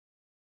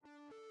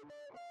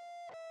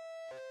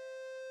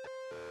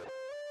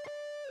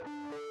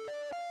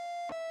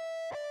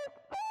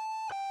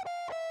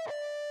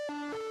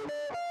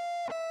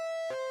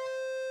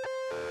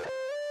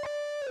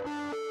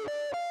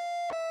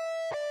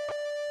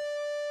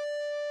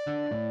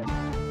Welcome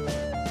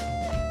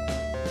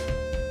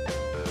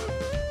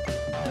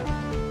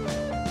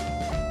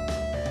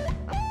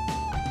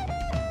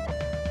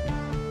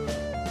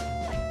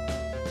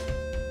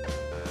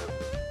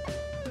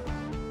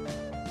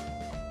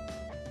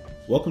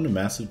to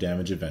Massive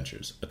Damage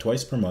Adventures, a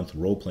twice-per-month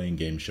role-playing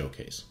game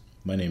showcase.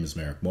 My name is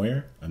Merrick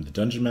Moyer. I'm the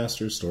Dungeon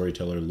Master,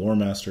 Storyteller, Lore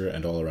Master,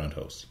 and all-around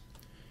host.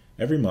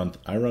 Every month,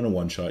 I run a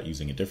one-shot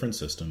using a different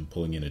system,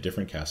 pulling in a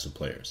different cast of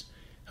players.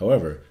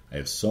 However, I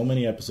have so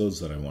many episodes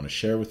that I want to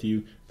share with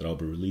you that I'll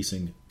be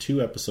releasing 2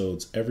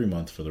 episodes every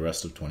month for the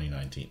rest of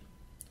 2019.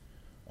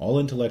 All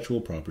intellectual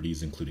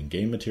properties, including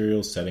game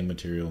material, setting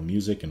material,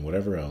 music, and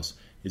whatever else,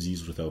 is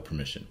used without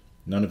permission.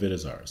 None of it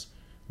is ours.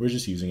 We're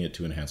just using it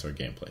to enhance our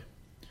gameplay.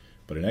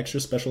 But an extra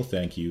special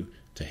thank you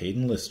to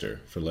Hayden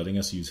Lister for letting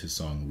us use his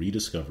song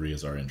Rediscovery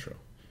as our intro.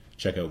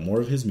 Check out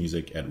more of his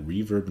music at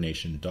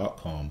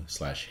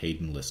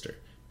reverbnation.com/Hayden Lister.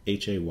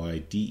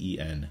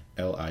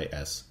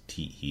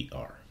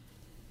 HaydenLister.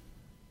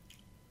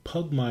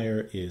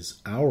 Pugmire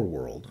is our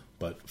world,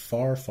 but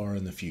far, far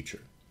in the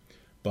future.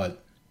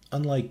 But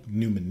unlike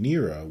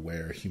Numenera,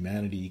 where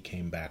humanity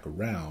came back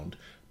around,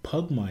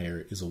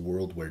 Pugmire is a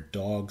world where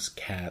dogs,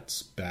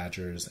 cats,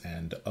 badgers,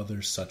 and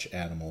other such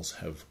animals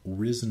have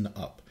risen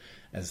up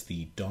as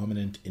the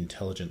dominant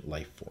intelligent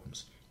life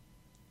forms.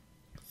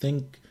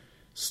 Think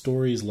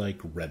stories like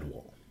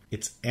Redwall.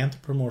 It's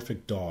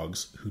anthropomorphic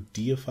dogs who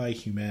deify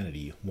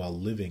humanity while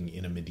living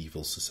in a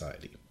medieval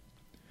society.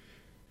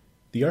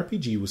 The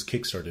RPG was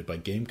kickstarted by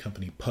game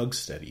company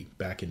Pugsteady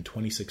back in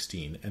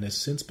 2016 and has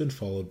since been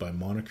followed by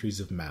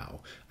Monarchies of Mao,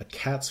 a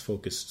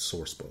cats-focused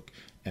sourcebook,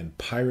 and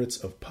Pirates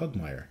of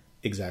Pugmire,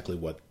 exactly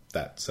what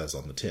that says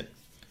on the tin.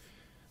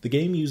 The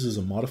game uses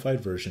a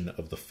modified version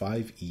of the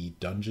 5e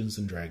Dungeons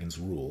 & Dragons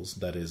rules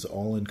that is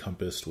all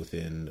encompassed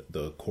within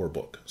the core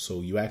book,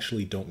 so you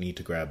actually don't need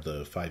to grab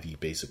the 5e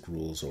basic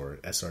rules or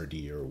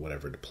SRD or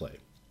whatever to play.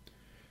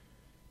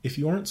 If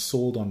you aren't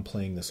sold on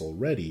playing this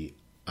already,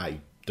 I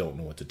don't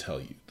know what to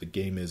tell you. The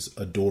game is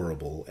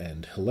adorable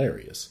and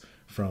hilarious,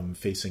 from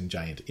facing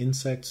giant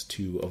insects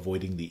to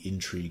avoiding the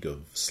intrigue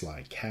of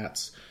sly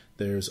cats.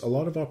 There's a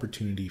lot of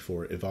opportunity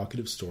for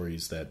evocative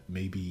stories that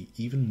may be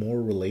even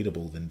more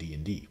relatable than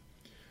D&D.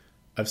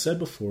 I've said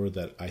before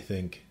that I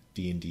think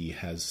D&D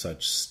has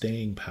such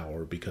staying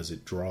power because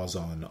it draws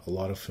on a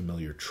lot of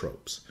familiar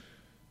tropes.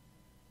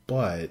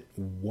 But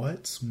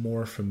what's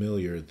more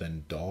familiar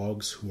than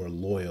dogs who are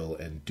loyal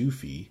and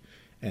doofy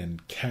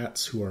and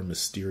cats who are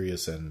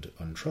mysterious and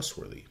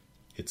untrustworthy?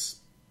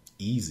 It's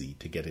easy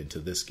to get into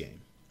this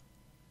game.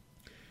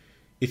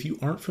 If you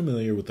aren't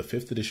familiar with the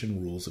 5th edition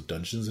rules of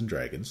Dungeons &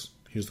 Dragons,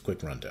 here's the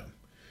quick rundown.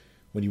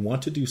 When you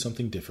want to do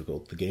something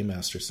difficult, the Game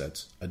Master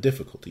sets a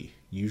difficulty,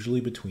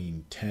 usually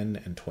between 10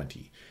 and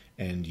 20,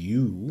 and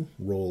you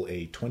roll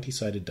a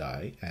 20-sided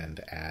die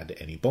and add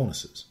any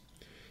bonuses.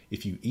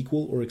 If you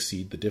equal or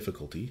exceed the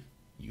difficulty,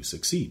 you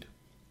succeed.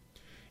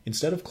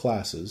 Instead of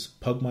classes,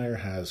 Pugmire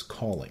has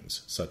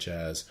callings, such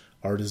as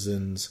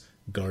artisans,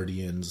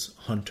 guardians,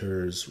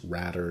 hunters,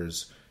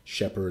 ratters,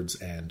 shepherds,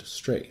 and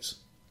strays.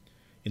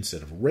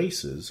 Instead of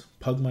races,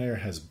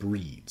 Pugmire has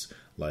breeds,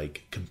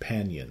 like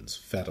companions,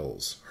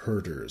 fettles,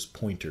 herders,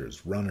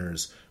 pointers,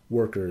 runners,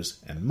 workers,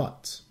 and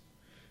mutts.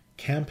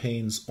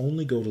 Campaigns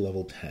only go to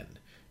level 10,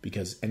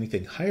 because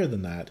anything higher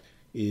than that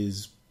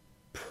is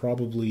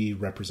probably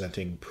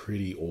representing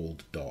pretty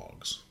old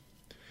dogs.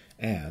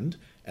 And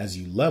as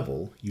you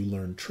level, you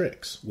learn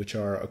tricks, which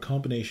are a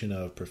combination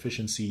of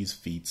proficiencies,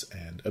 feats,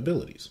 and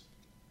abilities.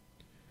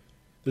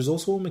 There's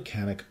also a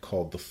mechanic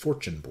called the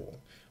Fortune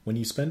Bowl. When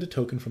you spend a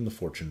token from the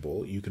Fortune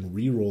Bowl, you can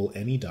re-roll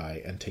any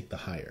die and take the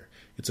higher.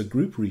 It's a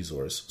group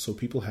resource, so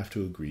people have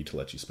to agree to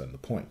let you spend the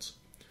points.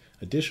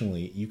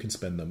 Additionally, you can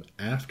spend them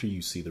after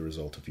you see the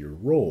result of your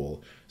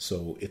roll,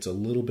 so it's a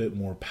little bit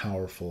more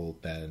powerful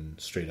than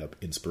straight-up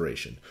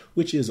inspiration,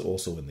 which is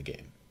also in the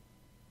game.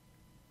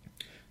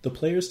 The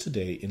players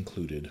today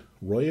included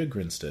Roya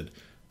Grinstead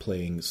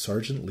playing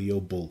Sergeant Leo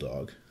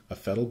Bulldog, a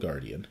Fettle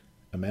Guardian,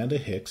 Amanda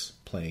Hicks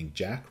playing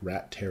Jack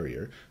Rat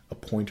Terrier, a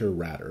Pointer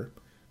Ratter,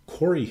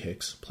 Corey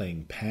Hicks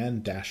playing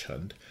Pan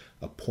Dashhund,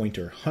 a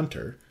Pointer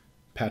Hunter,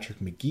 Patrick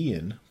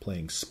McGeehan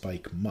playing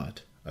Spike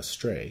Mutt, a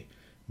Stray,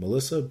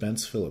 Melissa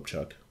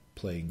Bence-Philipchuk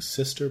playing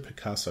Sister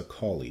Picasa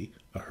Collie,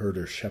 a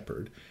Herder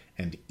Shepherd,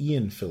 and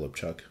Ian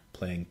Philipchuk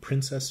playing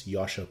Princess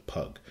Yasha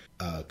Pug,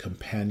 a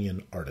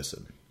Companion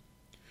Artisan.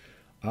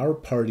 Our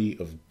party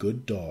of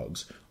good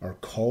dogs are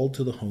called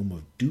to the home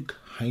of Duke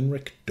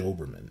Heinrich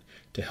Doberman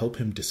to help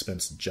him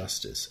dispense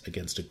justice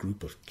against a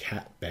group of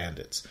cat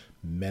bandits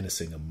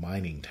menacing a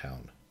mining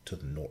town to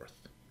the north.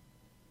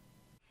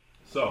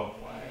 So,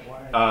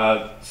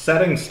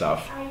 setting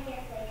stuff.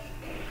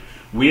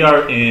 We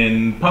are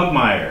in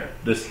Pugmire.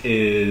 This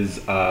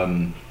is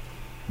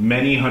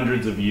many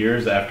hundreds of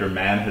years after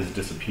man has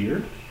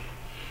disappeared.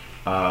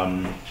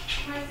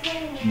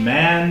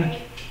 Man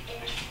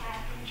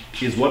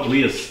is what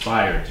we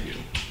aspire to.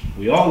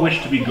 We all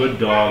wish to be good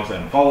dogs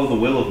and follow the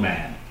will of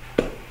man.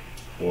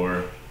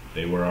 Or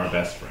they were our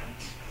best friends.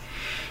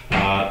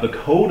 The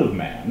code of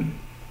man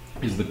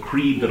is the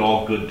creed that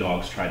all good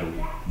dogs try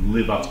to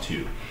live up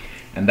to.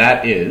 And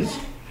that is,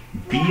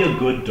 be a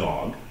good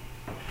dog,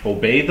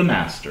 obey the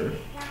master,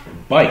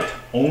 bite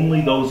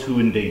only those who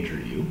endanger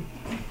you,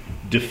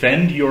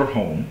 defend your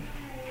home,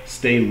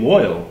 stay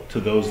loyal to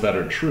those that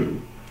are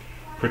true,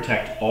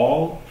 protect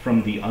all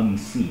from the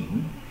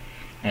unseen,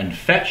 and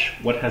fetch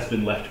what has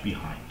been left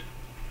behind.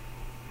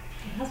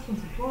 Your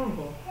husband's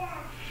adorable.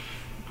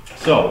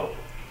 So,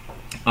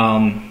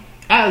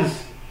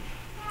 as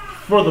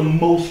for the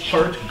most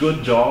part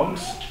good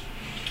dogs,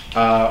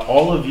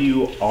 all of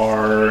you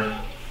are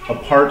a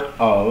part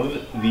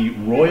of the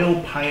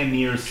Royal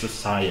Pioneer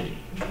Society,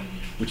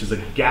 which is a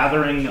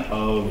gathering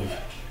of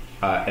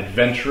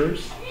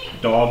adventurers,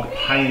 dog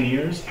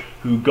pioneers,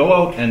 who go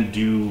out and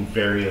do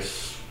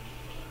various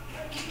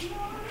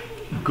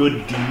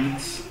good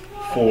deeds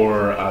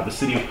for the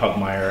city of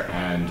Pugmire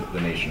and the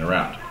nation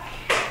around.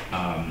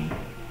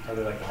 Are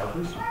they like the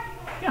Harpers?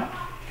 Yeah.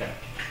 Okay.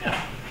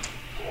 Yeah.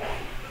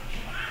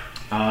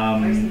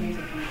 Where's the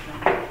music coming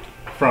from?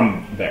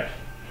 From there.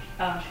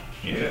 Oh.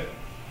 Yeah.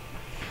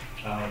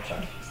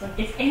 Sorry. It's like,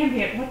 it's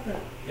ambient. What the?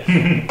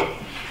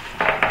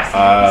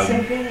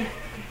 So good.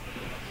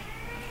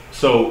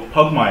 So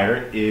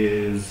Pugmire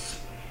is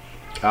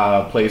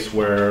a place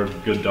where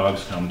good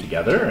dogs come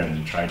together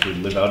and try to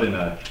live out in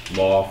a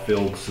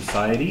law-filled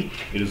society.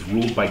 It is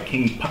ruled by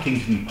King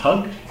Puckington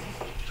Pug,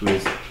 who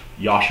is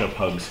Yasha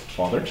Pug's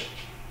father.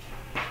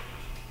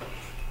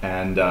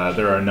 And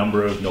there are a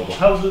number of noble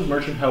houses,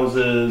 merchant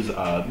houses,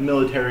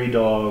 military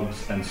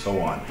dogs, and so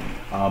on.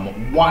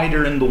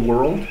 Wider in the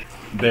world,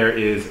 there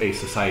is a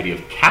society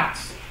of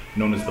cats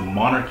known as the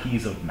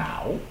Monarchies of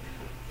Mao.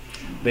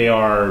 They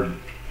are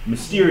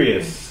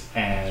mysterious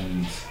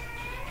and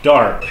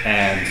dark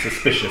and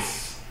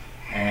suspicious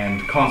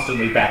and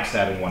constantly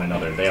backstabbing one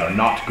another. They are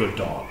not good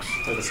dogs.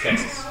 So the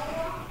Skeksis.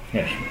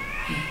 Yes.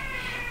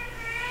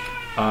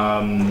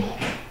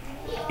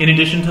 In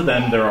addition to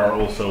them, there are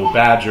also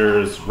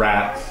badgers,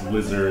 rats,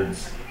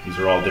 lizards. These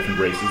are all different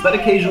races that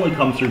occasionally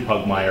come through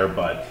Pugmire,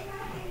 but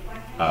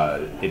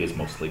it is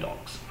mostly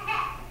dogs.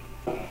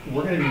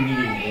 We're going to be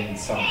meeting in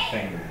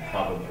something,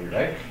 probably,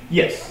 right?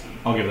 Yes,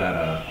 I'll give that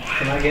a...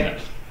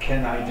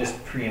 Can I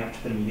just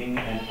preempt the meeting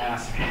and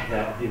ask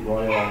that the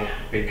Royal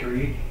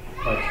Bakery,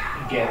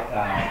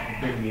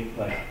 bring me,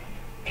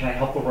 can I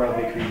help the Royal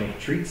Bakery make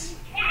treats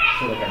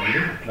for, our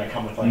meeting? Can I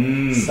come with,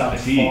 some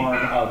form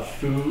of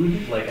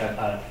food, like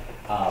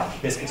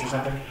biscuits or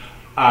something?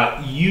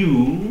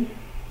 You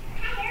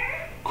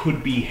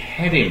could be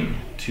heading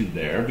to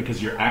there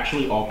because you're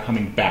actually all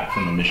coming back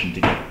from a mission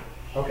together.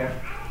 Okay.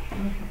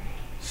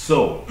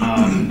 So,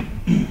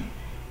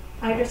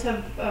 I just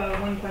have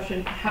one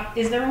question.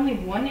 Is there only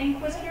one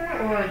Inquisitor,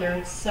 or are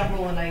there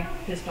several and I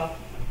pissed off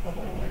the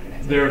whole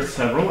organization? there are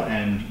several,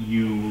 and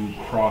you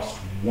crossed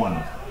one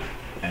of them,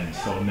 and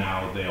so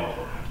now they all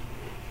are.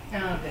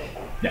 Oh, okay.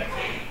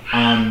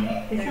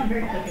 Yeah. They sound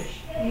very clickish.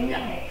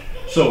 Yeah.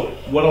 So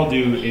what I'll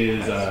do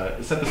is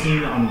set the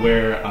scene on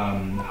where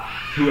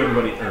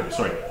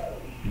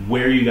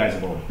where you guys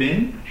have all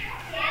been,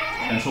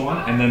 and so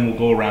on, and then we'll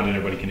go around and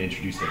everybody can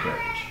introduce their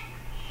characters.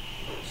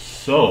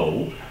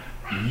 So,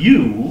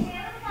 you...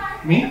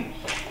 Me?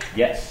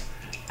 Yes.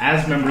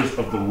 As members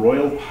of the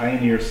Royal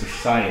Pioneer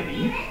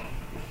Society,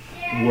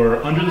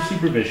 were under the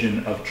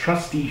supervision of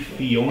trustee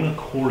Fiona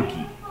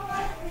Corgi.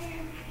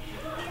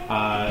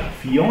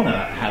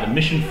 Fiona had a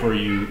mission for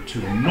you to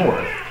the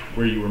north,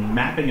 where you were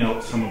mapping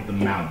out some of the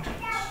mountains.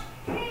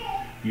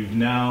 You've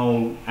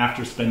now,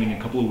 after spending a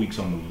couple of weeks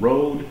on the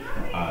road,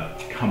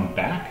 come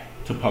back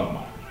to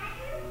Pugmire.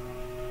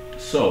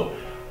 So,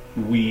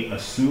 we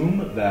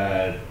assume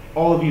that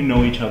all of you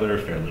know each other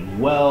fairly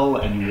well,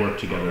 and you work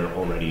together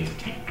already as a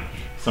team.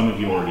 Some of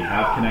you already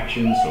have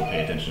connections, so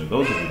pay attention to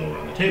those as we go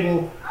around the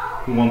table.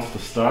 Who wants to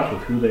start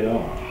with who they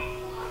are?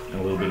 And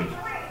a little bit of...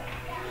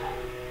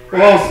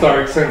 Well, I'll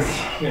start since,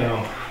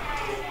 I'm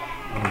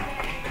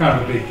kind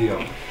of a big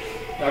deal.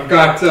 I've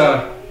got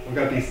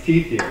these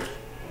teeth here.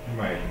 You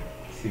might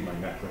see my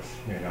necklace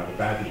made out of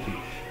badger teeth.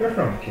 They're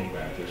from King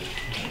Badger.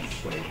 I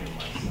slayed him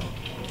myself.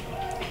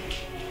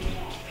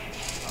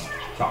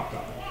 Top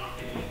dog.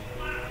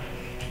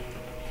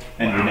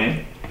 And your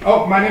name?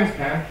 Oh, my name's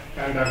Pan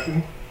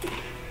Dawson.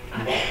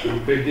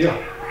 Big deal.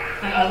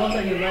 I love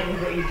that you led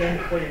with what you've done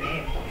before your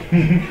name.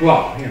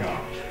 Well,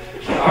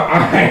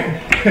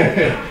 I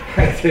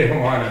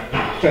didn't want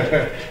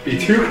to be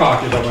too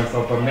cocky about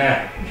myself, but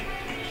man,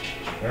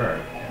 there are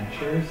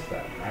adventures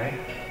that I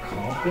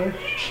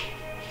accomplished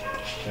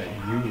that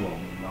you will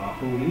not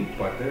believe,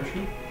 but they're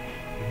true.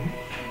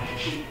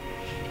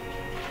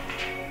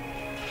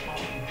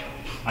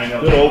 I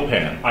know. Good old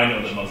Pan. I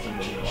know that most of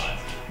them were lies.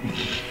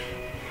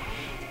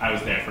 I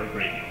was there for a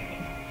great deal of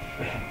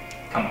them.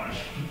 Come on.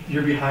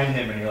 You're behind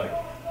him and you're like,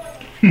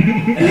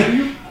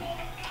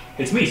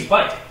 It's me,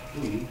 Spike.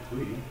 Who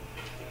are you?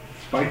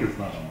 Spike is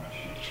not on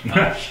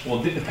my sheet. Well,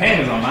 the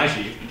pan is on my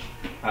sheet.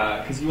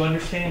 Because you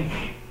understand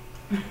me.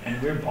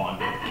 And we're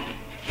bonded.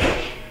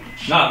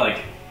 Not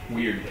like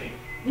weirdly.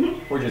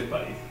 We're just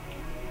buddies.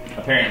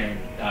 Apparently,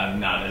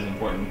 not as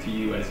important to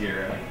you as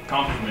your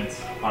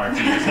compliments are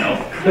to yourself.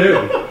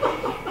 Clearly.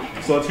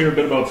 So let's hear a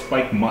bit about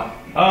Spike Mutt.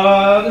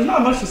 There's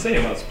not much to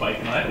say about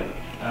Spike Mutt.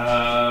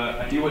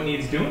 I do what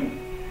needs doing,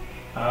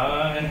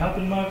 and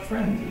helping my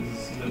friends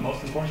is the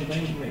most important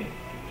thing to me.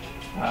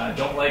 I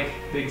don't like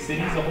big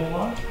cities a whole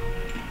lot,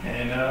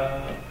 and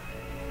I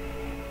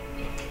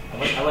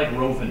like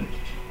roving,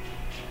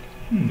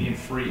 being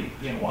free,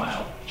 being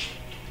wild,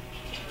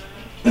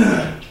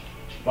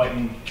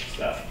 fighting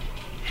stuff.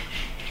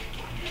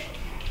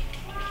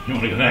 You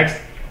want to go next?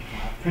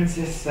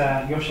 Princess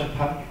Yosha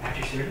Pug, at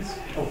your service.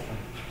 Oh,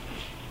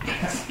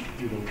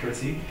 do a little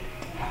curtsy.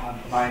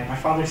 My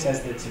father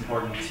says that it's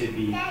important to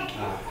be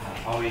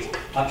always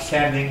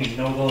upstanding and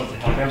noble and to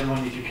help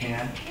everyone that you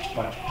can.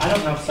 But I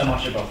don't know so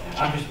much about that.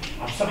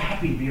 I'm so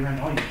happy to be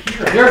around all your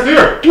heroes. Yes,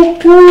 here.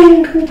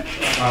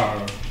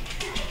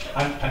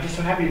 I'm just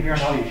so happy to be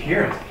around all your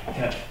heroes.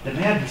 The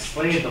man who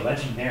slayed the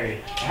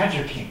legendary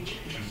Badger King.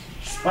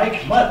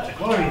 Spike Mutt, the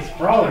glorious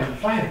brawler and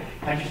fighter.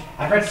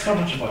 I've read so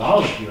much about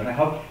all of you, and I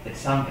hope that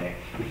someday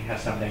we can have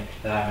something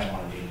that I might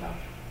want to read about.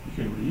 You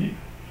can read?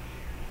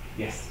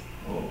 Yes.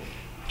 Oh.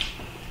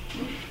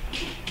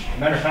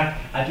 Matter of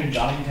fact, I've been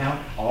jotting down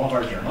all of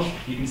our journals.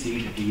 You can see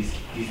that these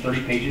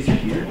 30 pages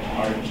here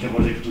are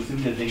devoted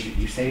exclusively to the things that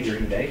you say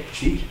during the day.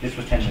 See, this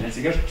was 10 minutes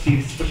ago. See,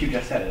 this is what you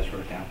just said. I just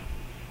wrote it down.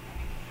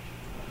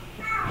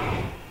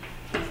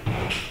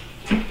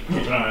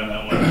 Keep an eye on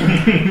that one.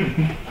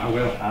 I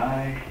will. On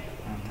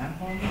that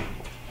one.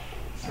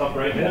 Stop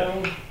right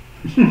now.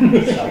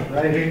 Stop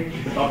writing.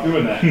 Stop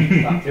doing that.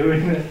 Stop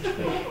doing this.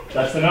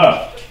 That's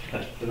enough.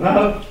 That's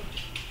enough.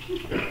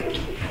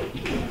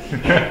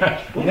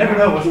 You never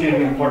know what's going to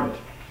be important.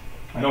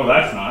 I know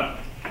that's not.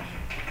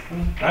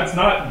 That's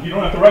not. You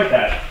don't have to write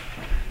that.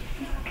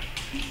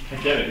 I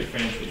get it. You're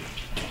fancy.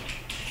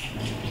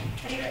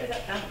 How do you write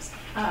that? That's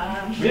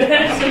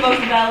the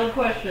most valid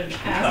question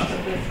asked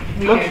of this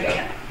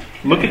weekend.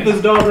 Look at this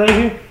dog right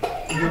here.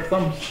 Your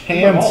thumbs.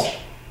 Hands.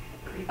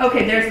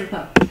 Okay, there's the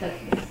thumb. That's the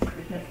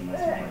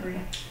most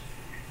important.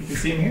 You can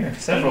see him here.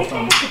 Several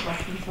thumbs.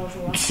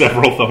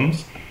 Several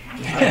thumbs.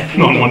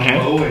 On one hand.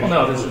 Well,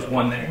 no, there's just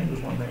one there.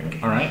 There's one there.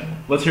 All right.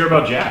 Let's hear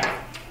about Jack.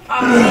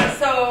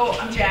 So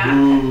I'm Jack.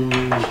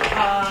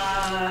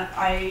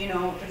 I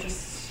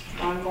just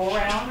want to go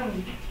around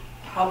and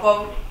help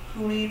out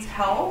who needs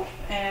help,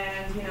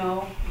 and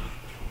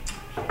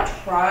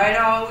try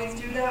to always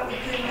do that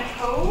within the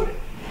code.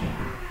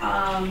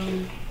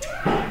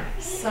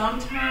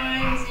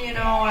 Sometimes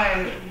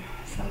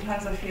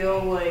I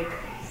feel like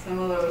some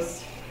of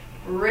those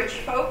rich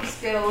folks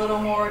get a little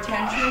more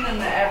attention than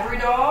the every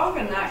dog,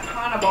 and that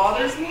kind of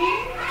bothers me.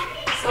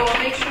 So I'll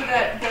make sure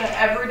that the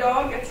every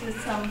dog gets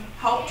some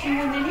help too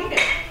when they need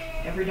it.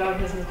 Every dog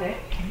has his day.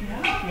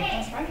 Yeah,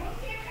 that's right.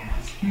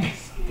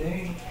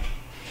 Dang.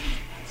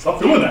 Stop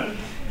doing that.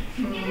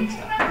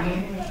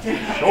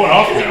 Showing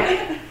off now.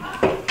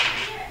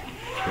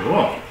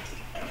 Cool.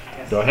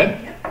 Go ahead.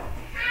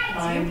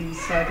 I'm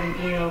Sergeant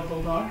Leo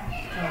Bulldog,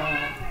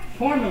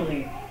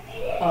 formerly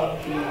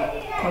of the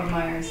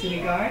Pugmire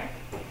City Guard.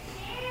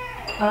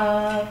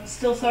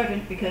 Still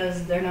sergeant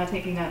because they're not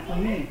taking that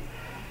from me.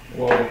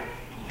 Well,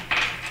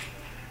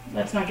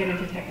 Let's not get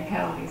into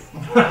technicalities.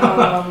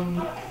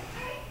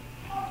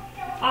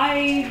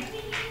 I'm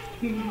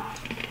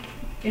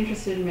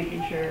interested in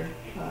making sure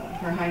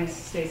Her Highness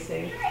stays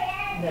safe,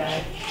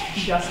 that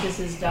justice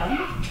is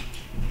done,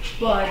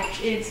 but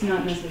it's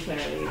not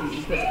necessarily the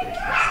Inquisitor's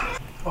justice.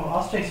 Oh,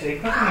 I'll stay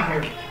safe. Nothing in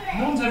here.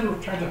 No one's ever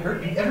tried to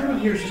hurt me. Everyone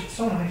here is just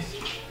so nice.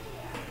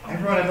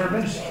 Everyone I've ever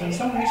been has been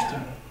so nice to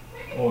me.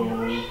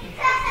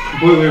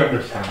 Completely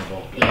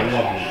understandable. I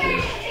love you,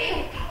 dear.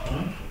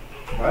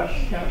 What?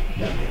 No.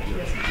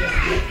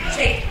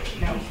 Shake.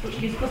 No,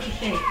 you're supposed to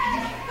shake.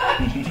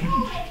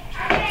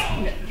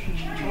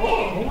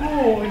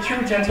 Oh, a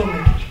true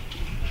gentleman.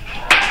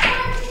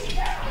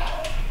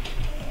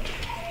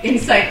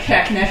 Insight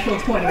check, natural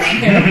 20 on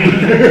him.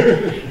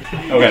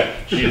 Okay.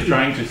 She is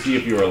trying to see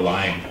if you are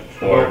lying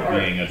or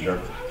being a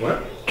jerk.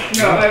 What?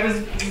 No, I was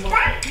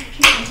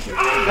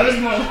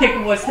more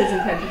like, what's his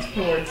intentions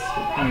towards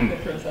the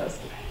princess?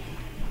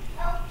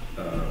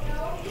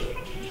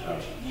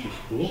 She's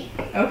cool.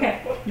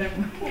 Okay,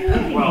 never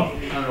mind. well, I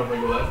don't know if I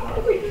go that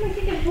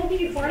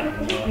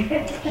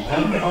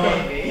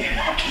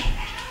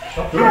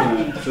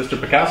far. Sister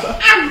Picasso?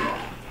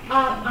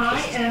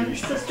 I am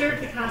Sister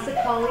Picasso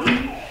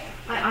Colley.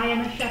 I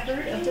am a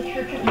shepherd of the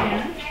Church of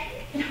Man.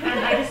 And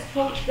I just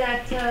hope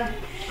that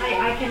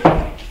I can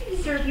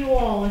serve you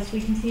all as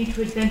we continue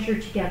to adventure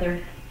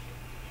together.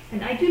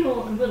 And I do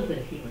know a little bit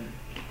of healing.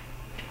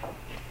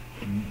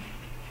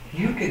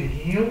 You can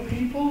heal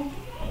people?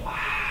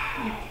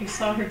 You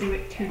saw her do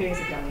it 2 days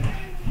ago.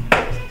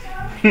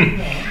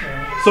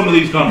 Some of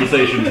these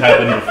conversations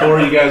happen before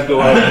you guys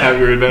go out and have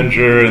your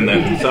adventure, and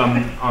then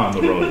some on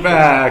the road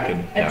back.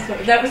 And And so,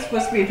 that was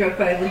supposed to be a joke,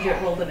 but I legit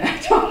rolled an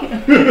act on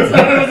it. So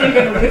I wasn't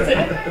going to lose it.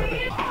 I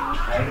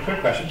have a quick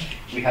question.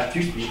 We have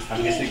 2 speeds.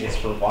 I'm guessing it's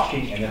for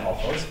walking and then all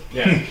fours.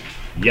 Yes.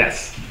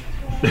 yes.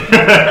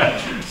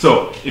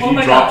 So if Oh you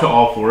my drop God. to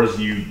all fours,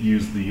 you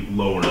use the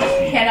lower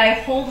speed. Can I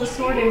hold the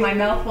sword in my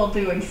mouth while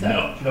doing so?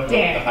 No. The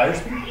Damn. higher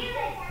speed?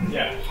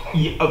 Yeah.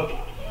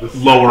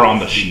 Lower on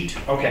the sheet.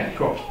 Okay,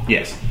 cool.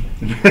 Yes.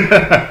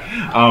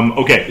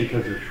 Okay.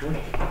 Because you're short.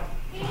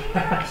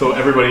 So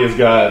everybody has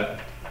got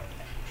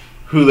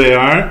who they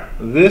are.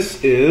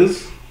 This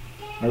is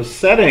our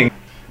setting.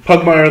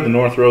 Pugmire, the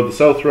North Road, the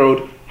South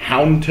Road,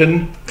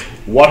 Houndton,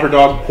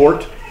 Waterdog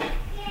Port,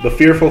 the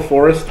Fearful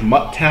Forest,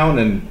 Mutt Town,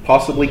 and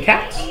possibly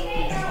Cats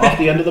off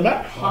the end of the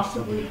map.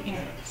 Possibly.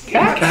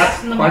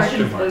 Cats in the Question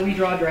margins mark. where we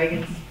draw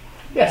dragons.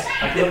 Yes.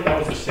 I feel like that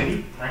was a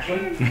city,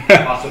 actually.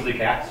 Possibly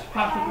cats.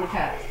 Possibly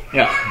cats.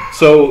 Yeah.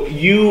 So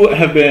you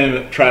have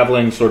been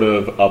traveling sort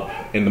of up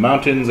in the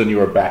mountains, and you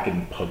are back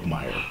in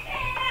Pugmire.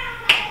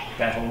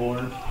 Battle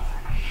Lord.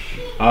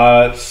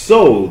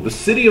 So the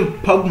city of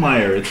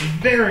Pugmire, it's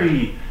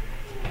very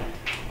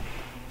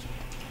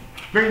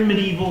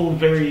medieval,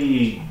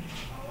 very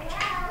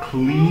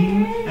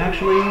clean,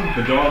 actually.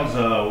 The dogs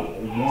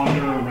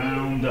wander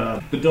around.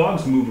 The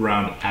dogs move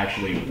around,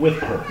 actually, with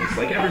purpose.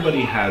 Like,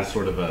 everybody has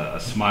sort of a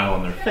smile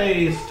on their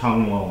face,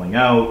 tongue lolling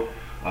out,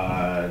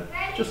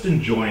 just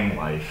enjoying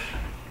life.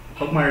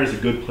 Pugmire is a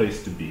good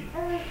place to be.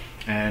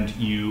 And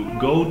you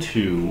go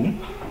to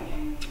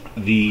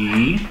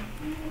the...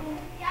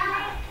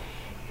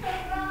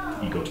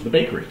 You go to the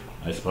bakery,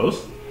 I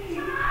suppose.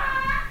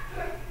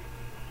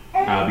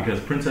 Because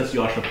Princess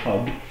Yasha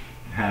Pug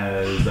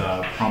has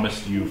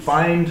promised you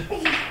fine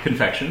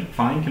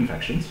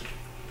confections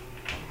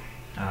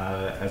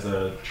as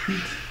a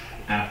treat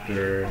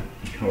after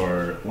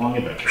your long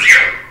adventure.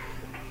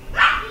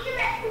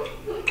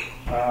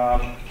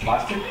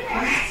 Plastic?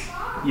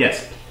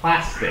 Yes,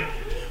 plastic.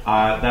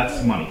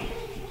 That's money.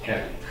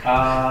 Okay.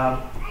 I'm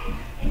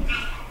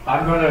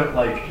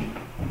gonna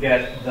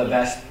get the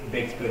best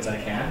baked goods I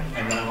can,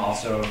 and then I'm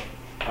also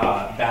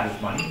bad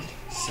with money,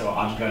 so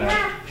I'm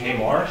gonna pay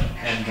more,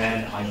 and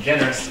then I'm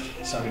generous,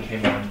 so I'm gonna pay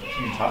more on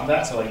top of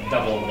that, so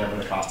double whatever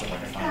the cost of a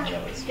fine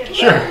meal is.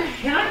 Sure.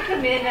 Can I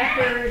come in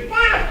after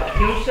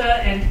Yosha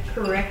and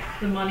correct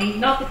the money?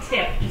 Not the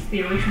tip, just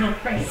the original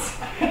price.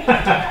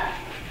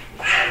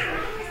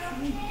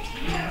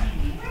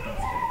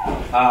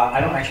 I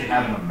don't actually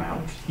have an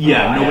amount.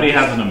 Yeah, nobody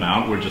has an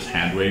amount. We're just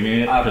hand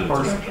waving it. 'cause it's-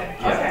 Purse,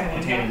 Okay.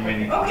 containing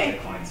many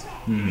plastic coins.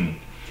 Mhm.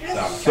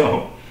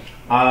 So,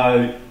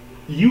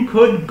 You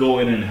could go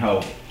in and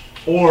help,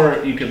 or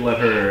you could let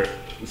her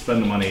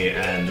spend the money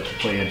and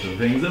play into the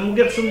things, and we'll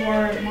get some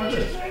more of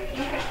this.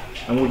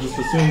 And we'll just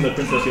assume that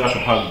Princess Yasha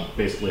Pug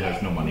basically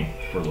has no money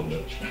for a little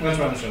bit. that's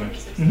what I'm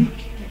assuming.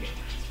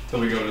 So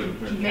we go to...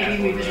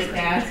 Maybe we visit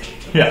Dad.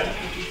 Yeah.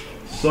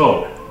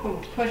 So, Oh,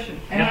 question.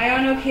 Am I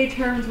on okay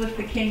terms with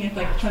the king if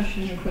I punch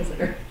an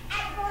inquisitor?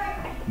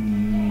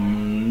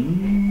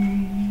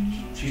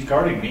 She's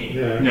guarding me.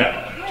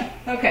 yeah.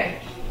 Okay.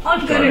 On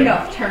good Sorry.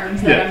 enough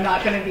terms that Yeah. I'm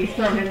not going to be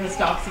thrown in the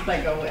stocks if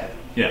I go with.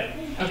 Yeah.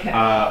 Okay.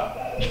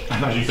 I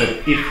thought you said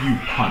if you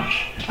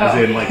punch, as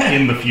Oh. in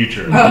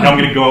I'm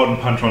going to go out and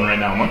punch one right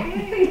now. I'm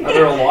like, Are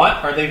there a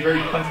lot? Are they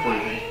very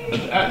punch-worthy?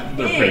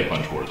 they're pretty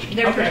punch worthy.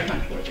 They're pretty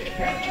punch-worthy,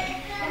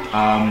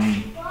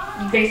 apparently.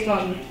 Based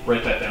on...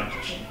 Write that down.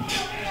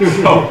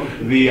 So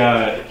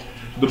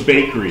the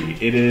bakery,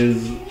 it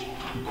is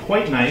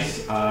quite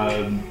nice.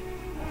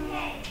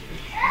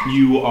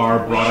 You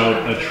are brought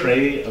out a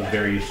tray of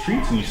various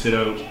treats, and you sit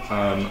out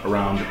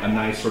around a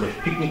nice sort of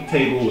picnic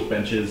table with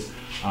benches,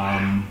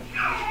 and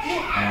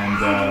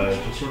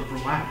just sort of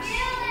relax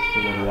for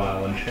a little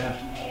while and chat.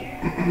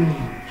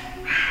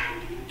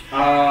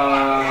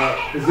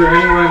 Is there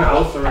anyone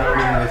else around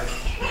in this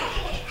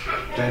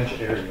bench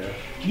area?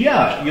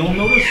 Yeah, you'll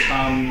notice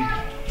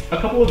a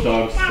couple of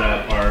dogs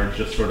that are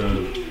just sort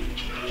of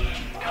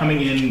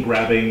coming in,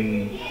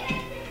 grabbing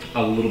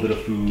a little bit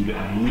of food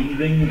and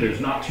leaving. There's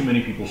not too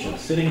many people sort of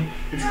sitting.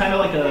 It's kind of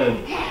like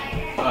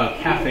a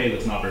cafe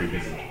that's not very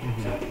busy.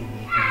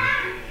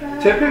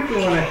 Typically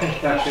when I think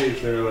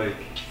cafes, there are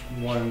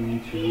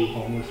 1, 2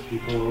 homeless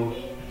people.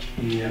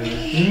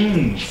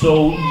 Yeah.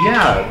 So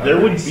yeah, there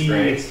would be.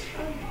 Strays.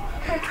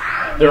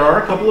 There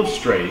are a couple of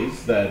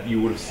strays that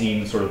you would have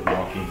seen sort of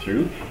walking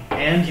through,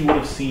 and you would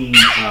have seen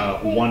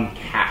one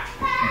cat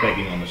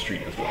begging on the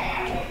street as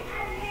well.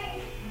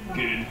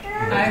 Good.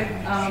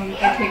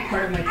 I take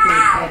part of my treat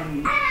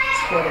and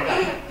split it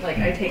up.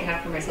 I take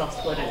half for myself,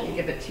 split it, and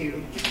give it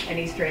to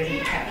any strays in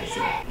the cat I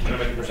see. Can I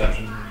make a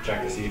perception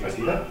check to see if I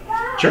see that?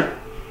 Sure.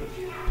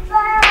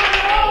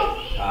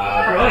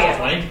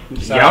 Brilliant.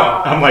 20? So,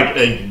 Yeah, I'm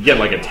get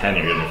a 10,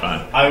 you're gonna be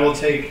fine. I will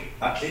take,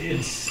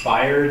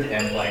 inspired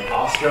and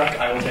awestruck,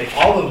 I will take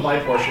all of my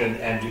portion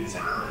and do the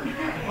same.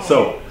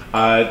 So,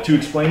 to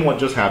explain what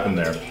just happened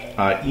there,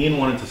 Ian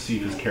wanted to see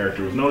if his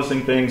character was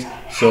noticing things,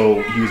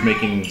 so he was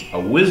making a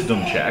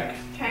wisdom check,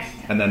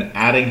 and then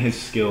adding his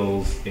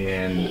skills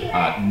in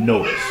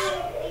notice,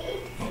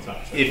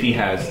 if he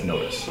has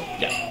notice.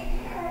 Yeah.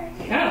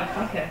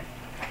 Oh, okay.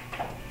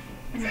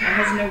 It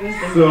has no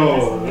wisdom. So- it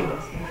has no wisdom.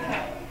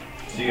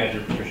 So you got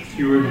your proficiency.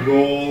 You would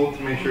roll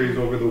to make sure he's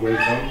over the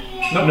wisdom.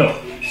 No.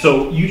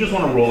 So you just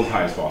want to roll as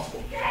high as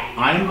possible.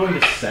 I'm going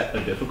to set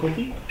a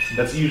difficulty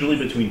that's usually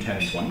between 10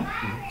 and 20.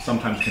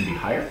 Sometimes can be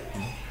higher.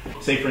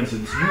 Say, for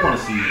instance, you want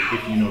to see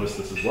if you notice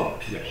this as well.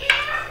 Yeah.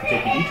 You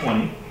take a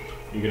d20.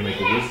 You're going to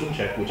make a wisdom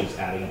check, which is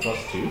adding a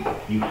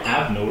 +2. You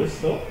have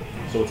noticed, though,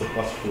 so it's a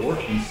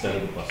 +4 instead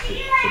of the +2.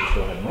 So just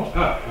go ahead and roll.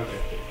 Oh,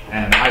 okay.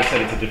 And I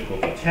said it's a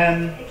difficulty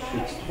 10.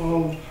 It's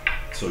 12.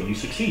 So you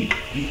succeed.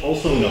 You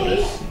also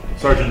notice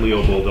Sergeant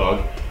Leo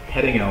Bulldog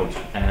heading out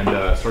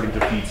and starting to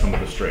feed some of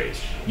the strays.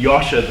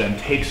 Yasha then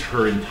takes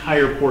her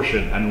entire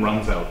portion and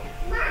runs out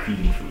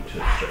feeding food to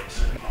the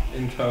strays.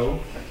 In tow,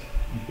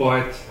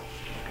 but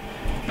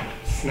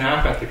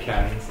snap at the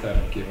cat instead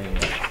of giving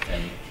it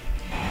any.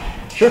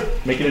 Sure.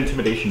 Make an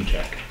intimidation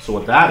check. So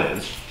what that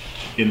is,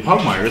 in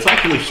Pugmire, it's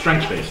actually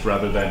strength-based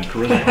rather than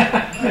charisma.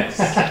 Nice.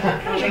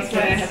 That's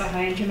why I have a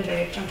high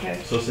intimidate.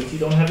 Okay. So since you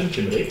don't have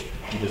intimidate,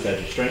 you just add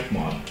your strength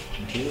mod,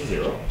 which is a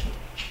 0.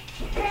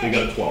 So you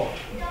got a 12.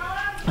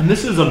 And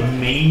this is a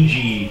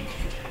mangy,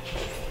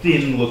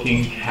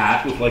 thin-looking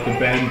cat with like a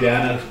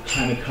bandana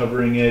kind of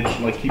covering it,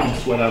 like keeping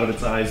sweat out of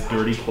its eyes,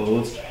 dirty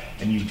clothes,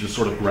 and you just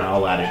sort of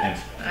growl at it and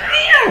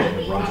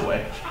it runs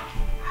away.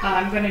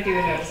 I'm going to do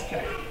a notice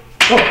check.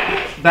 Oh,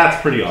 that's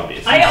pretty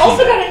obvious. I You've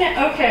also seen got a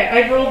net. Okay,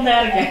 I rolled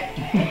that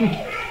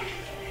again.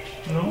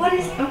 What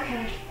is.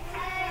 Okay.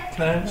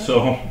 that.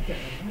 So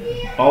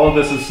all of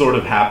this is sort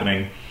of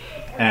happening,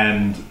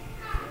 and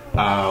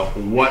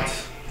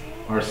what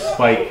are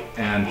Spike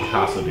and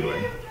Picasso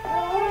doing?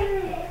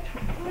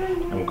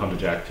 And we'll come to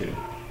Jack too.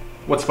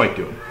 What's Spike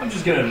doing? I'm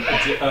just gonna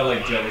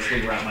like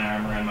jealously wrap my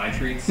arm around my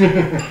treats.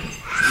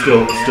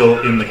 Still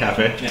in the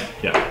cafe?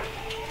 Yeah.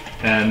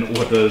 And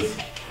what does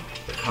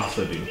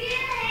Picasso do?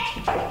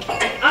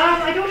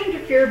 I don't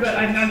interfere, but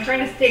I'm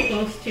trying to stay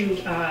close to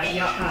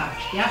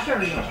Yasha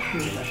or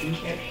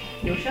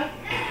Yosha,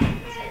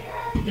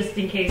 just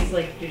in case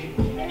like they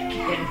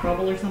get in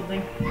trouble or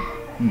something.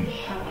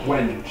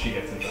 When she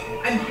gets in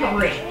trouble. I'm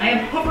hovering. I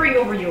am hovering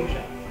over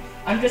Yosha.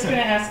 I'm just going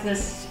to ask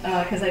this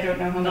because I don't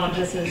know how much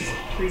this is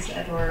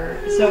preset or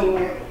so.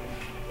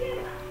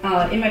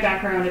 In my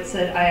background, it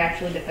said I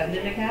actually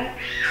defended a cat.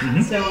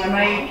 Mm-hmm. So am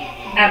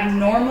I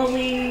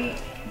abnormally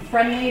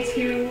friendly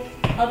to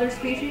other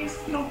species?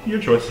 No, your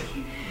choice.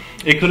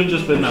 It could have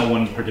just been that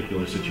one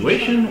particular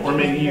situation, or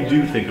maybe you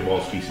do think of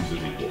all species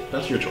as equal.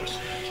 That's your choice.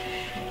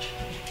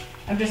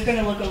 I'm just going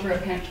to look over a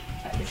pen.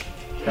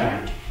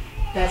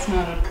 That's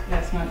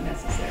not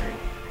necessary.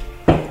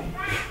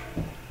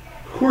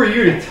 Who are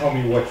you to tell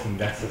me what's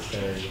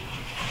necessary?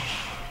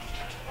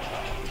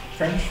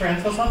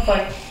 Friends, let's not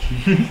fight.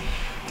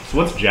 So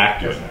what's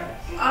Jack doing?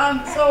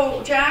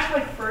 So Jack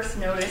first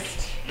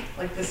noticed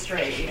the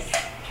strays,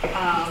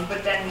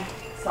 but then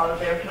saw that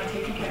they were kind of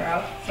taken care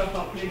of, so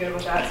felt pretty good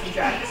with that. So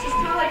Jack is just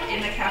kind of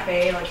in the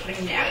cafe,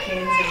 putting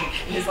napkins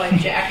in his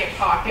jacket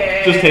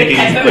pocket. Just taking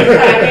Yeah.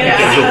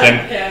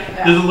 thing.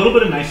 Yeah. There's a little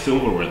bit of nice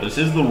silverware. This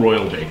is the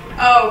Royal Bakery.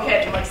 Oh,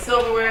 okay.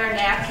 Silverware,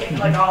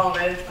 napkins, all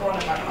of it is going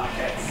in my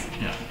pockets.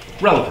 Yeah,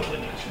 relatively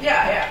nice.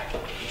 Yeah.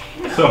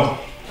 So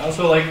I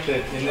also like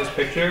that in this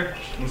picture,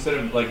 instead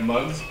of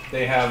mugs,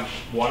 they have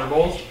water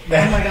bowls. Oh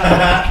my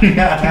god.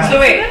 So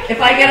wait,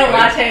 if I get a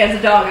latte as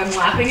a dog, I'm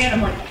lapping it?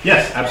 I'm like,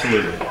 yes,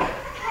 absolutely.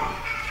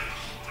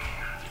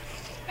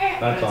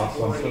 That's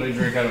awesome. So they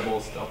drink out of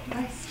bowls still.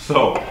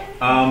 So,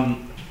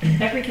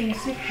 everything is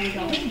super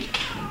good.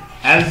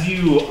 as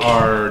you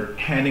are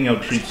handing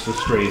out treats to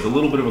strays, a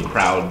little bit of a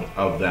crowd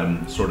of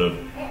them sort of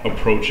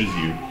approaches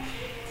you,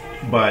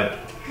 but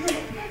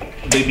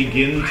they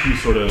begin to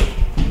sort of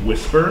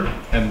whisper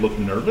and look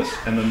nervous,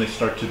 and then they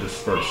start to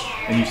disperse.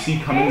 And you see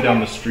coming down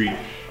the street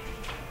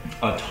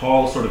a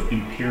tall, sort of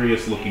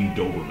imperious-looking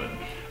Doberman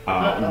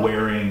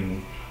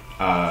wearing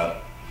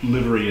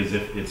livery as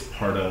if it's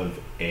part of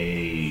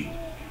a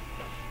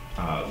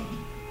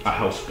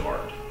house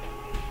guard.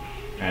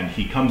 And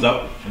he comes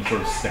up and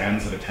sort of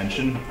stands at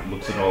attention,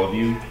 looks at all of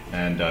you,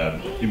 and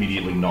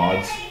immediately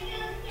nods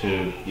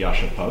to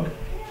Yasha Pug.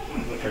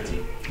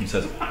 He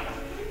says,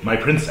 "My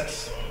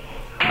princess,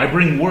 I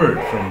bring word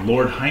from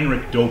Lord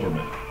Heinrich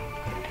Doberman.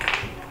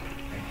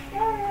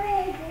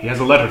 He has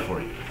a letter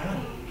for you."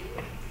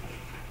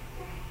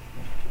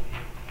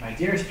 My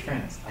dearest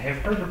friends, I have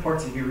heard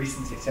reports of your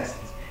recent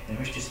successes and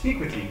wish to speak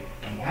with you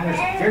on matters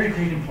of very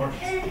great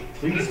importance.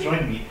 Please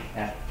join me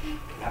at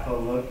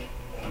Apolda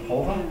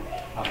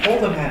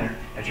Manor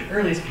at your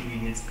earliest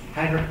convenience,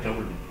 Heinrich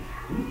Doberman.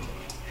 Ooh,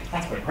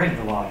 that's what right in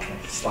the log.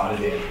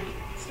 Slotted in,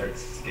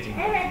 starts getting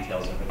all the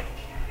details of it.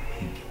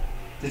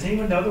 Does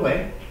anyone know the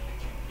way?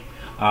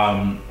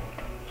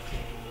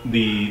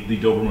 The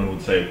Doberman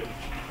would say,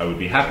 "I would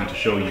be happy to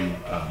show you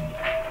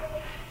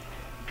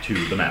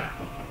to the map."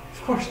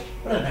 Of course.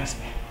 What a nice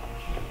man.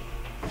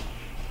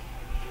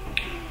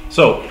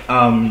 So,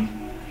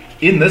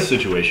 in this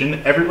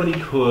situation, everybody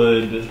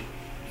could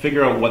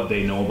figure out what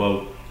they know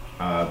about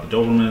the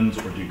Dobermans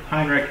or Duke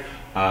Heinrich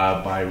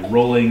by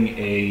rolling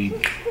a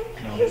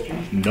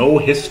no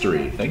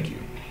history. Thank you.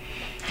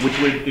 Which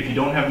would, if you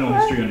don't have no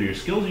history under your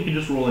skills, you can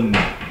just roll an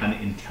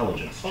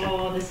intelligence check.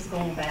 oh, this is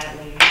going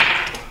badly.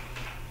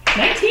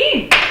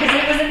 19! Because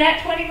it was a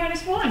net 20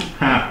 minus 1.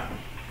 Ha!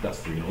 That's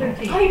 3 in a row.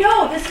 I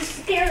know, this is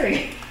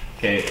scary.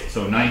 Okay,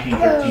 so 19,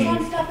 There's 13,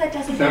 one stuff that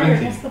doesn't matter.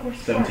 17. That's the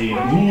worst part. 17.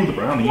 Ooh, the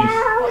brownies.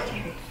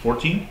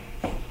 14.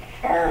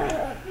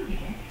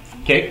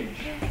 Okay.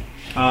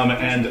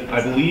 And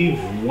I believe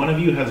one of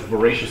you has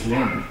voracious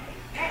learning.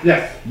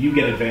 Yes. You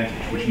get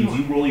advantage, which means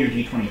you roll your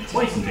d20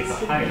 twice and take the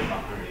higher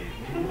number.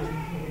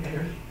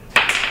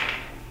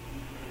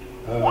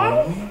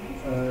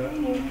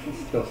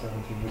 Still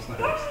 17 was the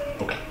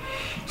highest. Okay.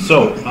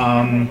 So,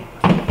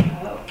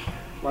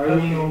 Why do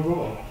we no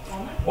roll?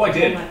 Oh, I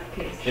did.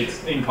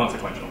 It's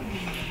inconsequential.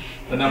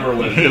 The number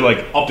was you're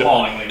like,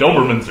 appallingly.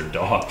 Dobermans are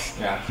dogs.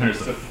 Yeah.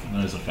 There's a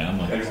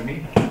family. There's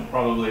me.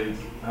 Probably.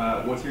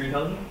 What's your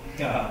intelligence?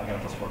 I got a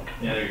 +4.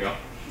 Yeah, there you go.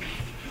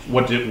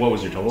 What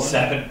was your total?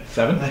 7.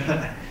 7?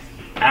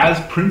 As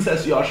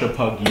Princess Yasha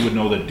Pug, you would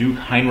know that Duke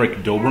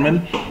Heinrich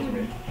Doberman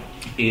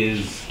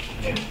is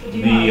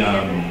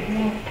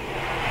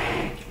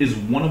is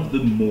one of the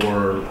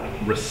more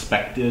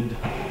respected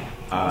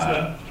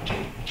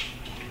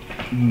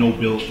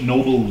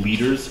noble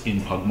leaders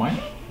in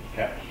Pugmire.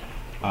 Okay.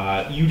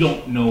 You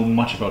don't know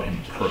much about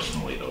him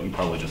personally, though. You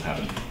probably just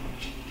haven't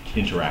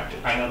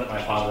interacted. I know that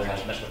my father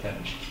has met with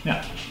him.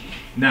 Yeah.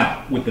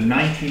 Now, with the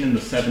 19 and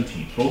the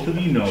 17, both of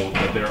you know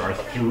that there are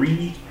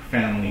 3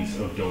 families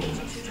of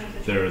Dobermans.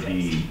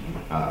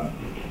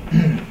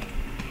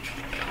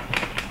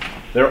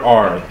 There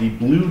are the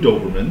blue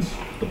Dobermans,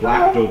 the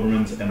black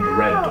Dobermans, and the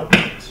red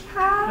Dobermans.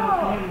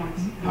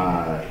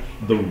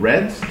 The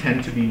reds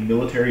tend to be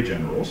military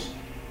generals.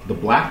 The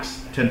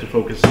blacks tend to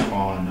focus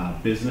on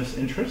business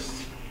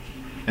interests.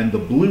 And the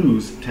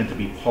blues tend to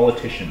be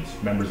politicians,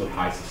 members of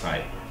high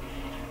society.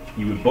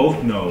 You would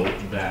both know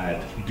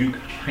that Duke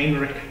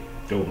Heinrich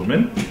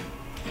Doberman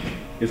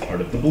is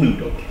part of the Blue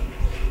Doberman.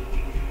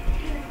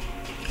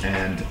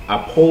 And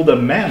Apolda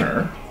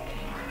Manor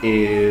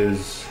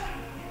is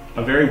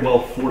a very well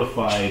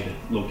fortified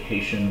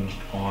location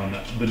on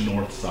the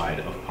north side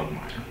of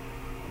Pugmire.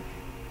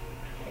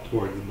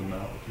 Towards the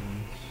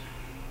mountains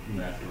in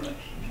that direction.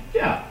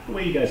 Yeah, the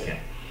way you guys can.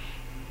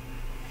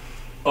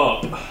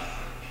 Up.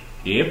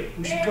 Yep.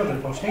 We should go there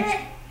post haste.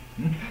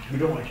 We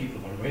don't want to keep the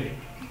boy waiting.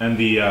 And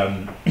the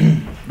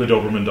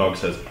Doberman dog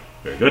says,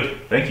 "Very good,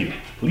 thank you.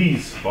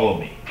 Please follow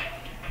me."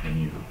 And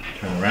you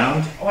turn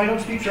around. Oh, I don't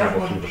speak for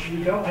Travel everyone. through the- Should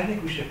we go? I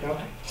think we should go.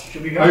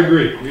 Should we go? I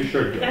agree. We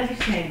should go. As you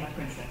say, my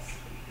princess.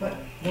 But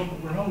no, but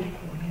we're all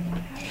equal.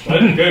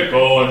 Let's get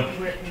going.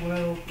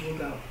 We'll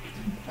go.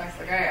 That's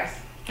the gas.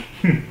 I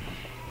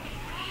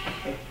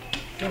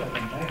feel like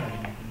I'm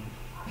dying.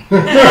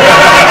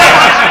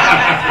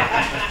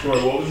 Sorry,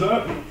 what was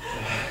that?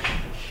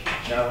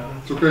 No.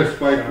 It's okay,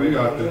 Spike. We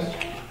got this.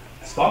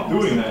 Stop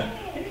doing that.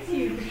 Can I see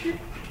your picture?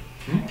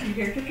 Your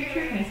character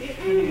picture? Can I see it?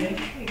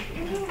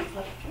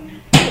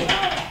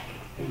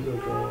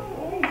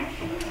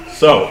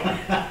 So,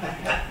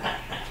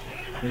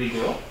 Did he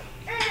grow?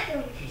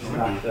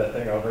 Knock the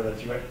thing over.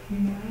 That's right.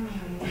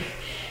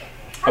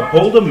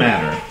 Apolda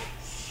Manor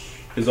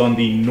is on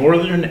the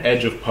northern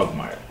edge of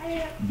Pugmire,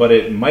 but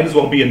it might as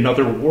well be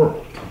another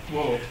world.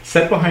 Whoa.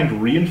 Set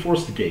behind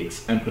reinforced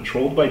gates and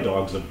patrolled by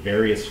dogs of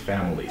various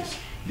families,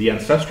 the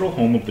ancestral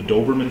home of the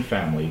Doberman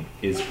family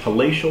is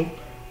palatial,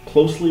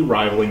 closely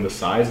rivaling the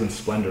size and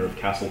splendor of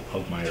Castle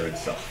Pugmire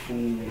itself.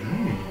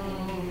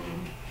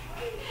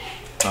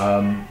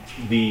 Are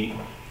the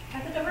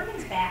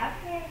Dobermans bad?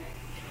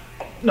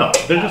 No,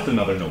 they're just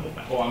another noble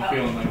family. Oh, I'm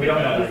feeling like We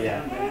don't know they're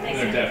that yet.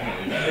 They're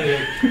definitely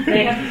bad.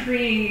 They have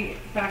 3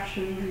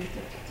 factions.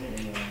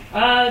 Would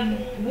I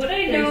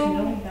There's know?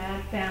 no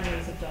bad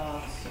families of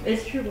dogs.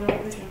 It's true, we're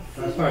all original.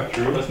 That's not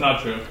true. That's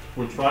not true.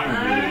 We're trying to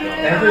do it.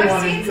 Everyone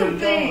I've is seen some good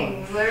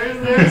things.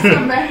 There's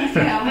some bad I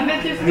families.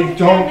 meant there's I no don't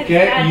family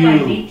get that's bad you.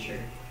 by nature.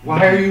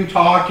 Why are you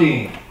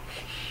talking?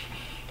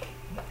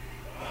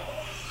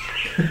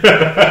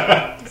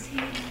 Does he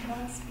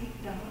not speak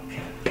dog?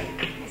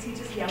 Is he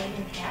just yelling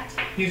at cat?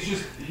 He's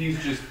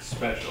just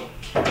special.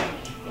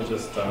 We'll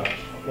just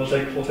we'll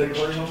take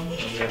Corey home, and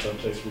we have a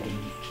place we can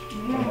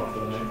come up for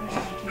the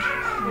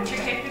night. What's your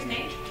character's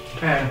name?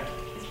 Pan.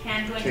 Is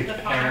Pan going to Take the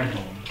Pan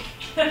farm? home.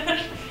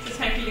 It's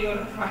time for you to go to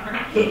the farm.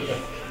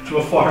 To a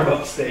farm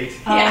upstate.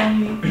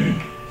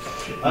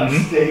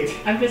 Upstate.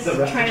 I'm just The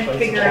rest trying of to the place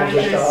figure is all out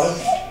with this.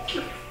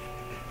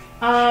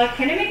 dogs.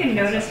 Can I make a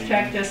notice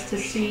check just to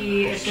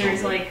see if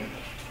there's like?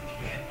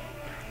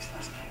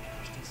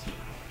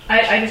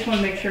 I just want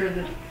to make sure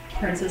the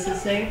princess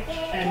is safe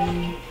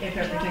and if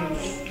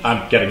everything's.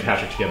 I'm getting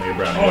Patrick to get me a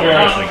brownie. Oh,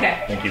 yeah. Oh,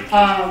 okay. Thank you.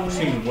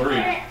 Seems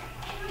worried.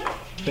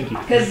 Thank you.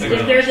 Because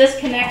if they're this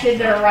connected,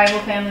 they're a rival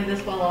family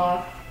this well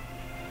off.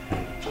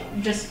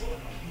 Just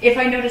if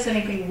I notice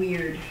anything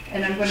weird,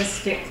 and I'm going to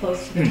stick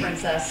close to the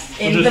princess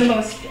in just the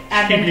most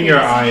advantageous. Keeping your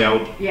eye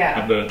out.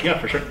 Yeah. Of the, yeah,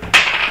 for sure.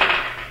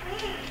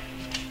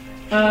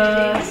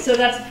 So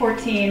that's a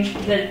 14.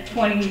 The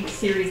 20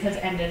 series has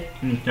ended.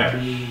 Yeah.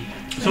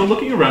 So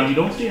looking around, you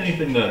don't see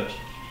anything that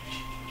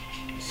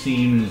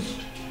seems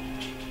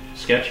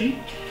sketchy.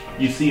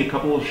 You see a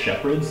couple of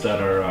shepherds that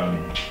are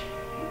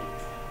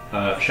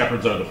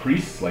shepherds are the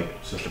priests, like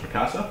Sister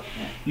Picasa.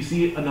 You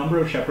see a number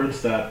of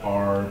shepherds that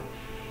are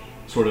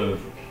sort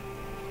of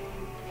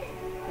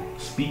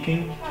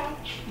speaking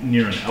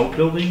near an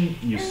outbuilding.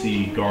 You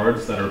see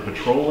guards that are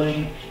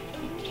patrolling.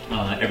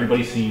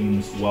 Everybody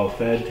seems well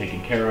fed,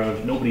 taken care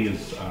of. Nobody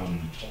is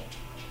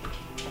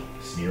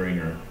sneering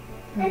or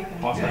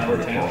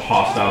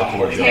hostile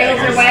towards you. Tails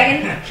are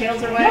wagging.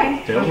 Tails are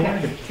wagging. Tails are Okay.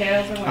 wagging.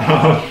 Tails are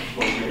wagging.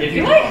 If Do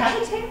you, I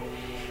have a tail?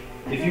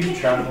 if you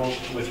travel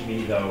with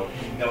me, though,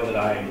 know that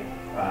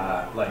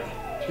I, like,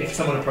 if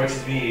someone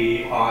approaches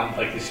me on,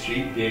 like, the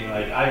street being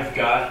like, I've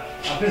got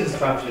a business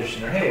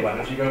proposition, or hey, why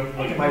don't you go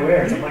look at my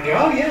wares? I'm like,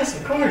 oh, yes,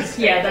 of course.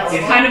 Yeah, that's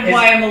It's- kind of it's-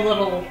 why I'm a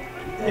little.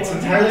 It's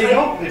entirely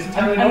normal. It's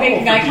entirely I'm normal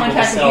making for eye people to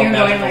contact with sell you and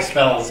going magical like-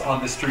 spells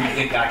on the street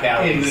in back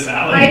alleys. In this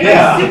alley. I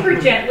Yeah. super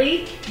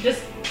gently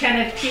just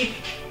kind of keep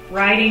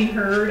riding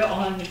herd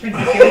on the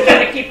Princess Yuri,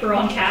 trying to keep her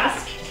on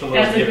task, So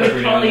let's as a give good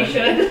every now collie and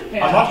then. should.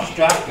 Yeah. I'm not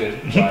distracted,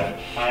 but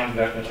I am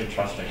definitely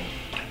trusting.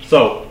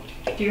 So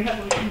Do you have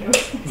like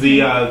notes? the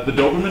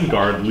Doberman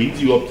guard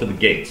leads you up to the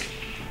gates,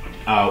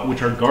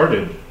 which are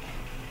guarded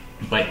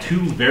by two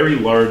very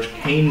large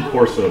cane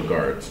corso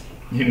guards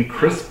in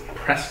crisp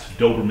pressed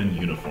Doberman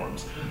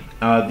uniforms.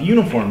 The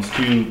uniforms,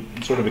 to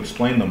sort of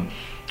explain them,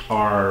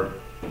 are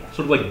sort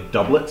of like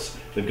doublets.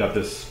 They've got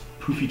this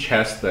poofy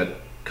chest that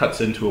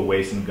cuts into a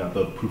waist, and they've got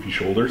the poofy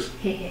shoulders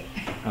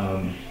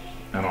and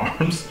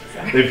arms.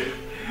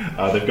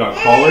 They've got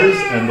collars,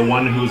 and the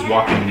one who's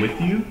walking with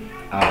you,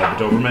 the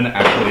Doberman,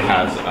 actually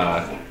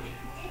has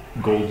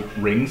gold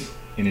rings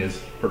in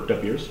his perked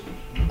up ears.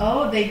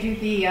 Oh, they do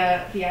the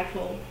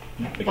actual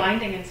They got-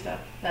 binding and stuff.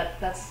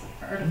 That's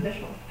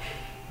artificial.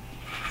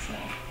 So.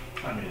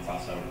 I mean, it's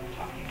also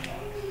talking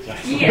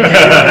about. Yeah.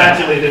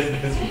 Naturally, it is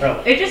in this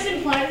world. It just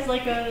implies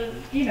like a,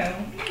 you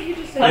just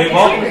They said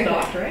evolved. secret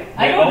doc, right?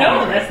 They I don't know.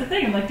 evolved. That's the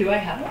thing. I'm like, do I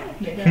have one?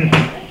 Maybe I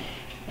have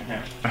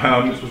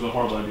one. Okay. This was a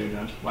horrible idea,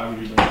 Dan. Why would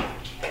you do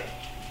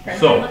that?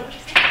 So,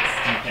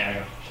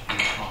 Okay,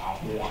 I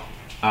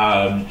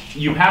go.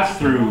 you pass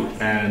through,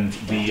 and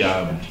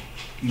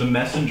the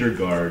messenger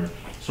guard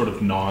sort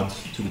of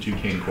nods to the two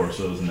cane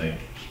corsos, and they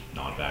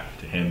nod back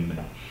to him.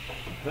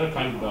 Is that a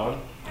kind of dog?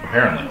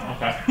 Apparently,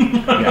 Okay.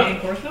 yeah, Cane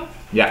Corso?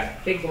 yeah.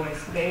 Big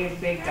boys.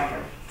 Big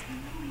dogger.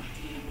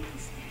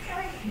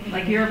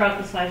 Like you're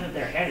about the size of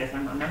their head, if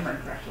I'm remembering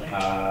correctly.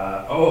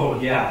 Oh,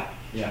 yeah.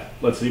 Yeah.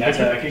 Let's see. That's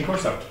picture. a King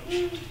Corso.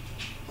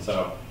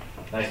 So,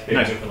 nice big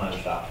Nice. Newfoundlander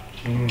shop.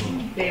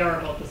 They are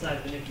about the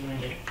size of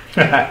Newfoundland.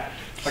 Like a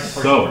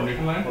person So- from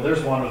Newfoundland? Well,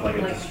 there's one with like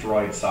a Like-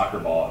 destroyed soccer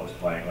ball I was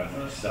playing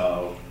with.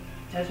 So,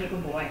 That's a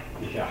good boy.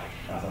 yeah.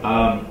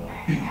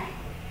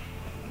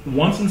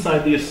 Once inside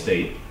the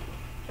estate,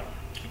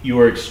 you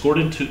are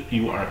escorted to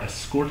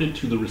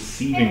the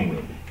receiving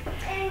room.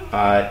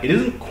 It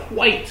isn't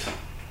quite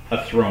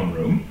a throne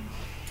room,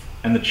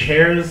 and the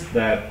chairs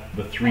that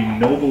the three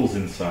nobles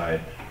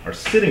inside are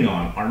sitting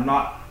on are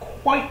not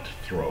quite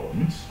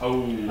thrones,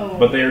 Oh.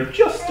 but they are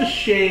just a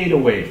shade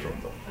away from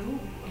them.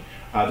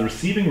 The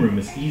receiving room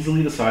is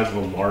easily the size of a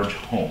large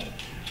home,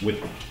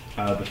 with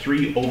the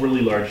three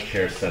overly large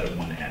chairs set at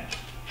one end.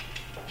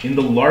 In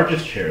the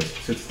largest chairs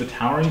sits the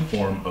towering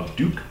form of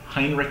Duke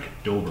Heinrich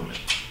Doberman.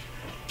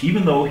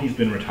 Even though he's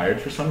been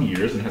retired for some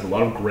years and has a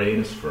lot of gray in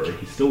his fur,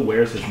 he still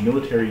wears his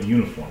military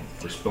uniform,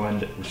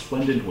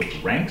 resplendent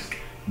with ranks,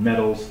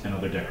 medals, and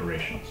other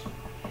decorations.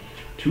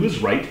 To his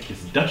right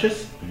is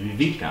Duchess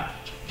Vivica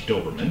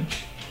Doberman.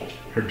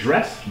 Her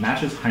dress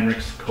matches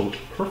Heinrich's coat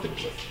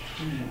perfectly,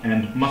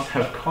 and must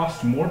have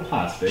cost more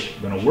plastic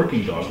than a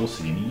working dog will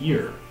see in a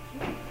year.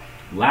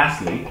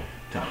 Lastly,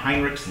 to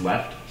Heinrich's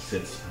left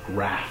sits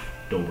Graf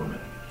Doberman,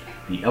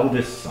 the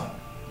eldest son.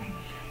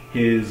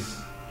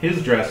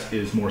 His dress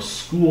is more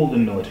school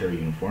than military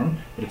uniform,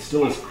 but it's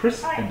still as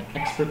crisp and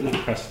expertly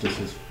pressed as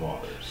his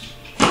father's.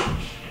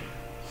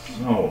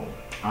 So,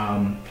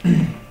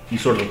 you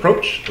sort of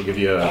approach. I'll give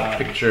you a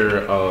picture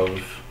of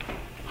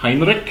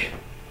Heinrich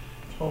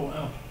Oh,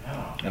 wow.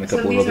 and a So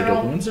couple these of other are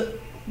all Dobermans.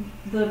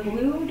 the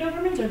blue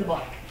Dobermans or the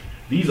black?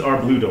 These are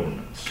blue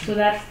Dobermans. So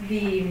that's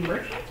the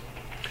merchant?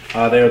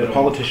 They are the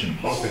politicians.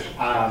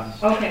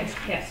 Okay,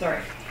 yeah,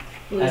 sorry.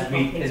 Blue is As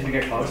we politician.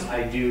 get close,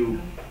 I do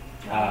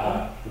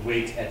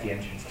wait at the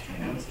entrance to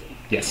be announced.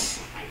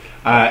 Yes.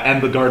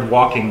 And the guard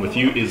walking with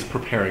you is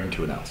preparing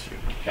to announce you.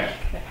 Okay.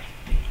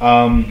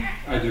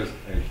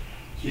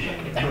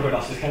 Everyone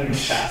else is kind of going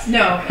fast.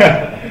 No.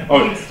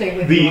 Oh, He'd stay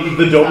with the you on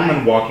the the Doberman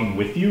side. walking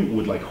with you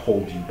would like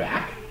hold you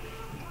back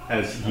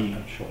as he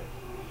I'm sure.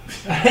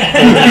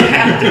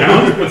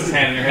 down, Puts his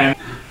hand in your hand.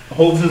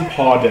 holds his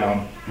paw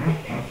down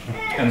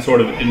and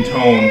sort of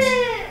intones,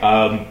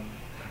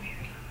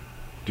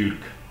 Duke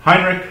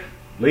Heinrich,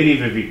 Lady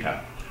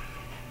Vivica,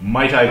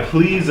 might I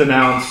please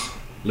announce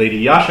Lady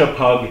Yasha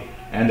Pug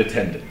and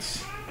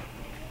attendants.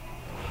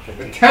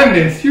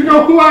 Attendants, you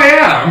know who I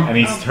am. And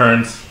he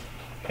turns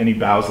and he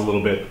bows a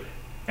little bit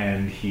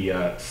and he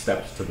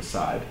steps to the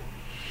side.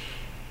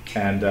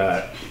 And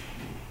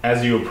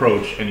as you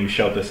approach and you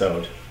shout this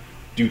out,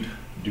 Duke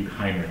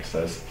Heinrich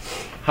says,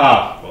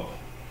 "Ha, well,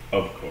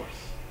 of course.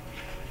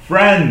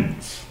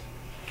 Friends,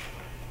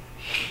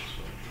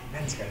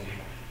 Men's gotta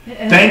do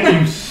thank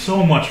you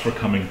so much for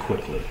coming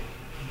quickly.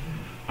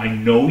 I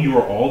know you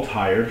are all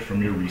tired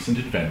from your recent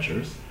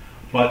adventures,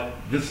 but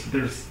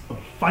there's a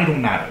vital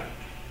matter,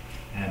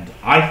 and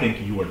I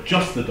think you are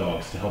just the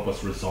dogs to help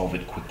us resolve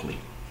it quickly,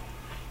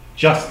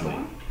 justly,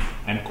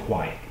 and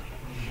quietly.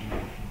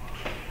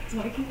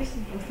 Why can't just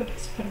both of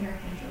us put our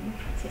hands on the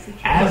princess?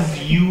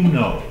 As you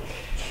know,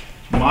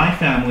 my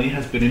family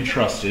has been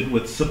entrusted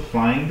with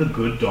supplying the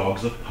good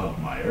dogs of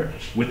Pugmire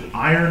with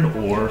iron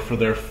ore for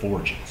their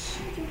forges.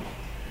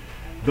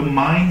 The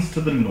mines to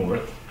the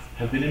north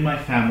have been in my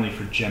family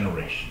for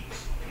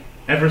generations,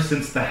 ever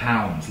since the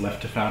hounds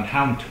left to found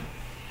Houndton.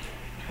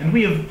 And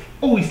we have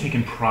always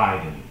taken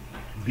pride in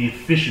the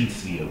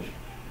efficiency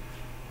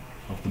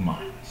of the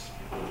mines.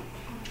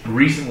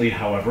 Recently,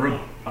 however,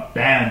 a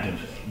band of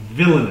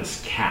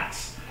villainous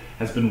cats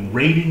has been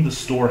raiding the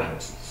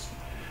storehouses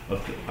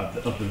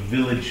of the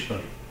village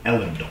of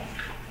Ellendonk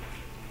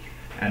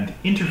and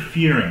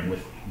interfering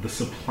with the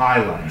supply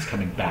lines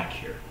coming back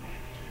here.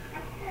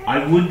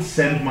 I would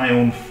send my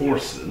own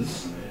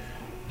forces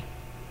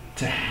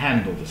to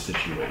handle the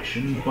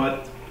situation,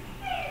 but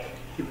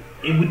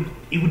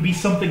it would be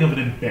something of an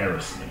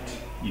embarrassment,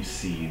 you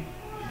see,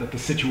 that the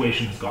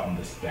situation has gotten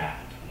this bad.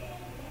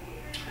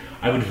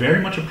 I would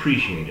very much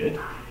appreciate it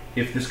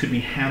if this could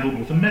be handled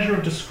with a measure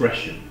of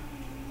discretion.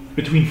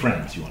 Between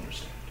friends, you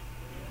understand.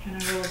 Can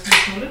I roll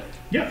a motive?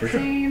 Yeah, for sure.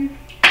 Same.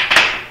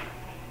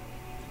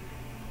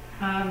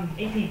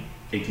 18.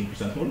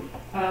 18%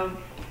 motive?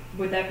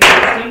 Would that be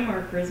wisdom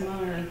or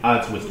charisma or?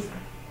 It's wisdom.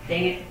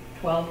 Dang it,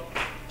 12.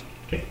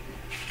 Okay.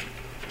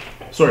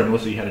 Sorry,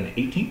 Melissa, you had an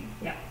 18?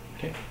 Yeah.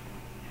 Okay.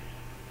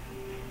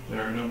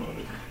 There are no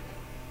motives.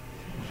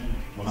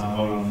 What's a Um,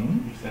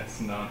 motive?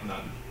 That's not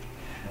none.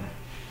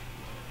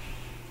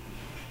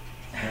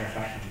 Matter of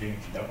fact, I'm doing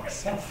it to doubt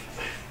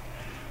myself.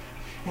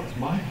 What's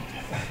my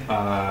motive?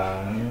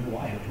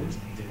 Why am I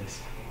listening to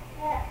this?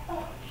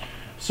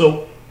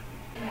 So,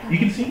 you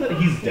can see that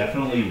he's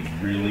definitely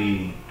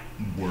really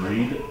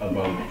worried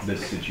about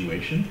this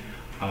situation.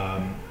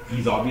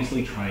 He's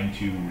obviously trying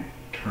to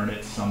turn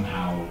it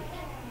somehow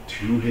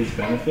to his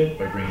benefit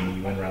by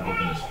bringing you in rather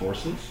than his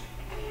forces.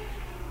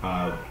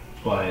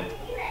 But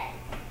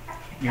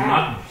you're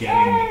not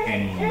getting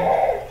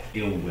any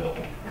ill will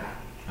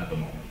at the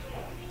moment.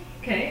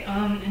 Okay,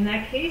 in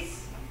that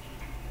case,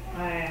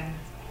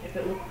 if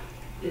it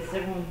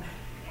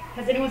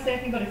has anyone said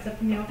anything about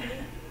accepting the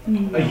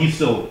offer? He's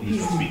still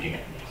speaking.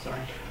 Sorry.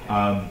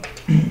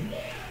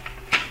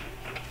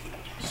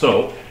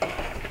 So,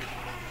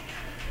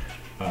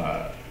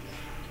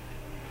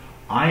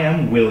 I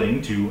am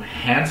willing to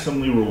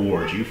handsomely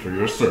reward you for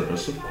your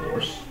service, of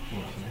course,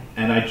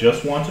 and I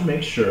just want to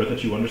make sure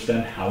that you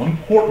understand how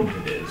important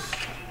it is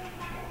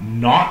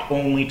not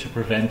only to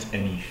prevent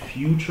any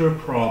future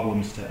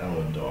problems to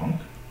Ellendonk,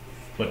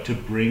 but to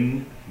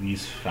bring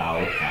these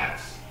foul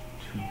cats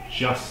to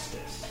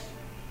justice.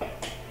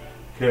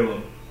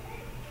 Caleb.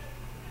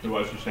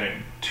 What was you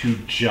saying? To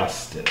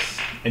justice.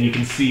 And you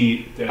can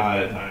see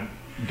Dead time.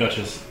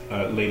 Duchess,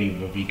 Lady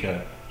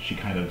Viveka, she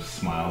kind of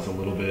smiles a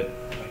little bit.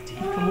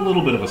 A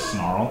little bit of a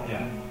snarl.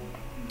 Yeah.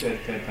 Dead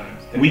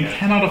times. We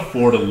cannot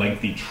afford a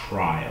lengthy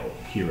trial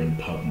here in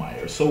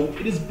Pugmire, so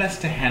it is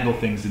best to handle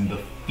things in the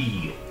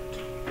field.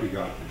 We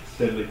got this.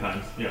 Deadly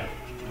times. Yeah.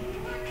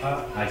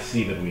 I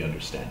see that we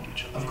understand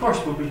each other. Of course,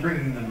 we'll be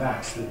bringing them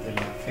back so that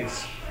they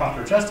face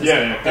proper justice.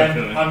 Yeah,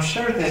 definitely. And I'm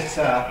sure that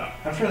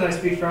I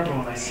speak for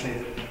everyone when I say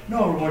that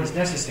no reward is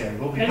necessary.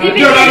 We'll be.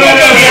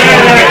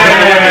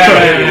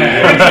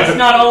 Princess,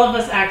 not all of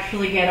us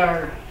actually get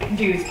our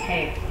dues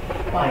paid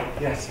by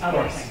Yes, of other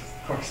course, things.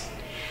 of course.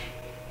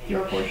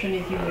 Your portion,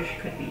 if you wish,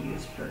 could be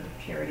used for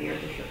charity or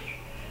the church.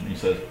 And he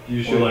says,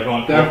 You should like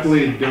on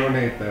definitely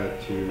donate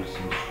that to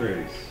some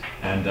strays.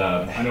 and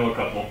I know a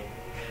couple.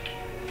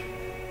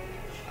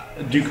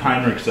 Duke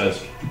Heinrich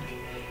says,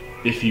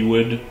 if you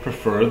would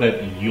prefer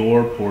that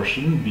your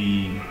portion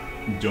be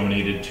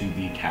donated to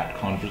the Cat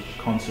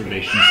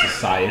Conservation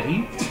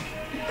Society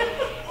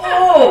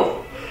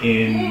Oh!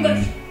 in...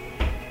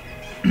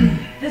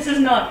 This is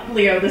not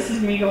Leo, this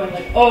is me going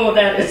like, oh,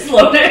 that is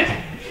loaded.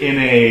 in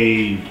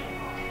a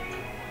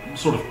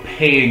sort of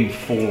paying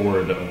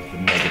forward of the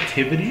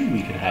negativity,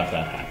 we could have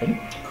that happen.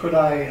 Could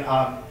I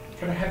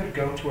have it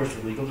go towards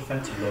the legal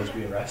defense of those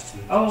we arrest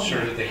to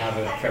ensure that they have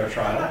a fair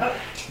trial?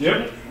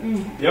 Yep.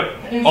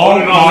 Yep.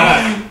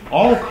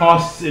 All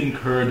costs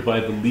incurred by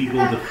the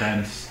legal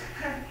defense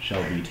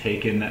shall be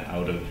taken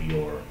out of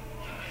your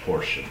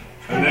portion.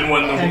 And then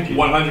when the Thank you.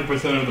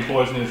 100% of the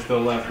portion is still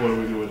left, what do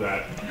we do with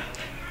that?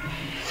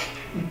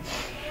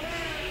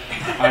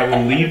 I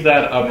will leave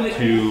that up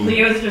to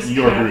Leo's just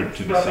your kind group of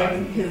to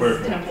rubbing decide. his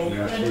Perfect. temple.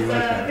 Yes, That's we like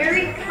that.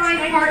 very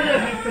kind-hearted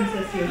of you,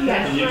 Princess Yosha.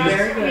 Yes, And you For just us,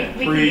 very good.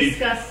 we can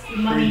discuss the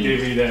money.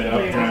 Divvy that up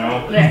later.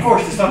 now. Of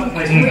course, it's not the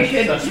place.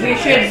 We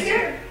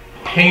should.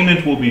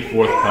 Payment will be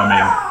forthcoming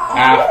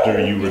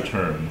after you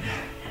return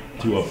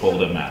to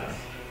uphold a matter.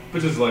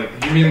 Which is like,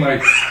 You mean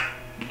like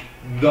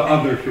the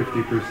other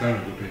 50%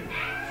 of the payment?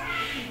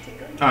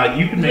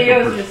 You can make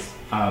Leo's just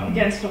a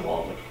against a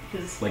wall with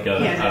his like a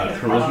hand.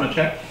 charisma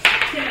check.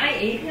 Can I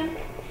aid him?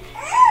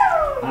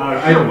 Sure.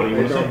 What do you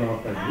want to don't say? know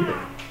if I need it.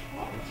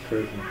 It's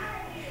charisma.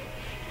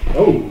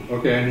 Oh,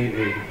 okay. I need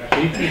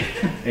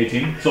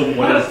 18. 18. So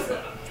what is?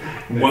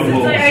 What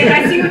will?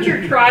 I see what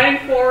you're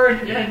trying for,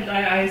 and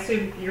I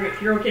assume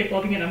you're okay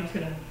flubbing it. I'm just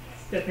gonna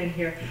step in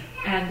here,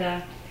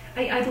 and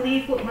I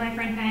believe what my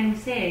friend Pan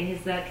was saying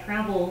is that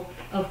travel,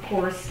 of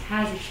course,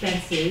 has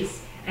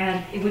expenses,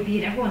 and it would be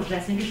in everyone's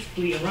best interest if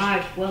we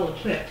arrived well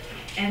equipped.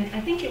 And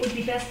I think it would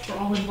be best for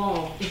all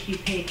involved if you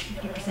paid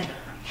 50%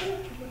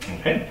 upfront.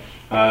 Okay.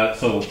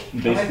 So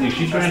basically,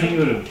 she's granting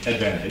you an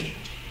advantage.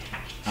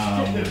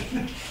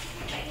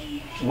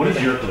 What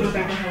is your charisma?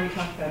 Rebecca, how we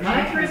talked about it.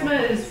 My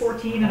charisma is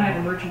 14, and I have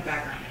a merchant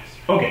background.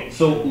 Okay,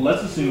 so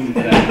let's assume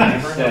that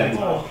instead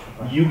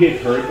you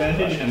give her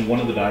advantage and one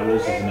of the die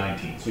rolls is a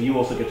 19. So you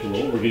also get to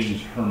roll. We're going to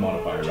use her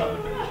modifier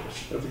rather than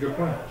yours. That's a good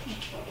plan.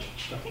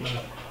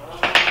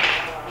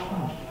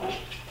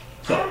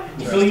 So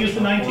still use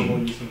the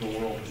 19.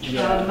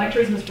 My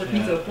charisma is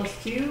 14, so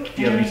 +2.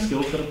 Do you have any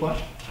skills that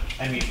apply?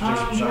 I mean, there's a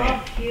Not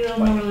giant skill,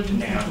 no religion.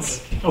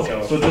 dance.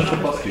 Okay, so just the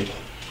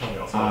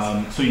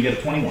 +2. So you get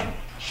a 21.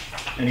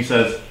 And he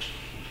says,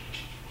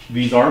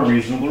 these are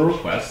reasonable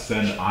requests,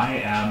 and I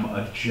am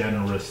a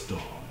generous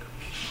dog.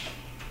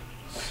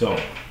 So,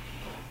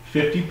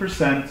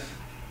 50%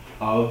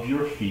 of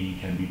your fee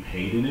can be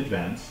paid in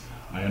advance.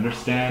 I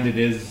understand it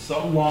is a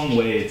long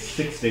way. It's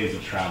 6 days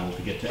of travel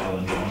to get to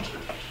Ellendon.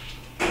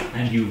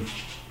 And you've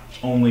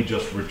only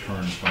just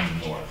returned from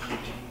the north.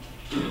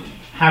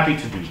 Happy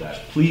to do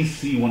that. Please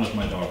see one of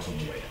my dogs on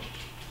the way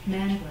out.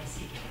 Man bless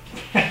you.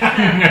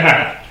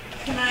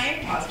 Can I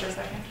pause for a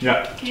second?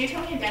 Yeah. Can you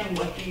tell me again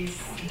what these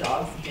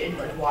dogs did?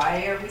 Like,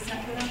 why are we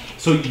sent for them?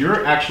 So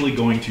you're actually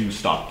going to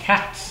stop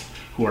cats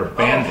who are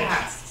bandits. Oh,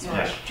 cats. Sorry.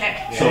 Yeah.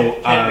 Okay.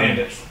 So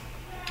bandits.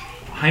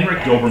 Heinrich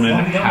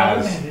Doberman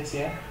has bandits,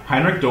 yeah.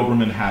 Heinrich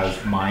Doberman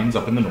has mines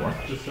up in the north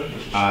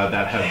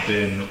that have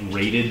been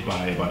raided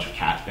by a bunch of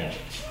cat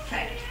bandits.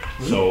 Okay.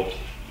 So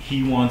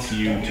he wants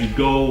you to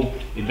go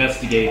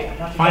investigate,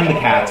 find the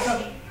cats,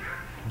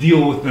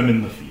 deal with them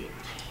in the field.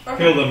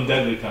 Kill them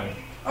deadly time.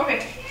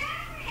 Okay.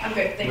 I'm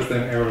good. Thanks. With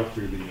an arrow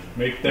through the.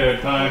 Make their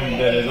time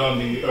that is on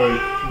the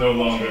earth no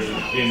longer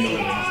in the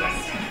living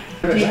sense.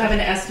 Do you have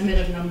an estimate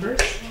of numbers?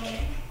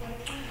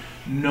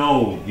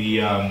 No,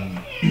 the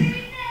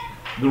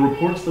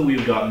reports that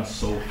we've gotten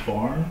so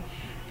far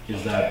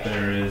is that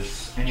there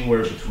is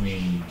anywhere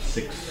between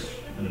 6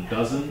 and a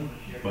dozen,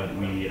 but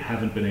we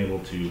haven't been able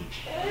to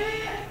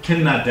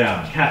pin that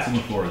down. Cats in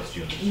the forest,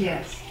 Jonas.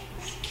 Yes.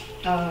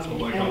 So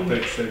like I'll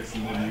take 6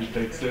 and then you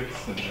take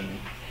 6 and then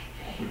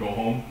we go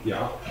home.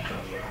 Yeah.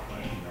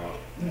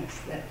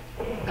 Yes.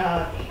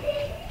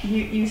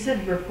 You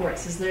said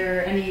reports. Is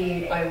there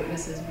any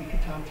eyewitnesses we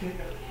could talk to?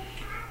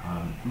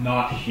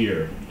 Not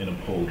here in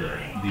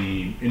Apolda.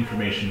 The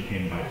information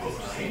came by post.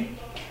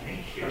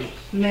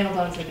 Male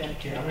dogs are dead.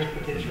 Here, I'm going to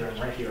put this room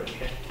right here,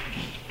 okay?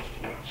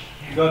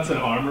 You got an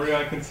armory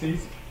I can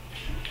seize?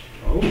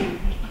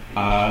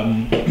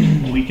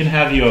 We can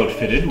have you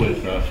outfitted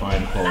with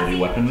fine quality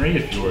weaponry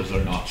if yours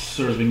are not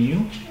serving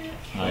you.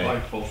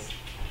 Rifles.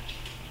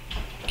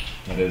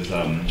 That is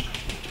a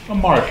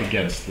mark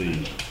against the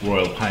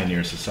Royal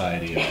Pioneer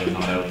Society if they're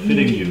not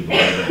outfitting you the way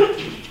that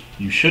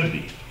you should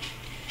be.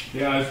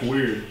 Yeah, it's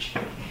weird.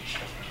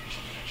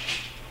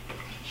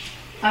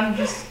 I'm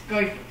just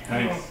going.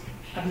 Thanks.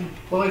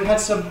 Well, we've had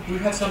some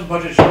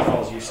budget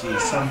shortfalls. You see,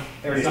 some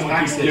areas Someone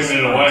keeps taxes giving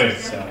it away.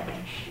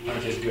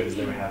 aren't as good as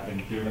they would have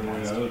been. Giving it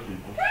away to other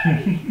people.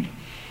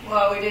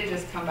 Well, we did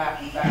just come back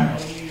from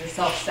battle. You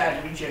yourself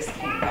said we just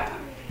came back.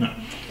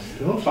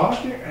 Still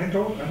talking? I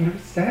don't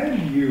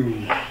understand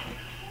you.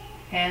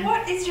 And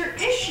What is your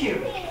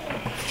issue?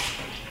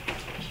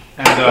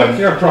 And What's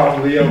your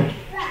problem, Leo?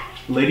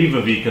 Lady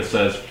Viveka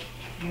says,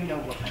 You know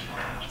what my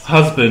problem is.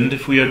 "Husband,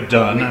 if we are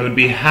done, I would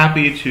be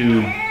happy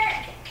to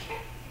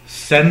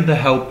send the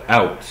help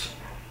out."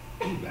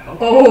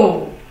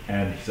 oh,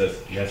 And he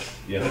says, "Yes,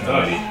 yes, That's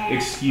my lady. us.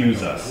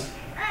 Excuse us.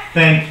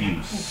 Thank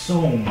you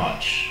so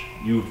much.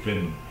 You've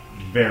been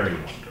very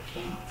wonderful."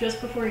 just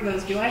before he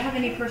goes, do I have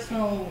any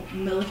personal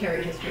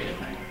military history to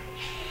find?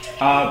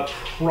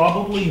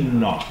 Probably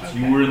not.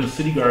 You were in the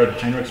city guard.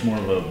 Heinrich's more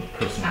of a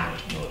personal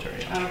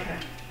military. Okay.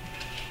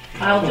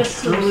 I'll just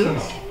salute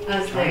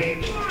as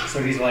they.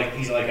 So he's a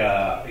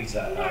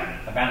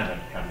bannerman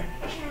kind of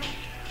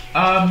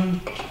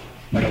thing.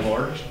 Like a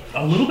lord?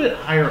 A little bit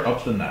higher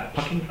up than that.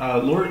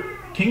 Lord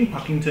King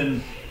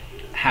Puckington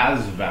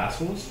has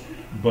vassals,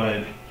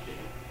 but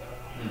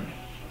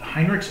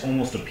Heinrich's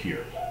almost a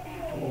peer.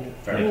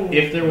 Like,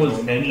 if there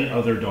was any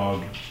other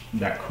dog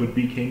that could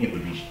be king, it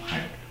would be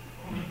Heinrich.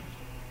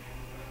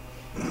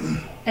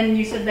 And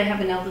you said they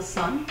have an eldest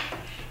son?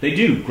 They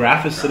do.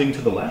 Graf is sitting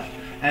to the left,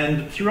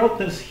 and throughout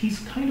this, he's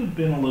kind of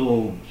been a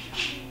little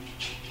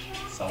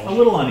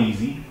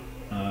uneasy.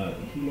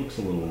 He looks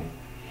a little.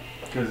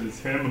 Because it's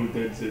him who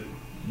did it.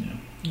 Yeah,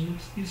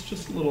 he's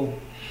just a little.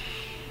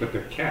 But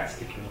they're cats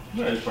to kill.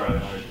 That is probably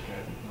hard to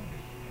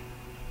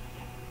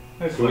catch.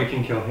 So we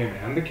can kill him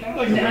and the cat?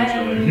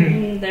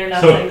 They're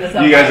not So setting this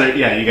up.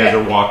 you guys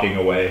are walking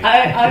away.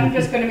 I'm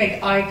just going to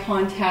make eye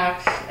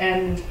contact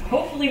and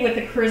hopefully with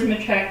a charisma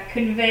check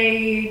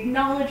convey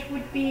knowledge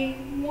would be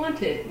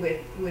wanted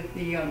with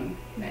the young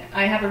man.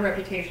 I have a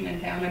reputation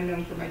in town. I'm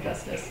known for my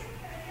justice.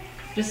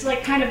 Just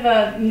like kind of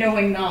a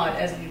knowing nod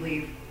as we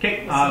leave.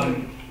 Okay.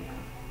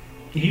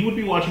 He would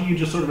be watching you,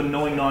 just sort of a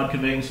knowing nod,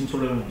 conveying some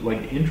sort of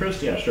like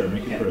interest. Yeah, sure.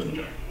 Make a charisma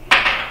check.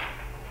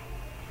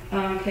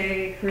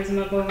 Okay,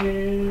 charisma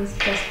bonus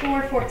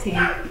 +4, 14.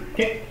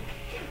 Okay.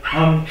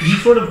 He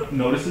sort of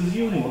notices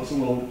you and he looks a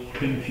little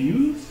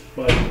confused,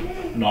 but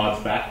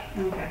nods back.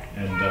 Okay.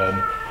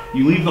 And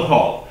you leave the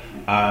hall.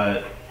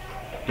 Yeah.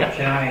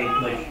 Can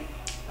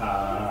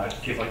I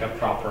give like a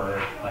proper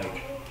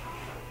like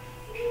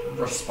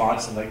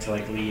response and to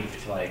leave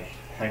to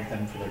thank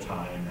them for their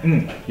time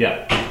and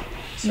Yeah.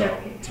 so No.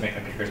 to make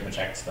like a charisma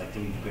check to leave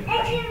a good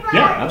impression.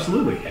 Yeah,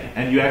 absolutely.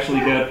 And you actually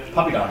get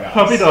Puppy dog eyes.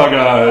 puppy dog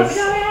eyes.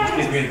 Which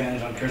gives me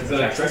advantage on charisma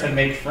checks to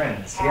make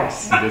friends.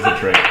 Yes. It is a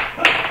trick.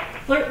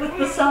 Flirt with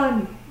the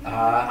sun.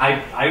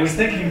 I was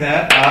thinking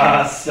that.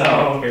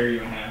 So Carry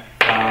you in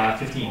half.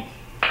 15.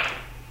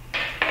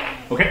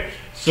 Okay,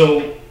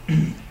 so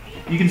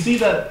you can see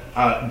that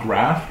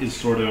Graf is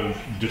sort of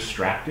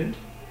distracted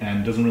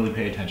and doesn't really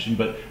pay attention,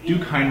 but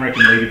Duke Heinrich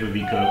and Lady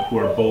Viveka, who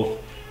are both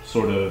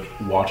sort of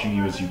watching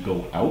you as you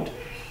go out,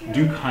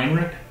 Duke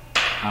Heinrich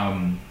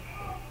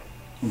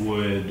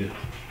would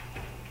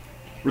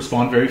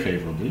respond very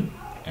favorably.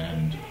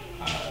 And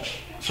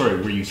sorry,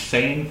 were you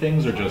saying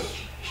things or just?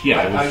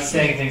 Yeah, I was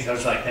saying things. I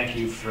was like, "Thank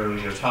you for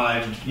your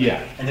time."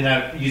 Yeah, and then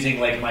I'm using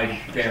my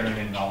bearing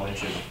and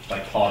knowledge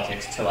of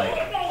politics to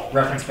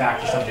reference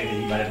back to something that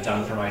you might have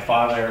done for my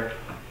father,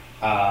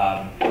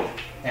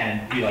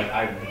 and be like,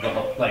 I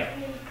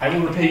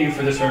will repay you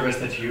for the service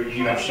that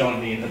you have shown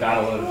me in the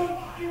Battle of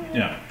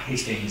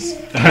Hastings.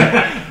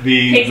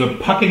 the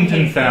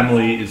Puckington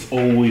family is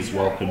always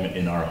welcome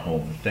in our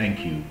home.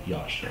 Thank you,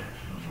 Yasha,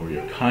 for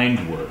your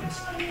kind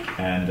words.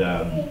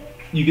 And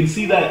you can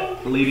see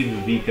that Lady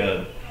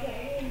Viveka,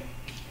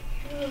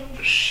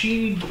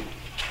 she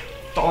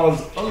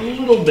thaws a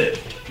little bit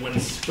when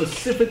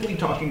specifically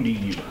talking to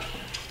you.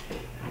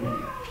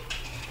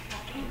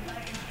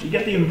 You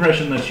get the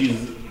impression that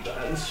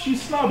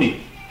she's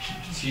snobby.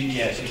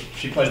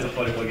 She plays the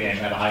political game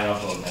at a high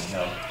level and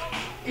no.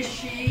 Did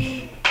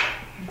he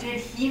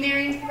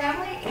marry into the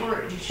family,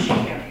 or did she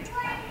marry into the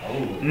family?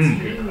 Oh, that's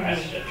a good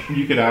question.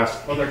 You could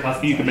ask. Well, they're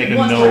cousins. You could make a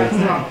Once no. we're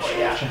probably,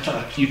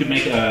 yeah. You could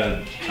make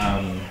a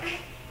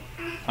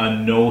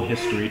no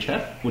history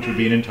check, which would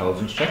be an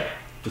intelligence check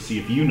to see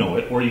if you know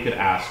it, or you could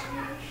ask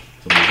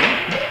somebody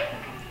else.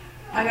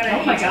 I got an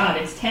Oh my 18. god,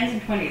 it's 10s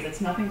and 20s.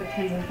 It's nothing but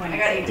 10s and 20s. I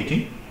got 18.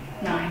 18?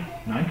 9.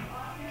 9?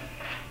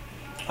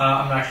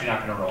 I'm actually not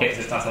going to roll because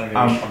it's not something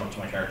that would come up to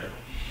my character.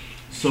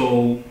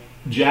 So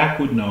Jack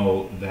would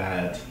know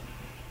that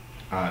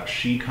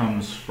she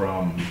comes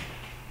from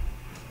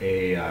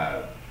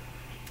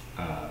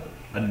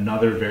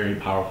another very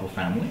powerful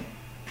family.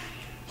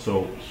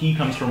 So he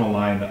comes from a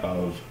line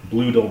of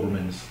blue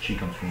Dobermans. She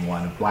comes from a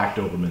line of black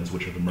Dobermans,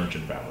 which are the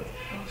merchant family.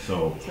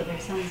 So their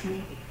sons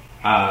maybe.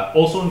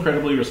 also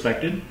incredibly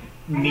respected,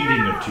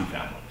 meeting of two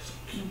families.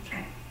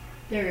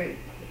 Okay.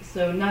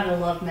 So not a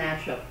love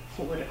match, a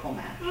political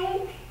match.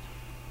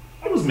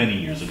 That was many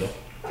years ago.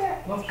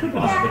 Well, Could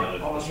have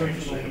been all this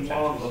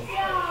love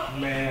of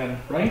man,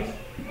 right?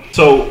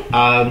 So,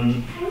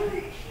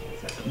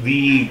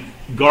 the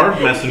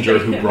guard messenger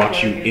who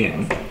brought you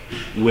in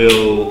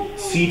will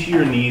see to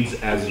your needs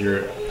as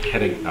you're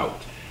heading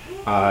out.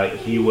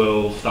 He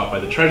will stop by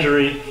the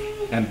treasury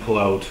and pull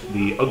out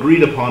the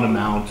agreed upon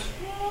amount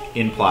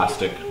in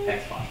plastic.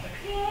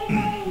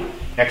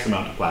 X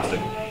amount of plastic.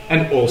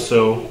 And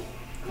also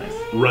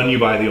run you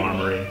by the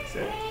armory.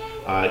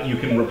 You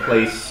can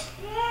replace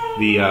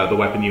the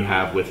weapon you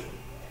have with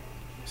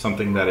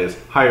something that is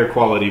higher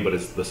quality, but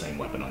it's the same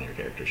weapon on your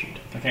character sheet.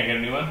 I can't get a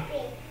new one?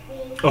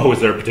 Oh, is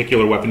there a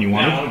particular weapon you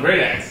wanted? No, I want a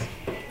great axe.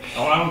 I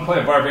want to play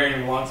a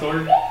barbarian with a long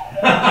sword.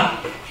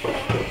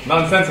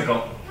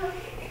 Nonsensical.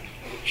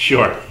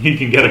 Sure, you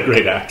can get a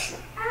great axe.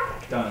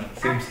 Done.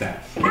 Same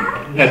stats.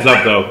 Heads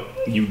up, though,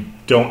 you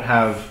don't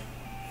have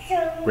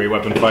great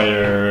weapon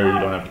fighter. You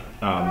don't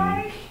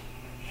have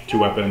two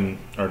weapon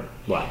or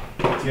what?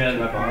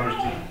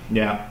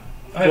 Yeah.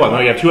 Well, no,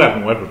 you have two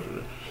weapon.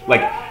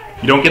 Like,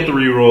 you don't get the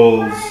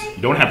rerolls.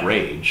 You don't have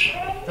rage.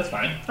 That's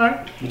fine. All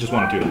right. You just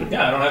want to do it.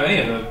 Yeah, I don't have any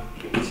of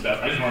the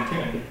stuff. I just want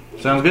to.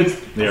 Sounds good.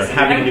 They are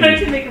happy I'm to trying give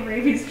to you. make a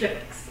rabies joke,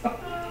 so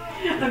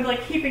I'm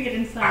like keeping it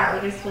inside,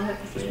 but I still have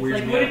to say. It's weirds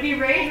like, me would out. it be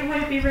rage or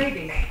would it be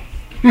rabies?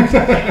 This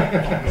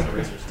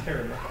eraser's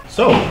terrible.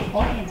 So,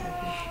 All hands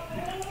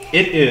are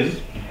it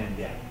is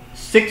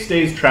 6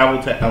 days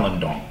travel to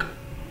Ellendonk.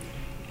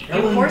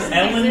 Do horses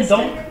exist?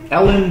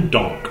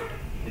 Ellendonk.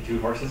 The two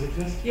horses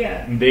exist?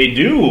 Yeah. They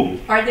do.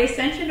 Are they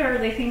sentient or are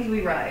they things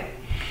we ride?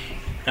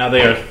 Now,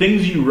 they are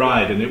things you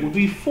ride, and it would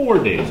be 4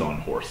 days on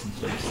horse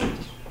instead of 6.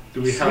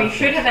 Do we We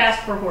should have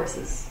asked for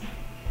horses.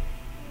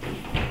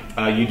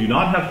 You do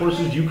not have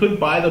horses. You could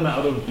buy them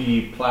out of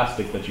the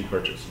plastic that you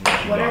purchased. and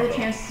that you What are bought the them.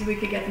 chances we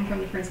could get them from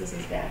the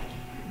princess's dad?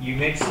 You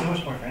make so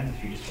much more friends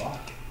if you just walk.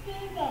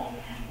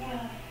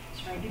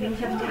 You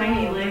have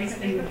tiny legs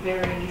and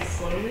very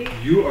slowly.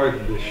 You are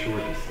the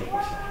shortest of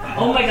us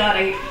all. Oh my god,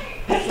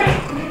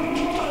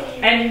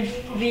 and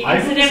the I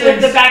incident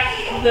sense-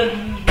 with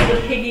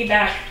the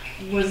piggyback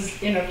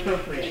was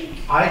inappropriate.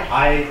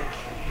 I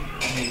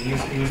mean,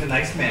 he was a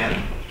nice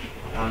man.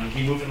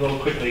 He moved a little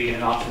quickly in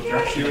an opposite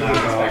direction than I was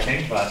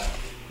expecting, but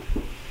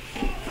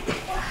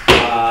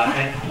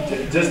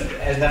and just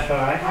as an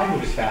FYI, I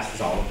move as fast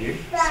as all of you,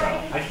 so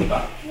I keep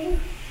up.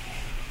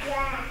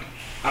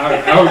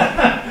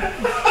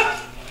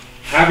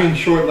 Having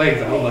short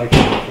legs, I would like to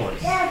be a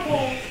horse.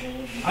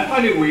 I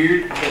find it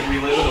weird that we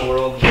live in a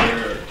world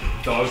where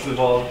dogs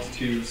evolved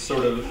to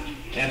sort of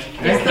It's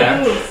the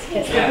hooves.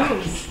 It's the Yeah.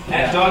 hooves.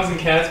 dogs and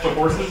cats, but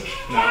horses?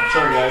 No,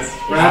 sorry guys.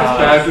 Rats,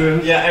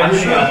 badgers. Yeah, I'm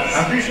everything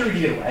else. pretty sure we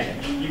can get a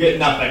wagon. You get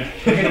nothing.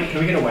 Can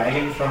we get a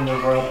wagon from the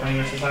Royal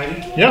Pioneer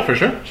Society? Yeah, for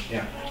sure.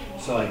 Yeah.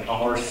 So like a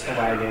horse, a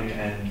wagon,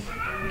 and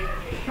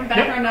From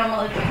background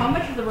knowledge, how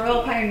much of the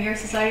Royal Pioneer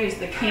Society is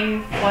the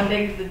king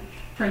funding the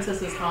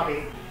princess's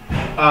hobby?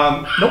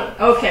 Nope.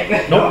 Okay,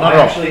 good. Nope, not at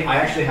all. I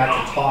actually had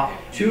to talk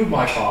to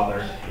my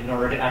father in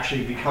order to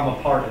actually become a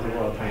part of the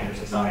Royal Pioneer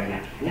Society,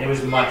 and it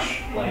was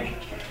much like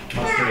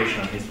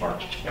consternation on his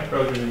part.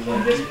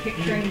 I'm just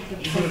picturing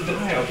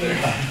the out there.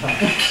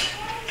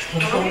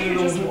 Why don't you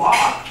just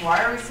walk?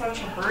 Why are we such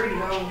a hurry to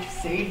go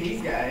save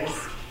these guys?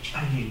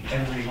 I mean,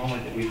 every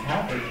moment that we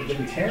have, that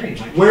we tarry.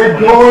 like, We're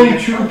someone going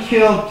else to can-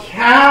 kill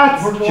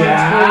cats, We're going to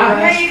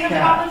Jack. Yeah, you can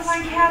cats. probably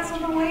find cats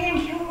on the way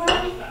and kill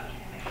them.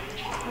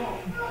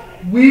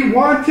 We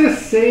want to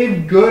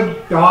save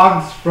good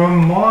dogs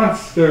from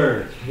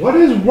monsters. What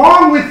is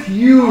wrong with Are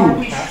you?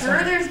 we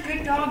sure there's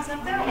good dogs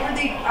up there, or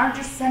they are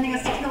just sending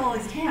us to kill all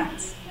these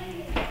cats?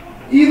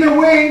 Either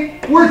way,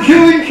 we're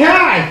killing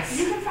cats.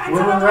 You can find We're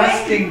some on the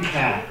arresting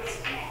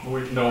cats.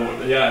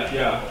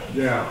 Yeah.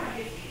 Yeah.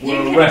 You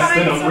We're can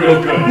arresting find them some real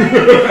on the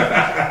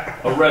good.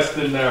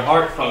 Arresting their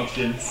heart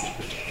functions.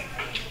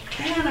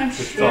 And I'm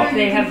sure If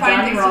they you have can find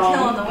done things to kill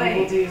on wrong, the we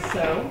will way. do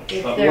so.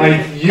 If Like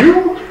there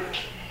You?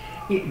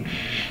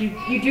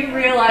 you do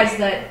realize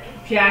that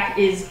Jack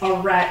is a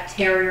rat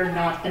terrier,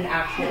 not an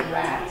actual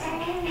rat.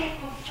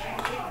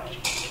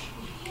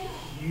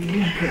 You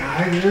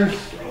guys are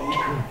so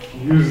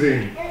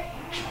confusing.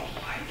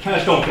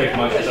 Don't take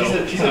much.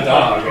 though. She's a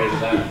dog, isn't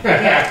that?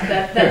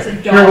 Yeah, that's a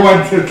You're dog.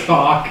 one to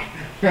talk.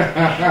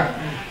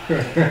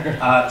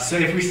 So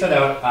if we set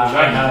out, I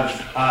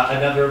have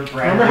another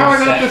brand Remember how I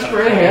new got set this of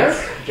gray pants.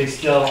 hair? They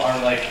still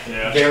are like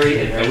Yeah. very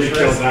Yeah, adventurous. we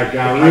killed that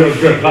guy I real would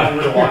good. if I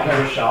were to walk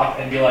into a shop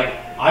and be like,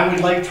 I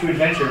would like to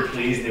adventure,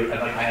 please. They would, and,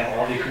 like, I have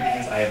all the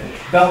accoutrements. I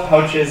have belt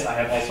pouches. I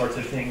have all sorts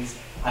of things.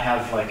 I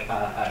have like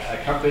a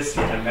compass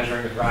which I'm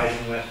measuring the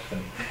horizon with,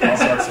 and all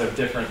sorts of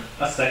different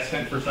A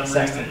sextant for some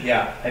sextant. reason.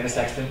 Yeah, I have a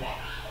sextant.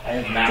 I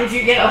have maps. Did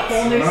you get a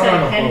whole new No, set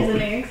no, of pens no.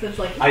 and inks? It's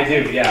like I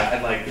do, yeah,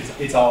 and like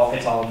it's all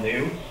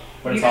new,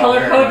 but you it's all color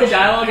very code the much-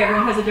 dialogue.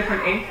 Everyone has a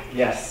different ink.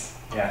 Yes.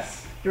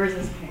 Yours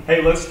is pink.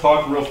 Hey, let's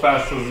talk real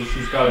fast so that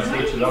she's got to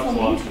switch it up a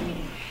lot.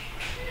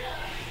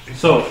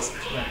 So,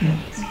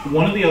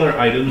 one of the other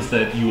items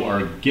that you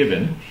are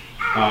given,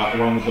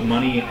 along with the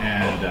money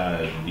and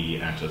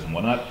the access and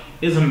whatnot,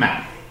 is a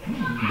map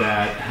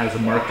that has a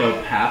marked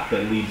out path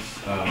that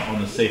leads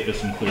on the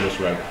safest and clearest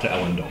route to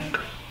Ellendonk.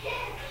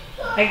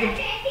 I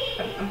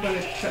could. I'm going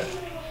to trust.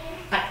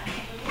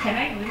 Can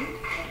I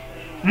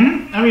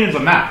read? I mean, it's a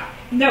map.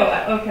 No.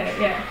 Okay.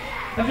 Yeah.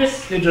 I'm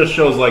just. It just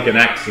shows like an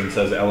X and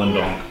says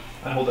Ellendonk.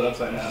 I hold it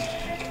upside down.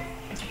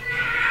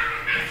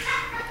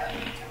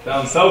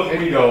 Down south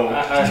we go.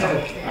 I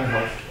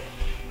hope.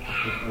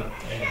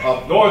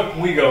 Up north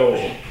we go.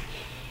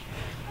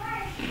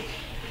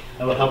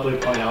 I will helpfully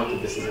point out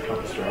that this is a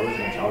compass road,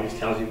 and it always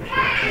tells you which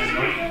direction is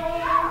going.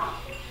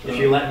 If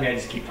you let me, I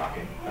just keep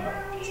talking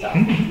about stuff,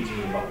 teaching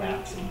you about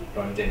maps and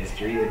going into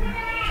history, and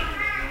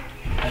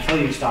until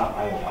you stop,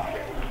 I will talk.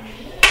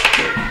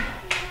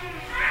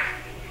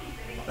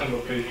 I'm a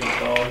patient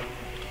dog. I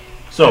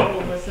So,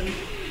 will listen.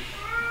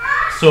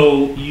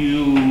 so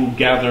you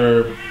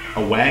gather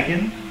a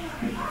wagon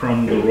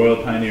from the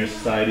Royal Pioneer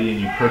Society and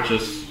you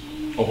purchase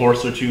a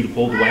horse or two to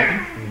pull the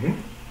wagon. Mhm.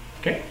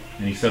 Okay.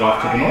 And you set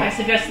off to the I north.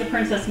 suggest the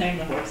princess name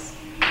the horse.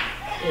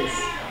 Is.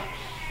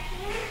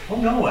 Oh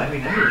no, I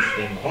mean, I'm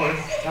interested in the horse.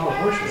 Tell the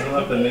horse You is don't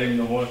have to name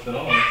the horse at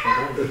all. It's the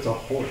horse. It's a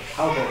horse.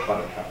 How about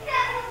Buttercup?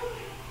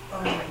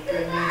 Oh my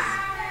goodness.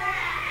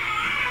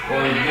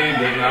 Well, you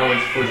named it, now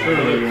it's for sure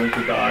they're going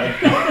to die.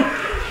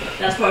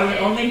 That's why we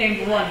only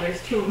named one.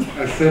 There's two of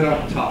them. I sit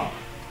up top.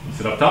 You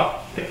sit up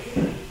top. Okay.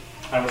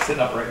 I will sit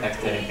up right next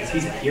to him because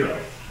he's a hero.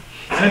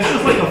 And it's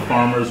just like a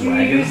farmer's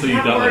wagon, so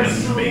you've got like a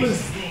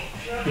space.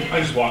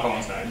 I just walk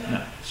alongside.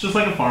 No, it's just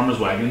like a farmer's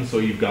wagon, so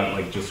you've got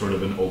like just sort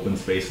of an open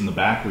space in the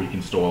back where you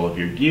can store all of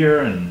your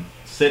gear and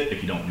sit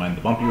if you don't mind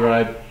the bumpy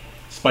ride.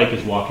 Spike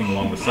is walking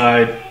along the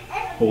side,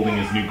 holding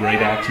his new great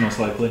axe most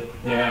likely.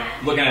 Yeah,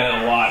 looking at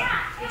it a lot.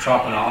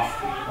 Chopping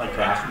off like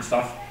grass and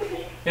stuff.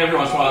 Every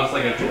once in a while, it's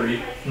like a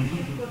tree.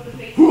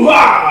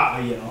 Hoo-ah!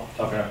 You know,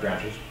 talking up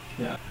branches.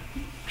 Yeah.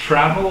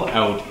 Travel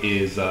out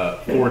is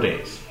 4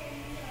 days.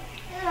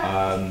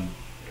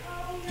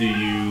 Do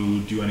you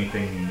do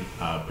anything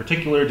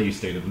particular? Do you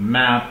stay to the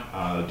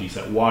map? Do you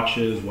set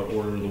watches? What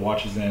order are the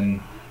watches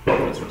in?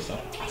 That sort of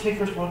stuff. I'll take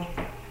first watch.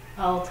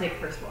 I'll take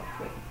first watch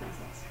with the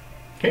princess.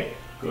 Okay.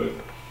 Good.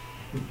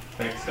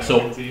 Thanks, So-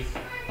 Mackenzie.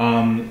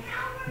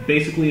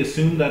 Basically,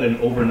 assume that an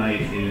overnight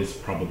is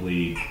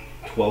probably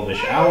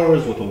 12-ish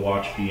hours, with a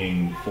watch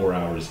being 4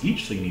 hours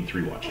each, so you need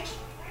 3 watches.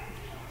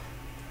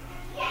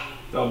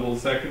 Double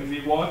seconds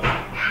each watch.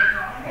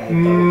 I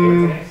don't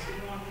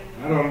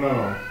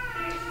know.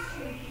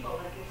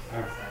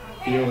 I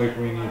feel like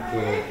we need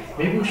to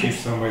Maybe we keep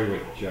should. somebody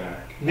with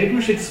Jack. Maybe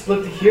we should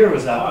split the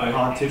heroes up Why?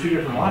 onto 2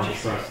 different I don't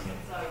watches. trust him.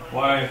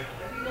 Why?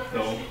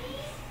 No.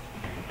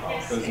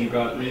 Because you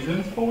got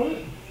reasons for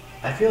it?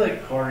 I feel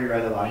like Corey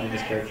read a line in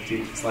his character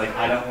sheet. It's like,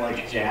 I don't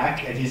like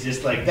Jack, and he's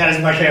just like, that is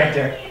my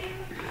character.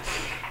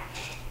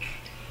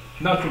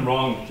 Nothing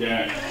wrong with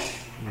Jack.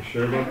 You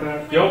sure about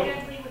that? Yup.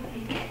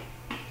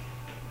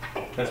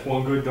 That's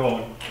one good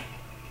dog.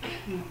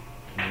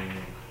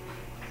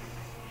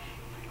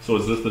 So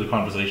is this the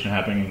conversation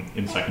happening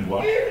in second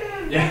watch? So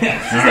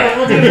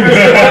we'll do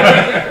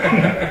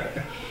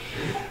first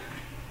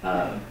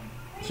watch.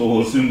 So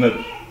we'll assume that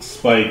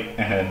Spike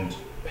and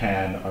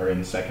Pan are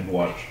in second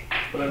watch.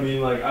 But I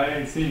mean, like, I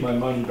ain't seen my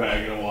money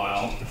bag in a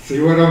while.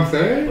 See what I'm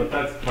saying? But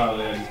that's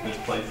probably I just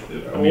misplaced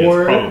it. I mean,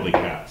 Or- it's probably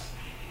cats.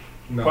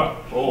 No.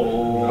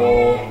 Oh.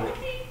 No.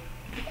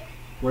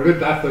 Where did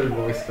that third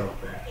voice come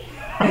from?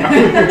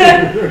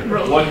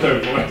 What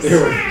third voice? It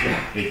was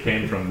Jack. It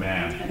came from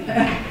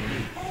man.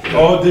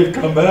 Oh, they've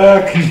come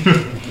back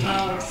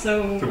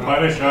So to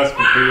punish us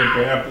for being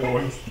bad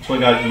boys. So I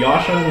got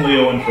Yasha and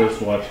Leo in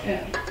first watch,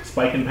 yeah.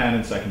 Spike and Pan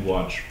in second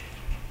watch.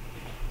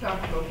 John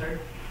can go third.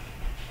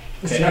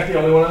 Is Jack the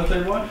only one on the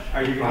third one?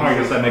 Are you Oh, I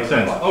guess that makes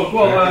sense. Oh,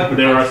 well,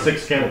 There are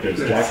 6 characters.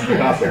 Jack and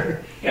Picasso.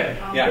 yeah.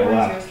 Go Where's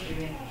on. yours to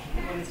be?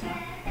 When it's not.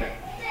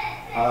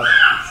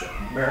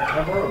 Merrick, can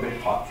I borrow a big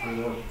pot for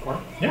the corn?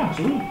 Yeah,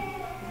 absolutely.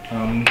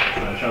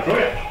 Shall I throw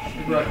it?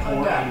 We brought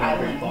corn Yeah, in that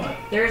big island. pot.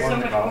 There is so Corn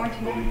much cob corn to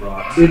will make. be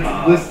brought.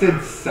 It's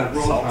listed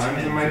several salt times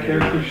in and my vinegar,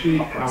 character sheet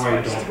popcorn how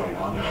I spices don't go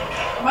like on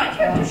it. My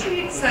character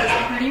sheet says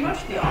pretty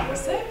much the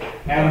opposite.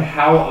 And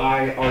how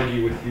I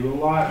argue with you a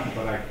lot,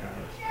 but I can't.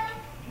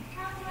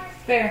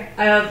 Fair.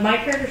 My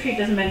character sheet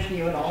doesn't mention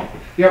you at all.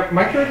 Yep,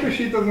 my character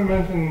sheet doesn't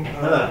mention.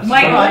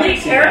 My I only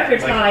can see character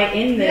that. Like, tie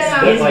in this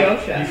Yeah. is like,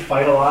 Yosha. you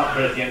fight a lot,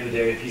 but at the end of the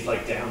day, if he's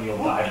like down, you'll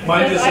die.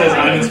 Mine just I says like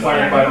I'm it.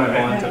 inspired by my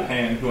Yeah. bond to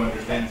Pan, who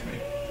understands me.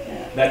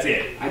 That's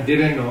it. I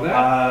didn't know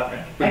that,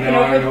 but I can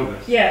now I over- know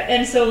this. Yeah,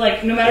 and so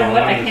like no matter Oh,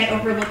 what, I I can't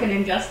understand. overlook an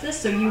injustice.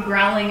 So you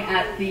growling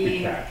at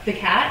the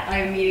cat,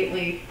 I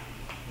immediately.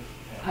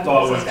 I'm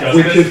Thought it was suspect.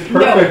 just- Which is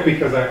perfect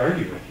because I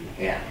argue with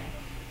you. Yeah.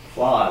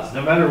 Flaws.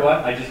 No matter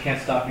what, I just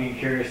can't stop being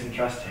curious and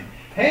trusting.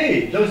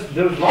 Hey, those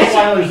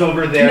Rottweilers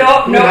over there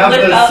No, who no, have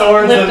lift the up,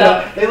 swords lift and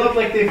up. they look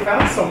like they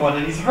found someone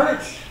and he's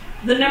hurt.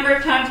 The number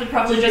of times we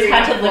probably just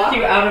had to lift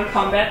you out of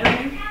combat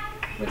range.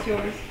 What's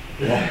yours?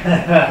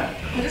 Yeah,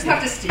 I just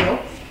have to steal.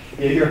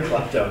 you're a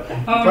klepto.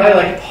 Oh, Probably no.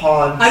 like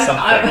pawn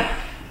something.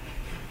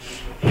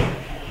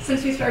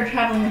 Since we started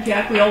traveling with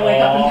Jack, we all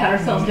wake up and pat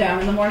ourselves down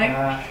in the morning.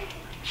 Oh,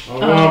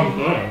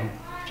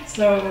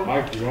 So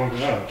Mike, you won't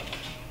that.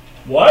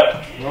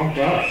 What? Won't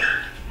that.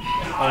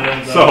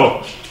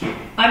 So,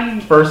 I'm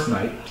first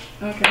night.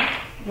 okay.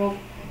 We'll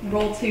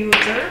roll to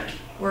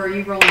observe, or are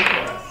you rolling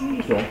for us?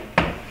 Roll.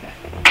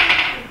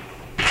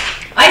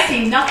 I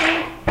see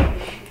nothing.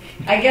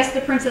 I guess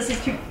the princess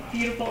is too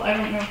beautiful. I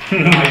don't know. I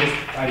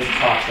just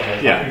talked the whole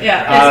time. Yeah.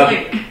 Yeah,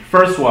 it's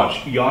First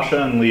watch,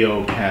 Yasha and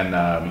Leo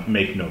can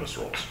make notice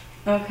rolls.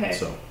 like okay.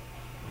 So,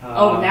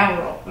 Oh, now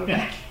roll. Okay.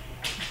 Yeah.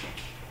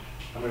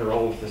 I'm gonna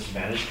roll with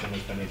disadvantage because I'm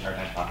spending the entire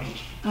time talking,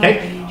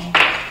 Okay. no.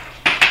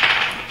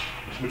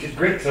 which is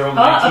great because they're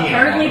only 19.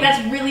 Apparently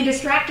that's really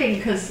distracting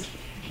because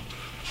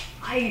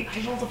I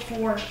rolled a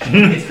 4,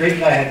 It's great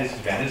that I had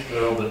disadvantage because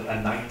I rolled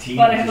a 19.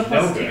 but I have a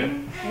which is no +2,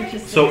 good. which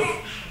is So, 6.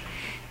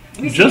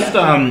 We see just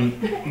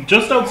nothing.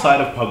 just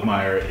outside of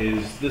Pugmire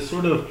is this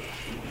sort of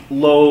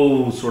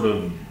low, sort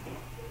of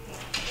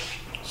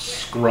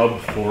scrub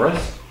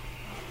forest,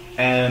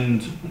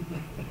 and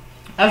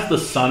as the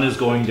sun is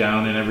going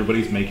down and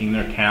everybody's making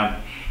their camp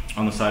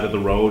on the side of the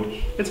road,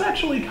 it's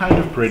actually kind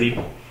of pretty,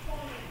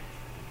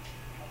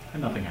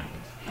 and nothing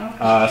happens.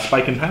 Okay.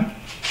 Spike and Pan.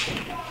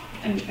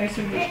 And I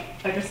assume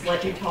I just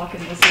let you talk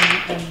and listen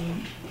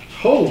and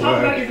Oh, talk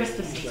about your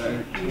justice.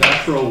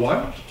 natural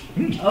one?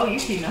 Oh, you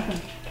see nothing.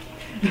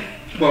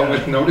 Well,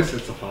 with notice,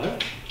 it's a 5.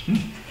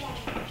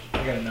 I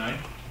got a 9.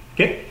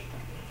 Okay.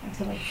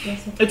 Until I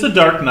guess It's a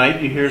dark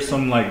night. You hear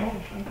some like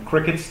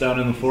crickets down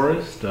in the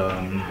forest.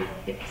 Nothing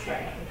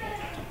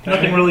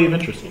really of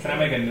interest. Can I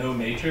make a no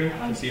nature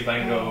to see if I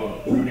can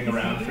go rooting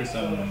around for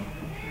some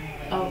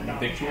Okay.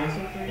 victuals?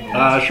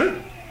 Sure.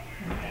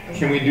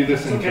 Can we do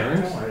this in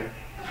turns?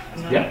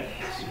 Yeah.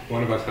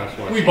 One of us has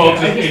to watch. We both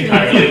just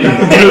entirely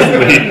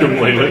Just leave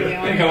completely.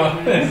 think I'm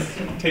on this.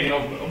 taken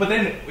over. But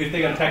then, if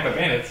they got attacked by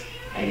bandits,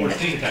 I or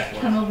think sneak attack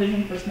was. tunnel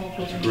vision for small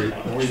children. Great.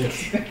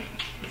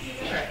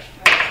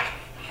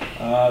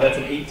 That's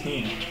an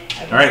 18. I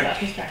will All right. stop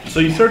distracting. So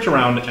you search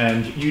around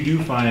and you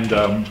do find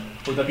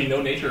Would that be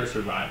no nature or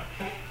survive?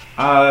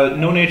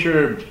 no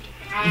nature.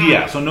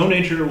 Yeah, so no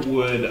nature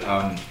would.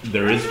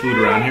 There is food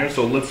around here,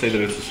 so let's say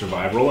that it's a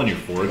survive roll and you're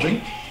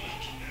foraging.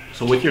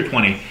 So with your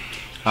 20,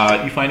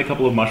 you find a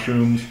couple of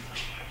mushrooms.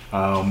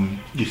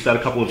 You set a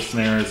couple of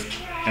snares,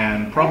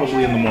 and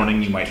probably in the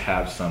morning you might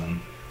have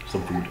some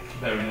food.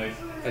 Very nice.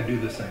 I do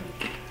the same.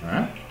 All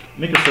right.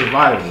 Make a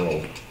survive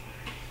roll.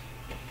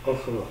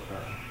 Also,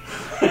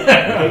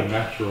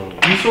 natural.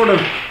 You sort of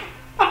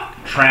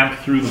tramp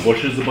through the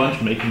bushes a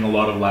bunch, making a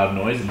lot of loud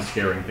noise and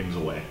scaring things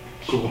away.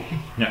 Cool.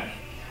 Yeah.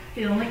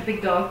 Feeling like a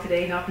big dog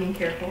today, not being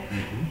careful.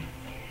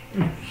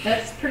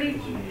 That's pretty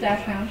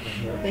dash hound.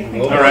 They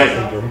think All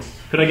right.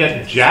 Could I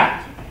get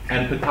Jack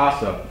and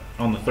Picasso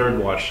on the third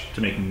watch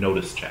to make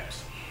notice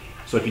checks?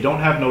 So if you don't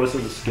have notice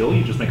as a skill,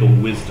 you just make a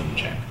wisdom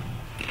check.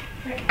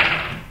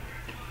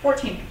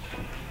 14.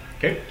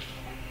 Okay.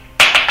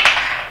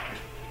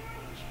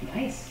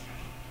 Nice.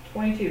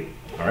 22.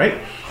 All right.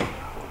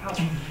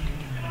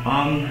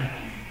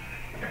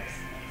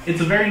 It's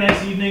a very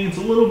nice evening. It's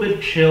a little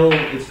bit chill.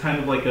 It's kind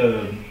of like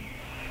a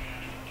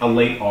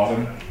late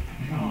autumn.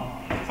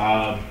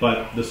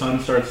 But the sun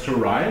starts to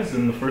rise,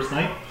 and the first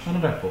night,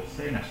 uneventful.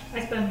 Very nice.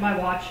 I spend my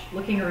watch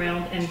looking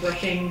around and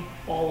brushing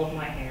all of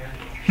my hair.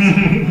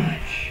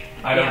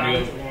 I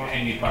don't do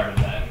any part of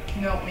that.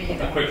 No, me A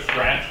either. quick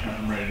scratch, and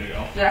I'm ready to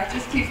go. Jack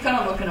just keeps kind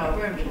of looking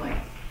over and being like,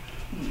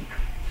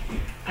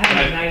 I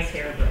have a nice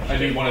hairbrush. I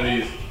do one of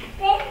these.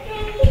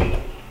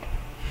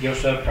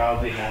 Yosha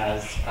probably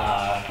has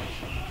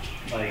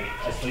like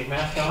a sleep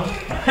mask on.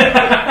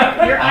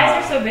 Your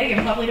eyes are so big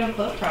and probably don't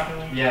close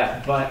properly.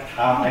 Yeah, but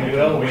I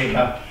will wake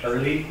up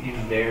early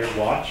in their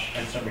watch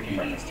and start making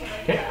breakfast.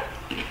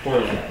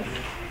 Poorly.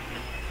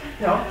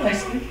 No,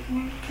 nicely.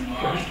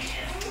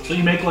 So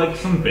you make like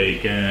some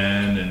bacon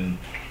and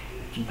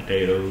some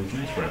potatoes,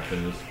 nice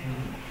breakfast.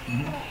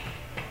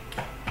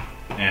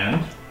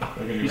 And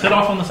you set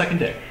off on the second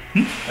day.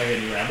 I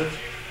get any rabbits?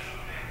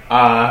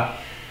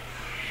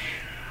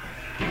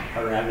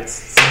 Are rabbits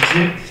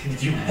sentient?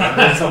 Did you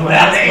murder someone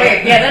else?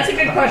 Wait, yeah, that's a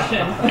good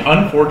question.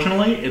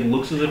 Unfortunately, it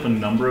looks as if a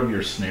number of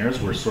your snares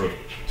were sort of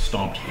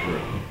stomped through.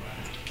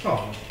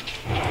 Oh,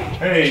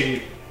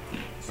 Hey,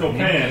 so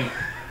Pan.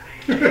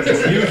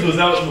 Hughes was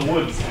out in the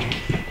woods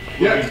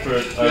Yeah. looking for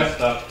Yeah.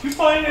 stuff. You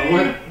find I it?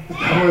 went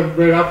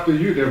right after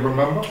you did,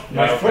 remember?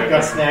 My foot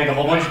got snagged a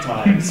whole bunch of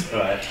times,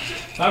 but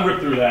I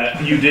ripped through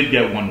that. You did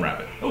get one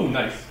rabbit, Oh,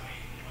 nice.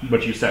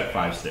 but you set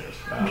 5 stairs.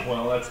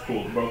 Well, that's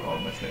cool. Broke all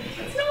my things.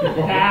 It's not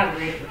a bad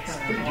rate of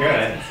return. pretty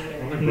good.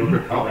 Only broke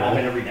a A couple.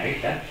 rabbit every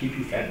night, that'd keep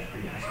you fed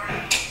pretty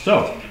nice.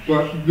 So,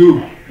 But,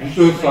 dude, you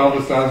still saw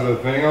the size of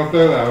the thing out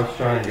there that I was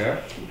trying to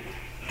get?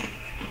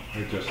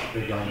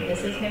 They got me.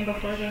 This is him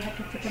before they had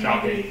to put him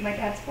Shocking. my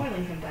dad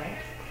spoiling him diet.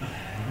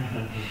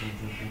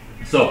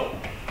 So,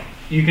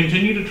 you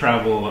continue to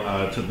travel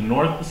to the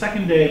north. The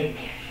second day,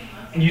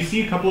 you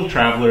see a couple of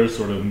travelers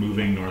sort of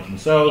moving north and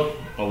south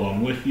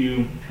along with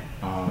you.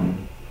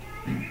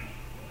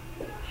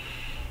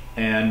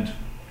 And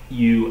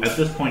you, at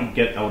this point,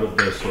 get out of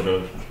the sort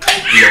of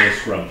low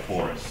scrub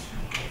forest.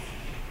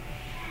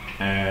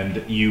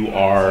 And you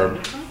are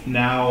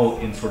now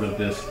in sort of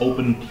this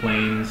open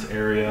plains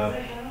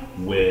area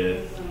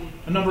with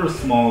a number of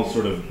small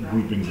sort of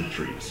groupings of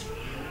trees.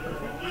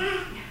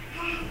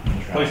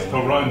 Place to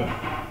run.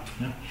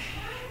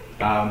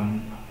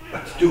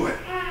 Let's do it.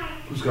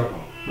 Who's got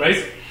one?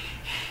 Rice?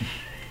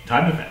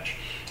 Time to fetch.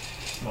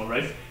 Small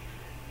rice?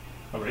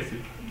 I'll race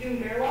you. Doing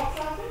bear walks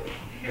often?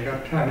 I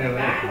got tiny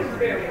legs.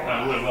 Bear walks.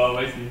 I would, well,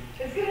 race you.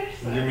 It's good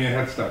exercise. Give me a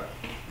head start.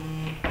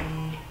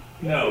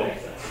 No.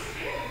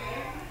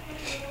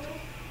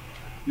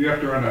 You have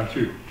to run on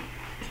 2.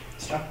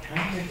 Stop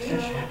trying to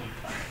fish.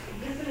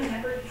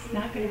 It's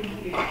not going to be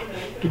huge.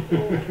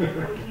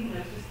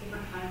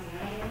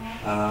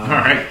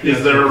 Alright,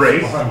 is there a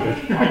race?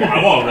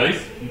 I won't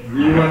race.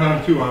 You run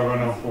on 2, I run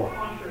on 4.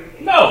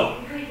 No!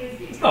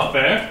 It's not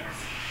fair.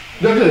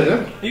 That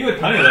is. You got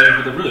tiny legs,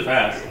 but they're really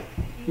fast.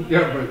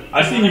 Yeah, but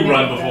I've seen you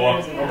run before.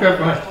 okay,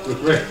 fine.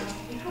 Let's race.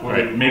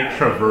 Alright, make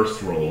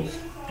traverse rolls.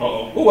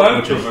 Uh-oh. Oh, I have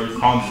a Which is traverse.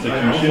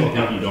 constitution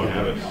if you don't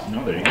have it.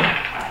 No, there you go.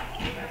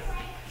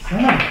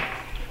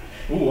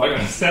 Ooh, I got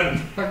a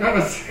 7. I got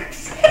a 6.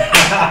 So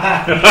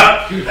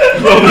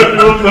the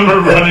two of them are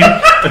running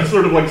and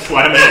sort of like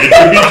slamming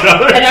into each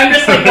other. And I'm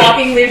just like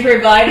walking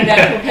leisurely by at an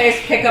actual pace,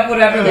 pick up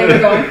whatever they were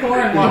going for,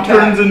 and It walk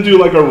turns back. into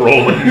like a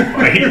rolling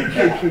fight.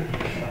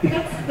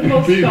 That's the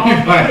most Beat me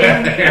daunting by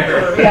thing hair.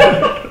 ever.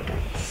 Yeah.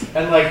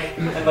 And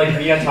like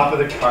me on top of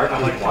the cart,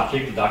 I'm like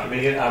watching,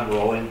 documenting it, I'm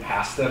rolling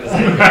past them. As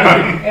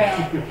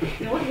Yeah.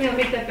 The only thing that'll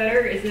make that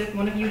better is if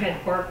one of you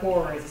had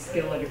parkour as a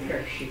skill on your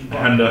character sheet.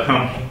 And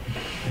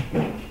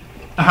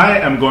I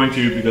am going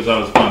to, because I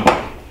was fun,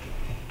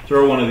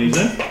 throw one of these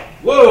in.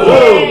 Whoa!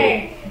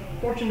 Yay!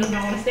 Fortune does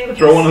not want to stay with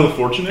Throw us. one of the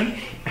fortune in.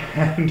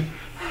 And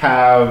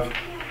have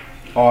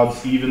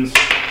Odds, evens.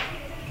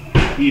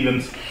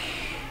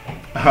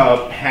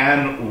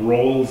 Pan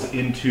rolls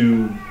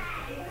into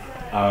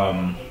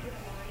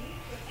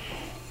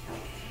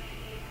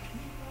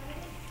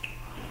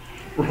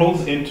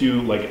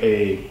like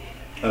a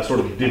sort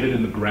of divot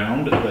in the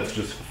ground that's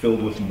just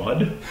filled with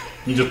mud.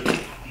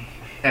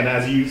 And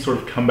as you sort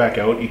of come back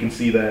out, you can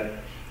see that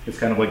it's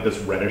kind of like this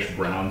reddish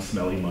brown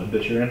smelly mud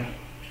that you're in.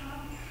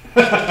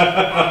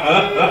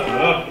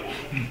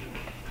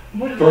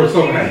 Throw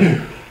some at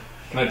you.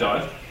 Can I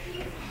dodge?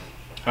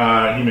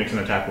 He makes an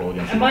attack roll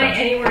against you. Am I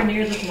anywhere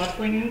near this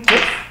mudslinging?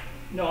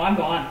 No, I'm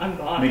gone.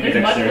 Make a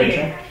There's dexterity mudslinging.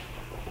 check.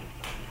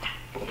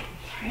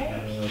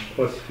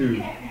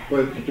 +2.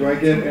 But do I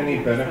get any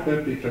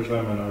benefit because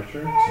I'm an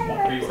archer?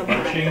 Are you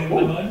approaching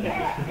the mud?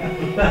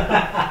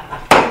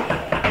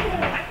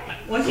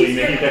 Once So you you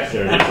make a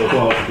start,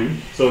 dexterity,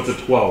 so it's a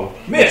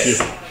 12.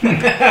 Miss!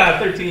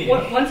 13.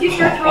 once you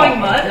start throwing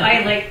mud, I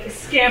like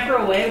scamper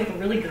away with a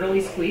really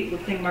girly squeak,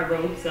 lifting my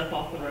robes up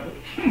off the road.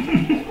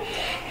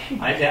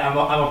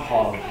 I'm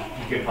appalled.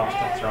 Good punch,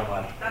 don't throw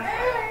mud.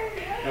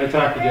 I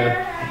attack again.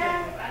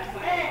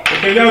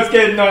 Okay, now it's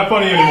getting not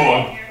funny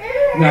anymore.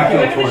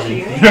 Natural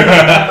 20.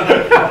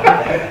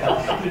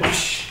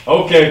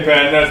 Okay,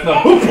 Pan, that's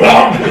not.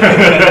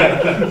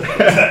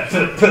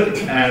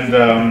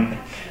 And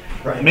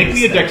make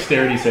me a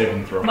dexterity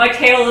saving throw. My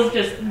tail is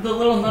just, the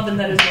little nubbin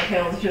that is my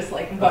tail is just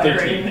like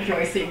vibrating 13. with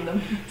joy seeing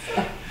them.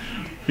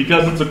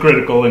 Because it's a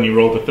critical and you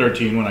rolled a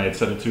 13 when I had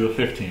set it to a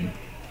 15.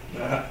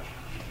 The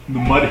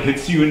mud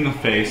hits you in the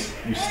face,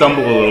 you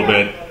stumble a little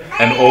bit,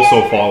 and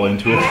also fall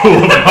into a pool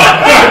of mud.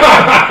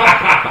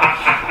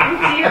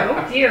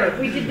 Oh dear,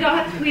 we did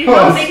not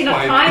make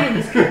enough time in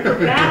this trip for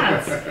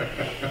baths.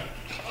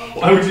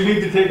 Why would you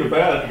need to take a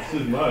bath? It's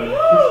just mud.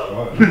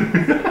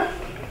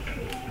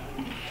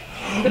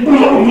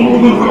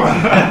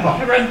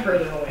 I run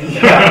further away.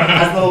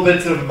 As little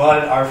bits of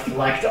mud are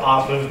flecked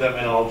off of them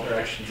in all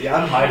directions. Yeah,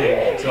 I'm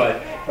hiding, so I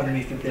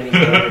underneath the thing in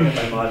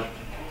my mud.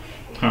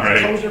 Alright,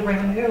 Clothes are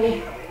brand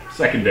new.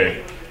 second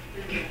day.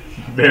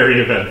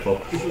 Very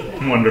eventful.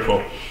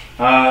 Wonderful.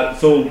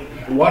 So,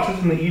 watches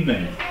in the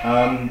evening.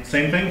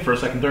 Same thing,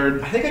 first, second,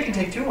 third. I think I can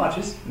take 2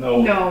 watches.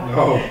 No. No.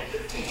 Oh.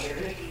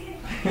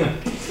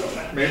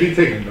 Maybe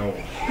take a no.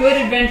 Good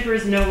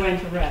adventurers know when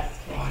to rest.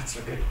 Oh, it's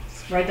so good.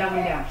 Write that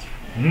one down.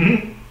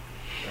 Mm-hmm.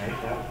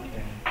 Right,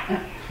 that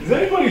one. Is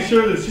anybody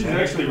sure that she's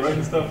actually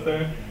writing stuff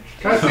there?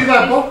 Can I see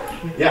that book?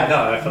 Yeah,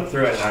 no, I flipped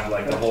through it and I'm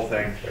like the whole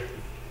thing.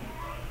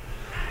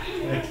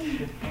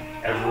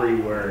 Every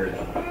word.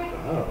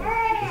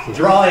 Oh.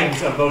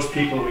 Drawings of most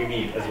people we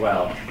meet as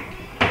well.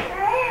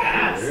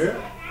 Yeah.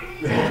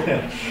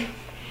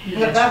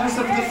 That was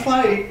of the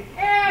flight.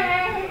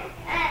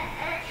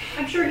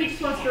 I'm sure he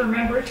just wants to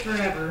remember it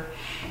forever.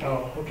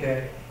 Oh,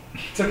 okay.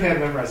 It's okay, I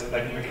memorize it.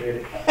 I can recreate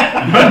it.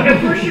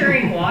 If we're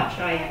sharing watch,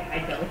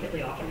 I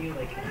delicately offer you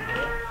like.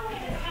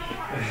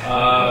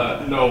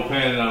 No,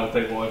 Pan and I will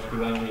take watch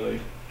because I'm really.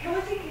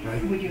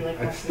 Would you like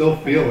I watch still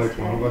this? feel like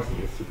one of us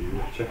needs to be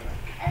with Jack.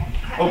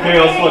 Okay,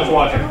 I'll switch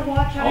watching.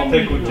 Watch I'll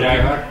take with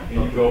Jack.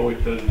 And you go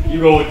with the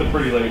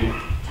pretty lady.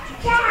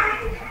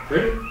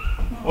 Pretty?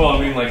 Well, I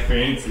mean like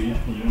fancy.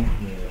 You know?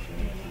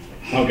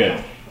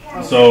 Okay.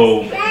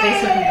 So,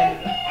 They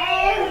circumvented them.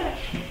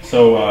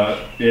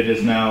 it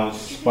is now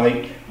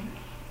Spike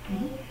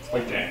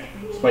Like Jack.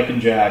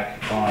 and Jack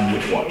on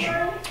which watch?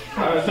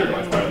 Third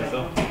watch probably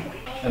so.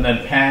 And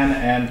then Pan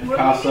and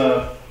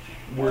Picasa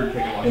We're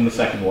taking watch. in the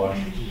second watch.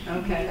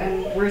 Okay,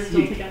 and we're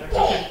still together.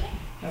 Okay.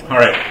 All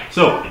right.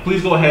 So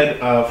please go ahead.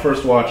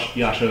 First watch,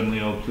 Yasha and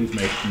Leo. Please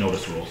make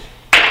notice rolls.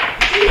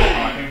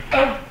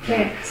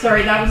 Okay,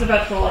 sorry, that was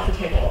about to roll off the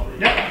table.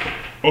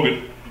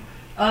 Okay.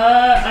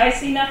 I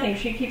see nothing.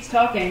 She keeps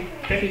talking.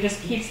 She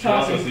just keeps She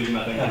also talking. sees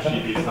nothing when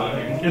she keeps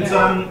talking.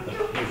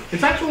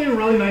 It's actually a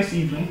really nice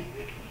evening.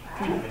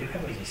 I do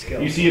have a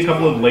skill. You see a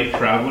couple of late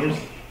travelers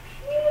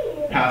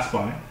pass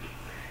by.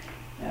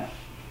 Yeah.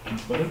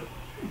 That's about it.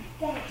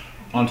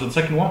 On to the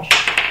second watch.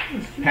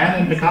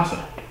 Pan and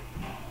Picasa.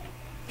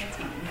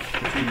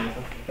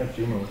 That's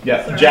you, Mo.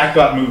 Yeah, Sorry. Jack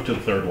got moved to the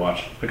third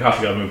watch.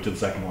 Picasa got moved to the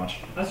second watch.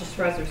 I was just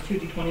surprised there's 2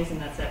 d20s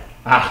and that's it.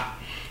 Ah.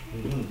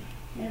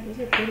 Yeah, those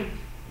are pretty.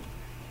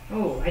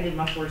 Oh, I did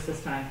much worse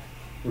this time.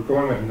 We're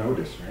going with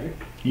notice, right?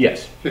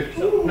 Yes.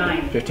 15.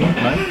 9. 15?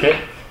 9?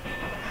 Okay.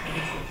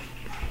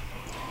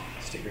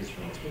 Stickers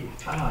from this movie.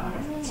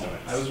 So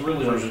I was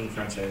really version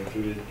French I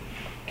included.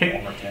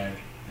 Okay. Walmart tag.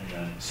 And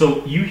then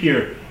So you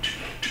hear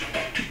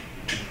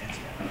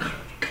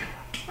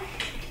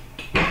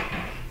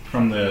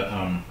from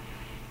the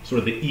sort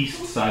of the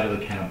east side of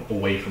the camp,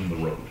 away from the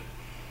road.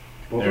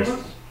 Both There's of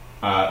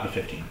us? the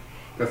 15.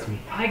 That's me.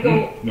 I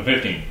go. The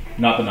 15,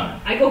 not the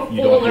 9. I go You full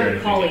don't hear alert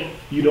anything. collie.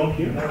 You don't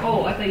hear?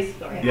 Oh, I thought you.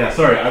 Sorry. Yeah,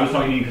 sorry, I was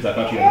talking to you because I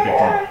thought you had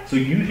a 15. So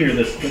you hear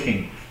this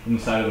clicking from the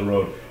side of the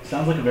road.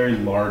 Sounds like a very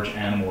large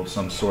animal of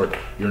some sort.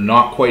 You're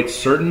not quite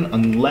certain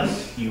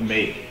unless you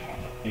make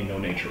a no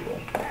nature roll.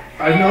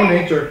 I know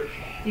nature.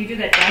 Do you do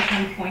that dash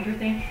on pointer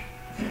thing?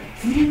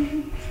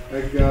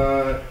 I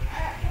got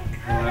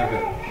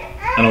 11.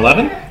 An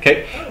 11?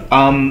 Okay.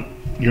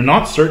 You're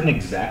not certain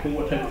exactly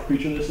what type of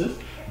creature this is,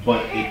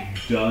 but it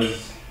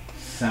does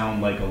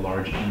sound like a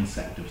large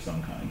insect of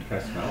some kind. Can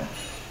I smell?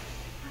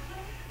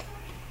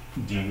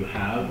 Do you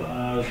have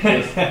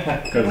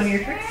One of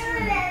your tricks?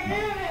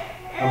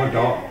 I'm a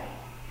dog.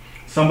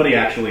 somebody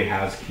actually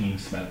has keen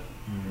Senses?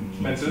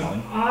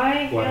 smelling.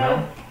 I What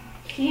have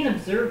keen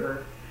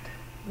observer.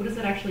 What does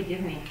that actually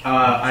give me?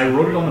 I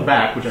wrote it on the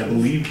back, which I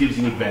believe gives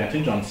you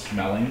advantage on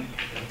smelling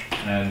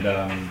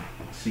and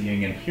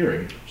seeing and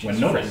hearing when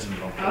noticed.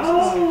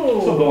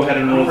 Oh! So go ahead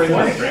and roll Phrase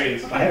twice. is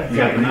phrase. I have You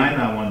got 9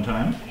 that one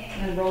time.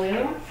 And roll the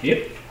other one?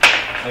 Yep.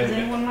 Does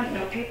anyone want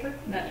note paper?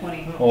 Not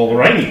 20.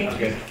 Alrighty.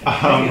 Okay.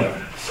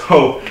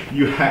 So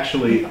you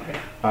actually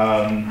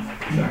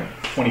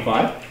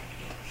 25.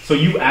 So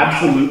you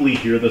absolutely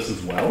hear this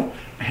as well,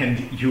 and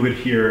you would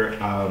hear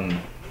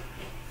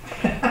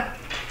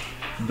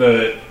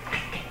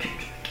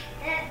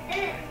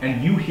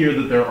and you hear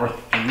that there are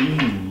 3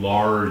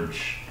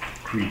 large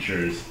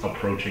creatures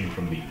approaching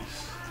from the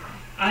east.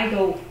 I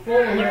go full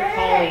alert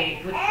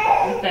collie with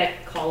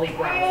that collie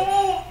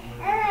growl.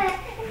 I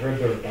heard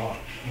their dog.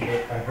 I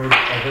heard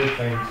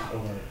things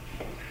over.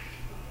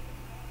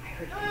 I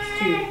heard these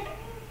too.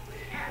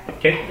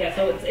 Okay. Yeah,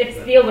 so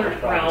it's the alert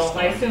growl.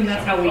 I assume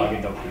that's how we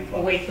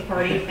awake the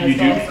party You as do.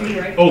 dogs do,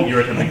 right? Oh,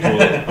 you're attempting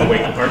to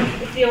awake the party.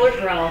 It's the alert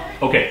growl.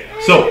 Okay,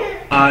 so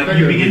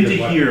you begin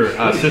to hear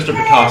Sister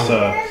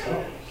Picasa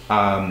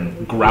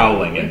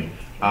growling,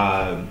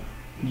 and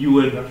you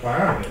would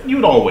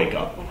all wake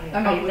up.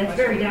 Okay, that's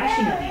very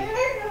dashing of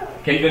you.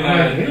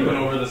 Okay, Even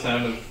over the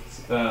sound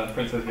of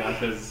Princess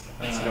Yasha's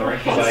snoring.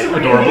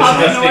 Adorable.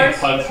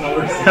 Disgusting pug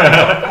snores.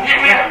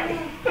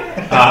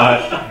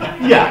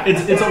 Yeah,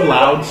 it's a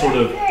loud sort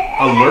of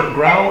alert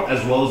growl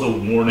as well as a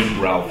warning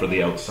growl for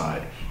the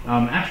outside.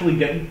 Actually,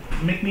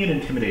 make me an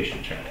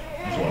intimidation check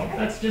as well.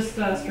 That's just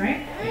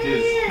strength? It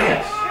is.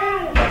 Yes.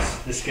 That's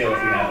the skill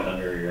if you have it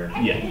under your.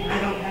 Yeah.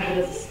 I don't have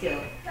it as a skill.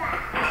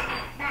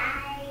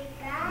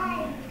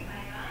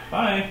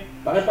 Bye.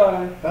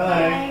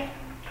 Bye.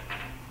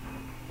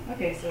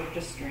 Okay, so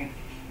just strength.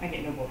 I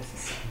get no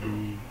bonuses.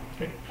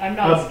 Okay. I'm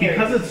not scared.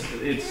 Because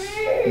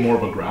it's more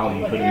of a growl,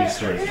 you could use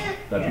strength.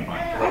 That'd be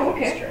fine. Oh,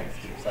 okay. Strength.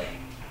 It's like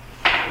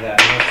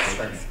that.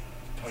 Strength.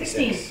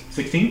 16.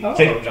 16. Oh.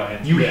 Okay.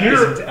 Giant. You Yeah,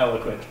 hear isn't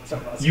eloquent.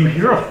 you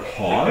hear a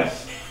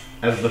pause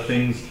as the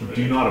things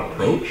do not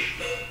approach,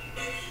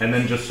 and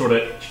then just sort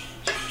of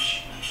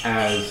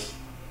as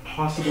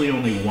possibly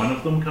only one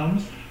of them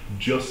comes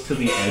just to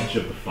the edge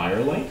of the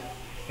firelight,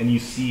 and you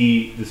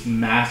see this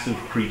massive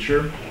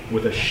creature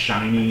with a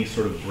shiny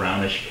sort of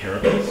brownish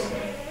carapace.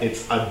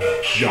 It's a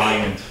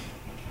giant,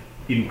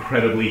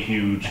 incredibly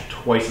huge,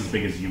 twice as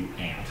big as you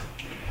ant.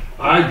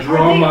 I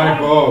draw my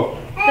bow.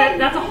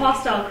 That's a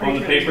hostile creature. On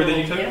the paper that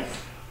you took? Yes.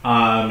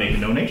 Make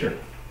no nature.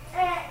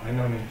 I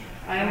know nature.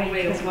 I am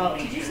awake as well.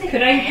 Did you say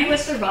Could I do a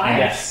survive?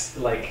 Yes,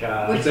 like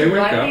Would They wake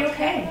survive be up.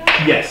 okay?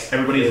 Yes,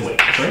 everybody is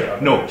awake. Sorry?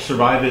 Sure. No,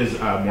 survive is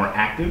more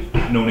active.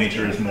 No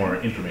nature is more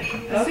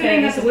information.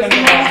 Assuming that's this a is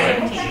wisdom gonna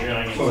roll, be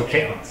 17. So it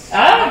counts.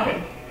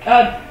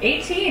 Oh!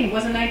 18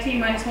 was a 19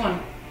 minus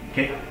 1.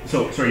 Okay,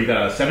 so sorry, you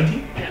got a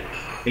 17? Yeah.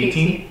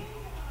 18?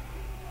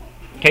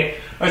 Okay.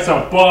 That's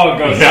a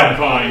bug of Yeah.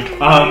 some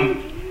kind.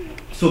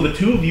 So the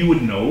two of you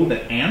would know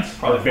that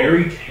ants are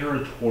very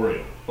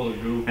territorial Full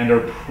of goo. and are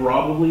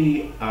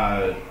probably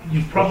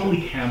you've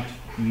probably camped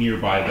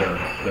nearby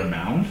their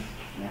mound.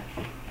 Yeah.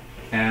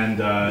 And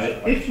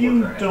if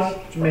you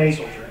don't make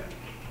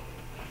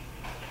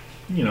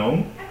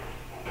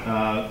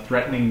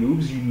threatening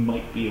moves, you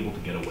might be able to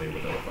get away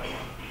without a fight.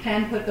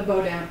 Pen, put the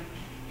bow down.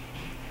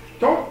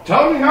 Don't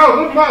tell me how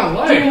to live my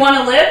life. Do you want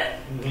to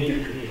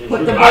live?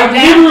 Put the bow I down,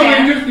 literally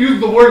Pen. just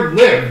used the word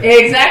live.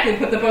 Exactly,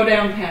 put the bow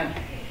down, Pen.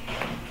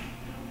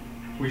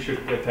 We should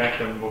attack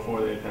them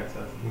before they attack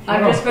us.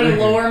 I'm just going to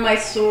lower my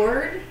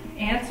sword.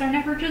 Ants are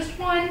never just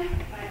one.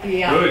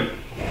 Yeah. Good.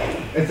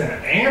 It's an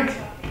ant.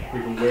 We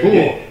can Cool.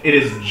 wear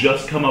It has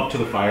just come up to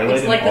the firelight.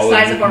 It's like and the all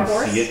size you of our can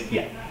horse? see it.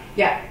 Yeah.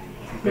 Yeah.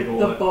 Big Put ol'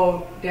 the what?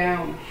 bow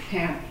down,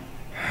 Pen.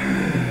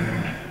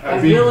 I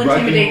will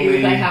intimidate you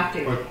if I have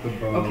to. Put the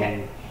bow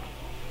Okay.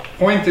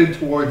 pointed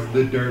towards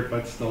the dirt,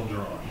 but still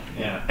drawn.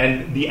 yeah.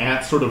 And the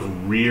ant sort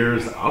of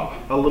rears up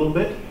a little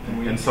bit,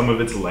 and some of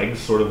its legs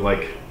sort of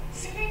like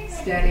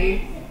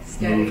Steady.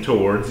 move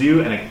towards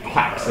you, and it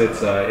clacks its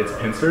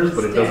pincers,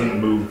 but it doesn't Steady.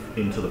 move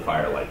into the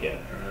firelight yet.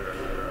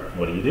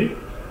 What do?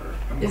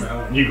 Is-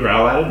 You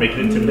growl at it, make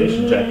an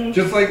intimidation check.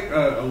 Just like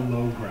a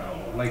low growl.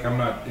 Like I'm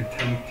not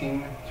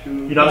attempting to.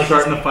 You're not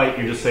starting a fight,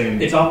 you're just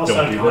saying It's almost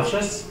don't do this.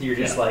 unconscious. You're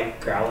just like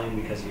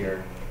growling because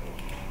you're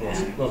a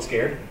little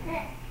scared.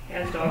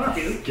 As dogs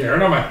do.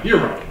 scared. I'm a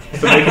hero.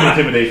 So make an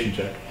intimidation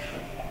check.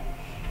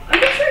 I'm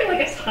picturing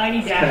like a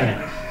tiny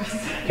dash.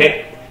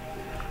 Okay.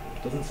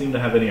 Doesn't seem to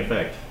have any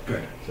effect.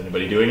 Good. Is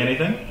anybody doing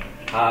anything?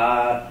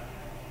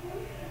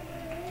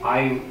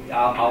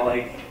 I'll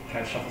like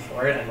kind of shuffle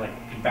forward and like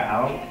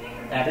bow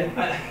at it.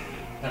 And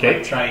Okay.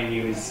 like try and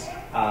use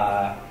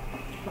try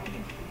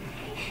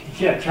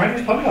and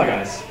use puppy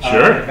eyes.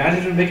 Sure.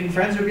 Advantage of making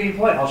friends or being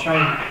polite.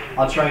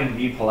 I'll try and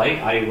be polite.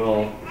 I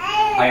will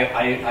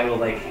I will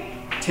like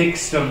take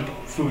some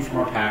food from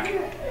our pack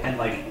and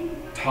like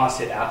toss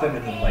it at them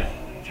and then like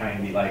try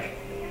and be like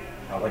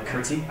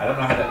curtsy. I don't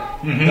know how to. I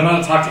don't know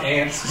how to talk to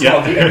ants. So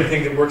I'll do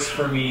everything that works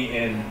for me.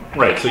 And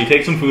Right. So you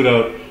take some food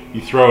out,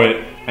 you throw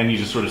it, and you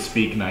just sort of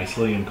speak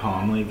nicely and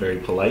calmly, very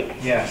polite.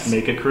 Yes.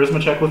 Make a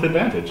charisma check with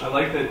advantage. I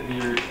like that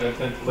your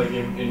attempt, like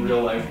in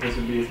real life, this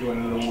would be if you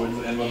went into the woods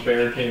and a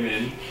bear came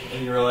in,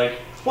 and you were like,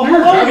 "Well,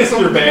 hello,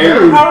 Mr.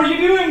 Bear. How are you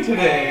doing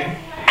today?"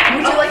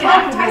 Would you like an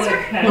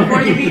appetizer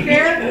before you beat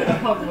bear? A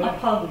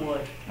pug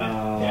would.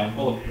 Yeah.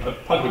 Well, a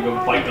pug would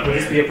go bite the Would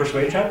this bear. be a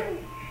persuade check?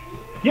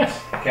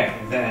 Yes. Okay,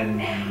 then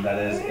that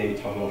is a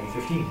total of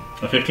 15.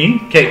 A 15?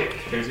 Okay.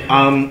 There's your-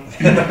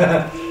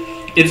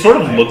 It sort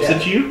of looks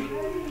at you,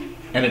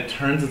 and it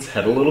turns its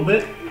head a little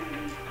bit,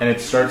 and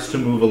it starts to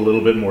move a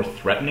little bit more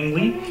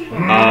threateningly.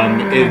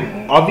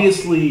 It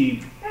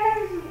obviously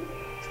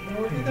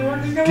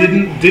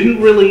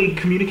didn't really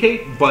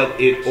communicate, but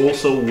it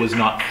also was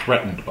not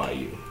threatened by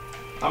you.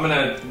 I'm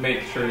gonna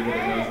make sure that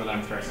it knows that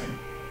I'm threatening.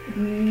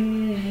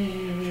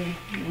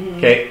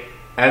 Okay,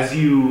 as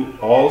you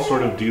all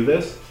sort of do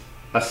this,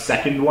 a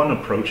second one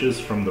approaches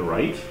from the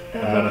right,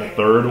 and then a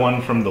third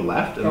one from the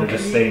left, and they're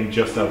just staying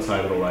just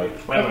outside of the light.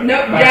 No,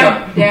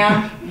 down,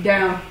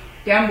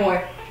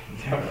 boy.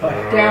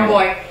 Down,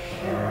 boy.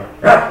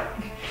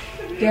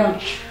 Down.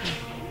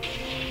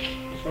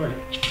 Sorry.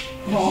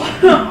 Oh.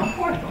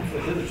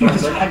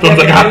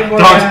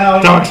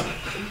 Dogs.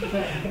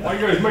 Why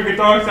you guys making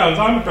dog sounds?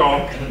 I'm a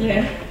dog.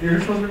 Yeah.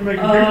 You're supposed to be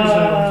making paper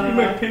sounds. You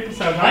make paper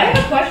sounds. I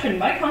have a question.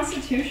 My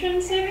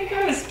Constitution saving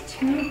throw is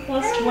 2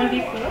 plus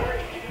 1d4?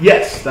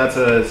 Yes, that's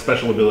a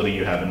special ability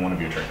you have in one of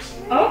your tricks.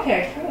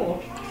 Okay,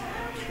 cool.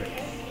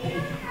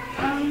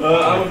 I'm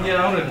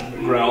gonna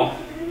growl.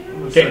 I'm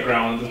gonna start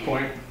growling at this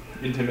point,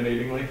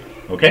 intimidatingly.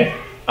 Okay.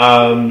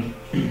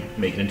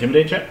 Make an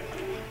intimidate check.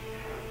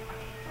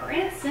 Are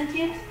ants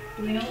sentient?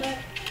 Do we know that?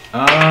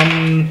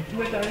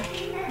 With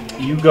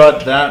our... You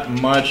got that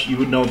much. You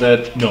would know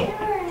that. No. 20.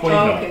 Oh,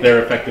 No, okay.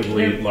 they're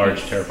effectively large,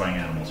 terrifying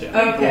animals.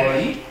 Yeah.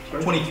 Okay.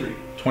 23.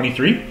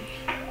 23.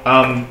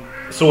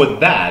 So with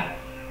that,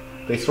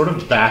 they sort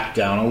of back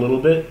down a little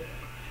bit.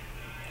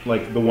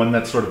 Like the one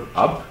that's sort of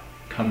up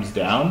comes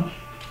down,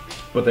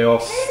 but they all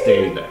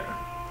stay there.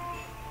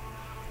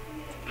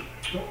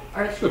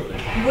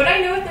 Would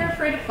I know if they're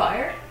afraid of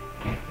fire?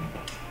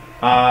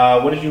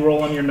 What did you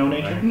roll on your no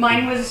nature?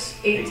 Mine was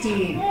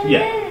 18.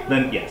 Yeah.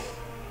 Then yes.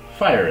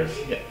 Fire is.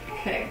 Yeah.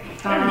 Okay.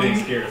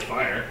 Everything's scared of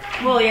fire.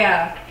 Well,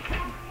 yeah.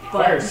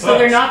 Fire But, so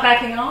they're sucks. not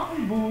backing off?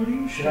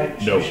 Should I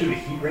No. shoot a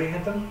heat ray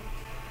at them?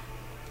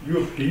 You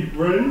have heat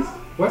rays?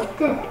 What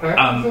the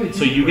heck?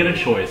 So you get a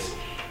choice,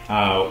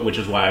 which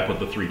is why I put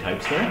the 3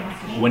 types there.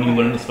 When you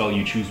learn the spell,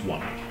 you choose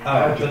one.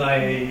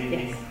 Then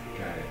Yes.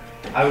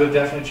 I would have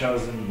definitely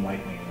chosen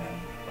lightning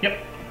then. Yep.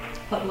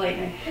 But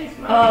lightning.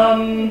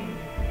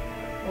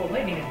 Oh,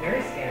 lightning is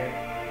very scary.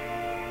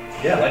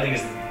 Yeah, lightning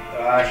is.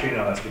 Actually,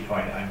 no, that's a good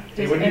point. It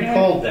Does would be anyone-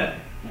 cold then.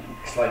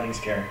 Because lightning's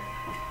scary.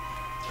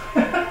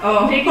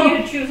 Oh. Making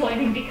you choose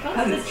lightning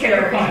because it's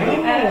terrifying.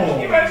 Can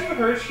you imagine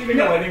her shooting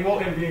a lightning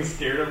bolt and being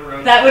scared of her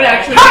own? That would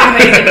actually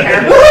be amazing,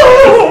 Karen.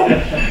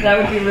 That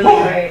would be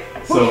really great.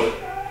 So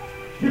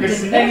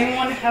Does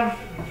anyone have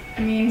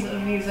means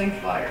of using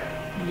fire?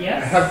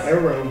 Yes. I have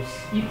arrows.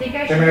 You think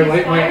I should Can I use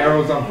light my fire?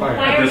 arrows on fire?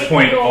 at this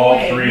point, all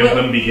 3 of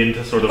them begin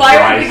to sort of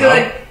Fire would be rise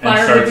good. up Fire and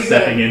would start be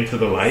stepping good. into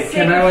the light.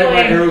 Can I light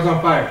my Flame. arrows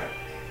on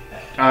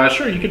fire?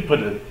 Sure, you could put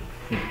it.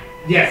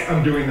 Yes,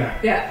 I'm doing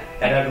that. Yeah.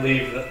 And I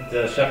believe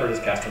the shepherd is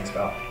casting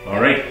spell. All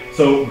right.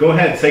 So go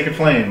ahead, Sacred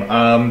Flame.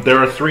 There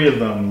are 3 of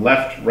them,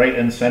 left, right,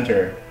 and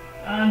center.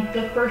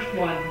 The first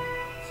one.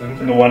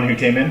 The one who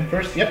came in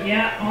first. Yep.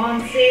 Yeah,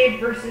 on save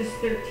versus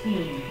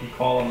 13. You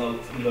call on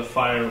the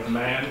fire of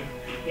man.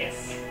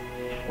 Yes.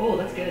 Oh,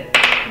 that's good.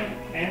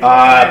 And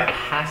fire.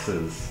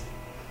 Passes.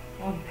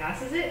 Oh, he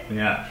passes it?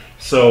 Yeah.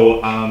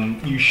 So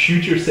you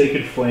shoot your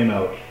Sacred Flame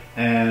out,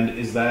 and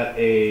is that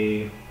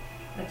a?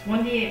 That's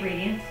 1d8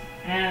 radiant,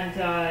 and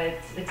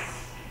it's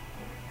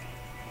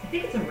I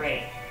think it's a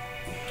ray.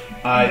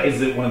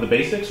 Is it one of the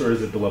basics or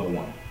is it the level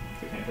 1?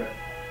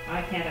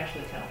 I can't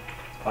actually tell.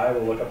 I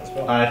will look up the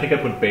spell. I think I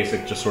put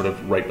basic just sort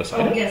of right beside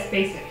Oh, it. yes,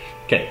 basic.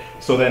 Okay.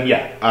 So then,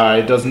 yeah,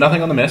 it does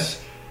nothing on the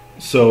miss.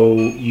 So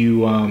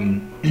you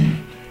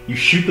you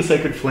shoot the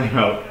Sacred Flame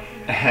out,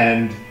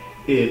 and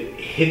it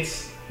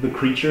hits the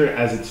creature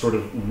as it's sort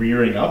of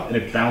rearing up, and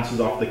it bounces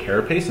off the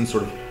carapace and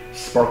sort of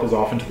sparkles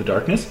off into the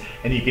darkness,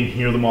 and you can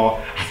hear them all.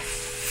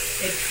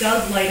 It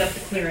does light up the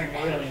clearing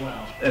really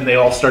well. And they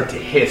all start to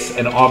hiss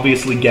and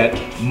obviously get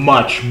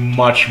much,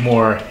 much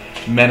more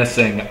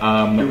menacing.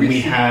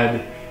 We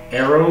had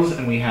arrows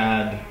and we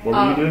had, what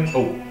were you doing?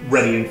 Oh,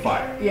 ready and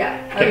fire.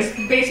 Yeah. I was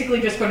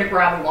basically just going to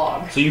grab a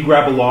log. So you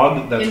grab a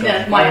log that's In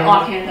got my fire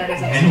offhand, that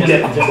is. and you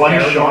get one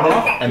shot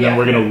off, and then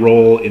we're going to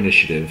roll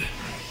initiative.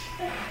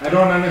 I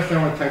don't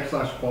understand what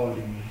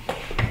type/quality means.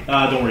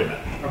 Don't worry about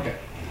it. Okay.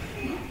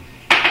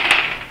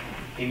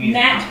 It means,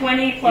 Nat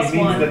 20 plus it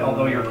means 1. that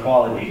although your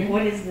quality,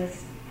 What is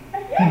this?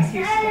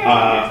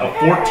 A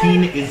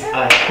 14 is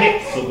a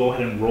hit, so go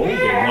ahead and roll the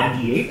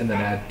 1d8 and then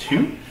add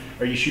 2.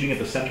 Are you shooting at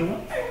the center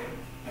one?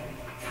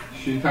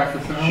 She attacked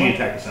the center She one?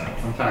 attacked the center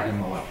one. I'm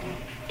attacking the left one.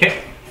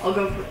 Okay. I'll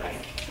go for right.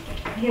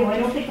 No, I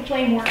don't think the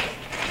flame works.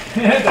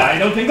 I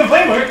don't think the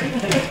flame worked.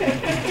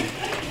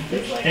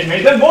 It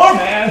made them more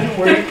mad.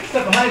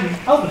 Step behind me.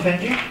 I'll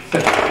defend you.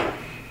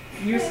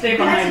 You stay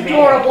behind That's me.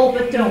 adorable,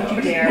 but don't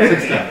you dare.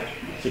 6 damage.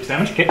 6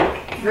 damage. Okay.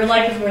 Your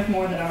life is worth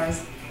more than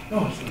ours.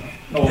 Oh, it's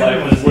No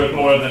life is worth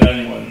more than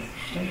anyone's.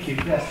 Thank you.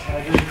 Yes, I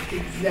agree.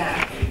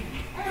 Exactly.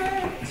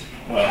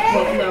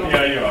 Well, no.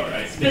 yeah, you're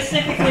alright.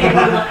 Specifically, I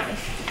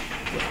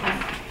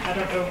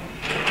don't know.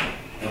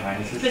 Your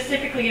Highnesses.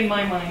 Specifically in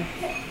my mind.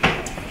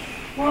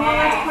 Well,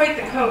 that's quite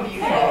the code you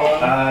follow.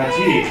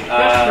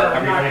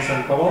 Are we running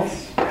some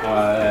kobolds? So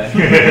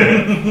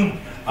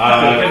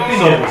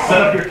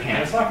set up your And a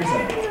camp. soccer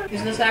center.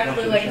 Is this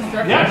actually like a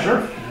structure? Yeah,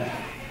 sure.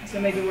 So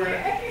maybe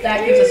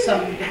that gives us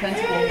some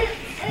defensible.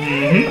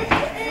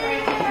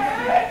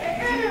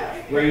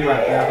 Where are you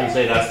at? I can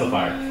say that's the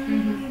fire.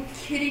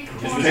 Kitty Did you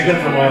corner. take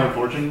that from our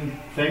fortune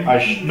thing?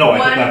 No, I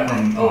took that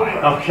from One mine.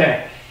 over.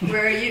 Okay.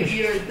 Where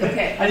you're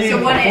okay. I need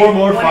so one 4 in,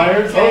 more one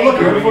fires. In, Oh, look,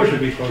 diagonal. your Should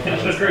be close.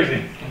 That's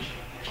crazy.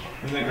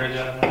 Isn't that great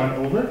job? One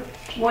over?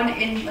 One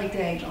in like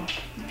diagonal.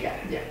 Yeah.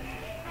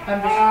 I'm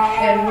just.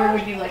 And where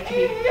would you like to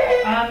be?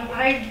 I'm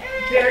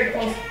very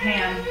close to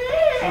Pan.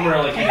 Somewhere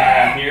like in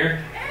around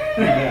here.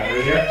 Yeah,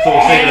 right here. So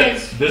we'll say And that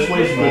it's- this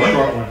way's The short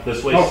north, one.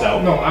 this way's Oh,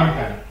 south, no, I'm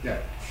Pan. Yeah.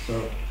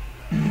 So.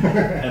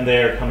 and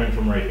they're coming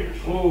from right here.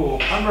 Ooh.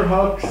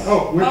 Underhooks.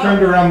 Oh, we're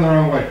turned around the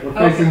wrong way. We're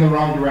Okay. facing the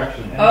wrong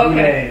direction. And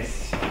Okay.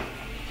 bouquets.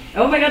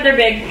 Oh my God, they're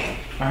big.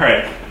 All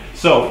right.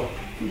 So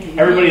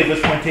everybody at this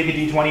point, take a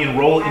d20 and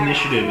roll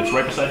initiative. It's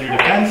right beside your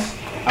defense.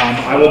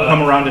 I will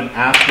come around and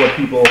ask what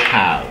people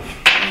have.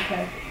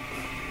 Okay.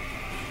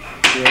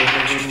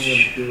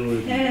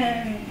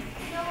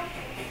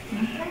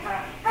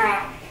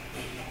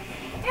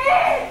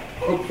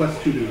 Oh,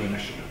 plus 2 to the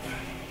initiative.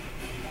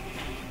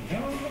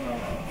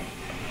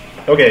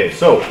 Okay.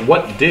 So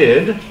what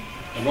did?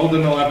 I rolled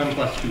an 11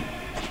 plus 2.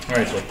 All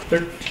right. So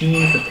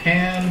 13 for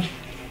Pan.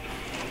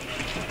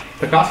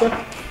 Picasso.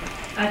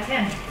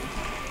 10.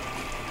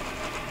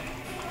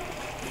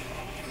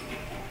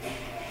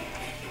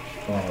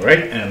 All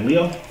right. And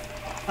Leo.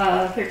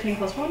 13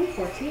 plus 1,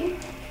 14.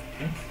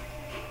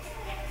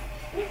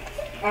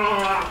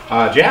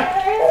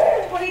 Jack.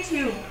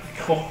 22.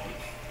 Cool.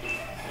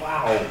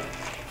 Wow.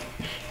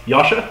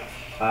 Yasha.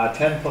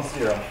 10 plus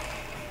 0.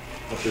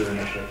 What's your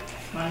initiative?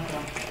 Mine's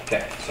 1.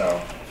 Okay,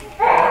 so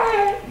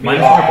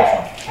Minus 1 or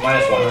plus 1?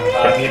 minus 1.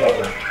 Me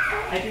over.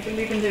 I do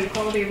believe in the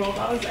quality of all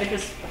dogs. I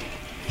just.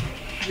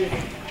 Really,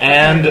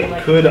 And really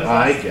like could dogs.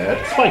 I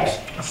get spikes?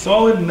 A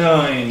solid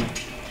 9.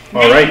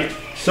 All right.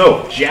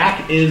 So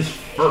Jack is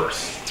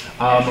first.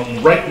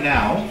 Right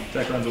now,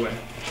 Jack runs away.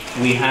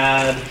 we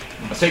had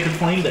a sacred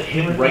flame that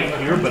hit right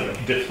here, but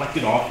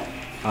deflected off,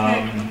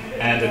 and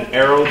an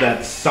arrow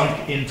that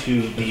sunk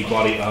into the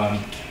body.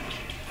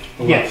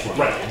 Yes,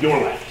 right, your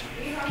left,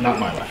 not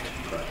my left.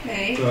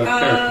 Okay.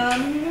 How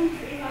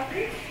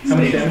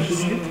many damage did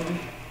you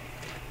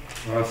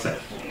get?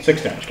 6.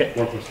 6 damage. Okay.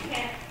 4 plus 2.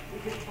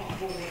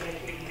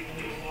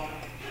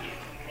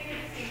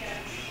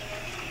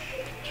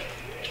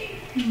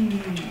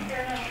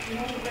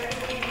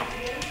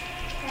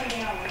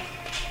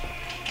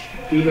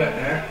 Do the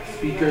ant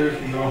speakers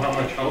know how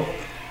much health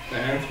the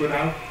ants would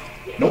have?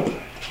 Nope.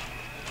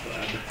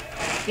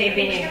 They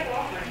big.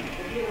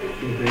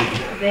 Too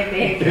big.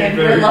 They big. And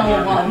we're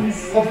level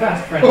 1s. Hold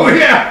fast, friend. Oh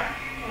yeah!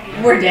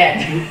 We're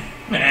dead.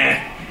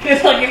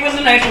 It's like, it was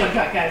a nice one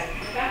cut, guys.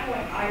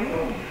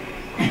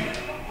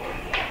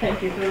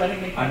 Thank you for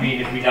letting me. I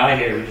mean, if we die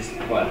here, we just,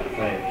 what,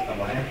 play a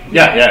lion?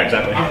 Yeah,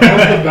 exactly. How's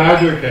the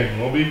Badger King?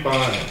 We'll be fine.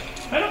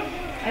 I don't.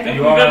 I think don't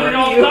we've know ever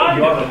all you. died.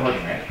 You are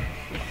recording, right?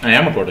 I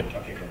am recording.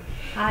 Okay, cool.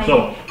 Hi.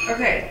 So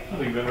Okay. I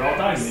think we've ever all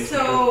died in these.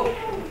 So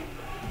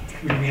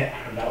We mean,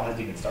 battle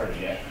hasn't even started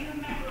yet.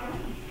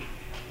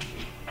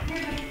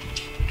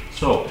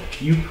 So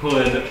you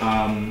could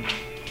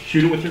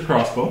shoot it with your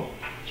crossbow.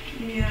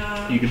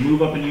 yeah. You can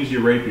move up and use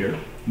your rapier,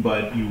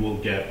 but you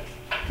won't get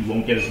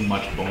as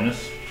much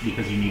bonus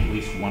because you need at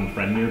least one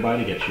friend nearby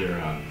to get your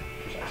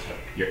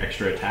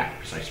extra attack,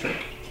 precise strike.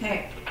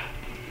 Okay.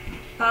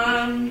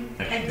 I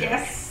Excellent.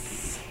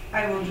 guess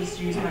I will just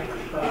use my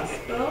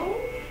crossbow.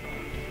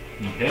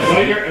 Okay.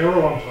 Light your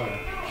arrow on fire.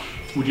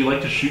 Would you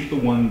like to shoot the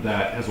one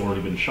that has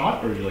already been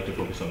shot, or would you like to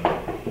focus on it?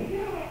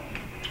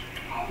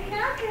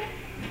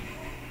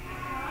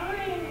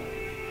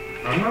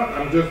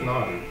 I'm just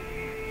nodding.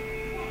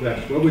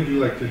 Yes, what would you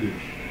like to do?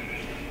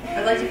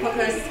 I'd like to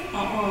focus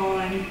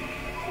on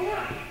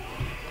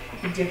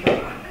a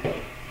different one.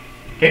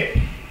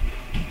 Okay.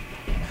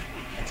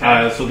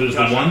 So there's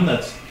the one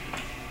that's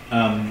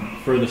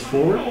furthest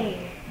forward.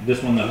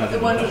 This one that The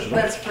hasn't one been touched at all.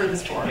 that's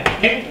furthest forward.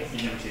 Okay.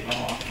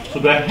 So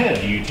go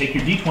ahead. You take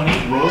your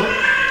d20, roll it,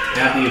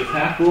 add the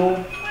attack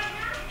roll.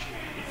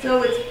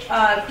 So it's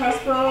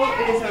crossbow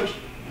is a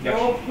Yep.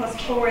 roll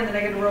 +4, and then I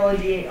get to roll a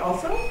d8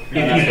 also? No,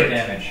 that's for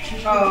damage.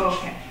 Oh,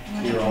 okay.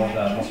 You roll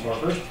the +4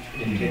 first,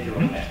 then you get your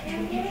roll damage.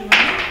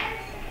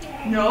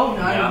 No,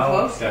 not even No,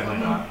 close.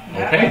 definitely not.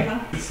 Yeah, Okay.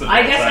 uh-huh.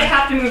 I guess I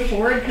have to move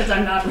forward because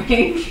I'm not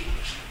ranged.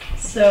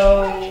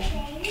 So,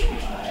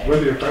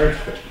 With your fire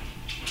stick.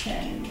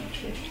 10,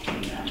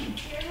 15,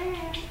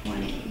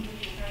 20.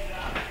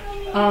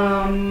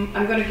 I'm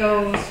gonna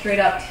go straight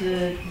up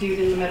to dude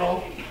in the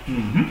middle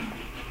Mm-hmm.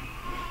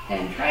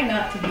 and try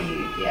not to be,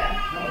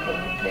 I'll go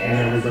And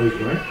there. everybody's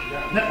going?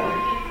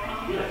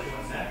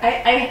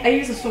 I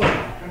use a sword.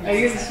 I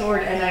use a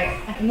sword,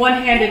 and one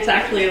hand it's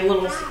actually a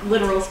little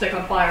literal stick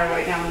on fire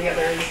right now, and the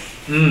other is.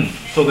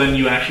 So then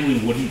you actually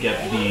wouldn't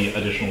get the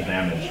additional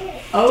damage.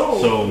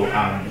 Oh. So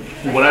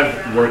what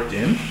I've worked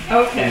in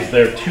Okay. is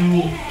there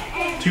two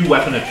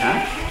weapon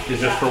attack. Is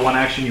just for one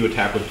action you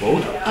attack with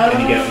both,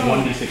 and you get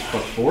 1d6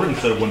 +4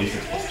 instead of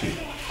 1d6 +2.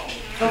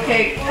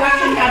 Okay,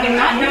 question, having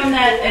not known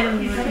that,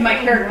 and my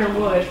character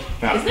would,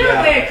 is there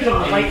a way I could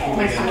have light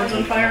my swords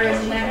on fire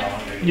as now?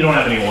 You don't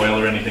have any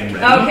oil or anything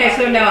ready. Okay,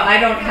 so no, I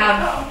don't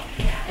have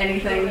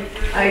anything.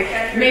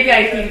 Maybe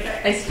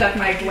I stuck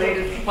my blade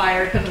in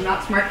fire because I'm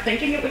not smart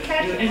thinking it would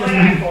catch and just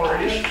went forward.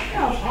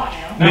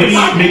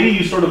 Maybe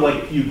you sort of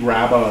like you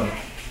grab a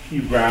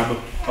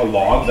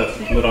log that's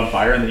lit on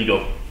fire and then you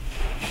go,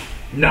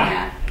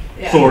 nah,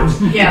 Yeah. swords.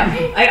 Yeah,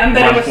 I'm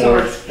better Run with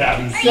forward.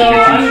 swords. So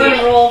I'm going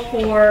to roll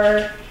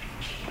for.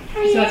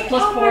 So it's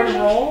 +4 to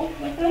roll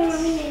with this,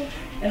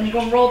 and I'm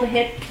going to roll to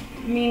hit.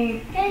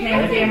 Mean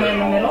Mammoth Gamma in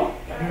the middle.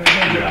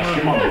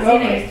 Come on.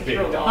 Okay.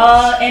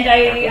 And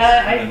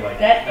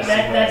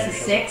that's a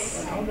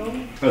 6.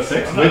 A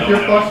 6? With your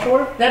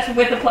 +4? That's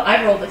with the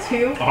I rolled a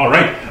 2. All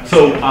right.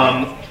 So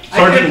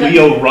Sergeant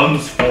Leo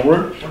runs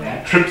forward,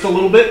 trips a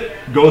little bit,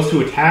 goes to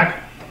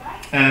attack,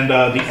 and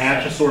the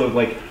ant just sort of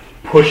like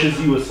pushes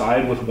you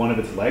aside with one of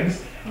its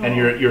legs, and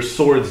your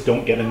swords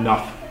don't get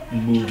enough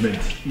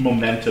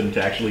momentum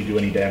to actually do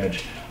any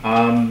damage.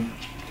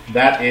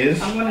 That is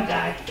I'm gonna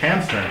die.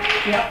 Pam's turn.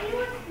 Yep.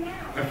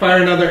 I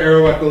fire another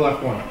arrow at the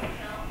left one.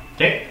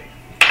 Okay.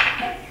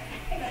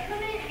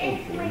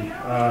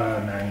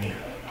 9.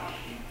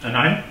 A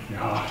 9?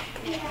 Yeah.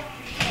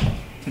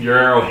 Your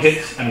arrow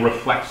hits and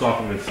reflects off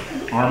of its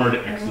armored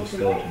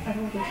exoskeleton.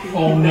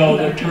 Oh no,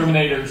 they're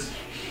Terminators.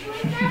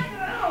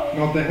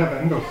 No, they have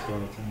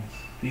endoskeletons.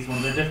 These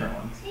ones are different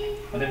ones.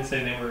 I didn't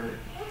say they were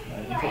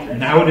infiltrators.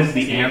 Now it is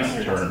the ant's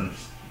turn.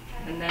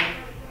 And then.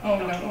 Oh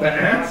no. The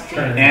ant's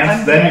turn.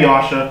 Ants, then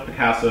Yasha,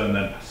 Picasa, and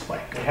then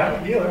Spike. I have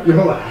a healer.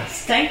 You're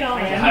last. Thank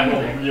God.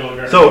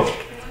 So,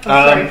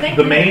 sorry, thank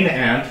the you. main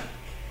ant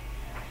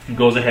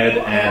goes ahead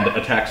and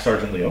attacks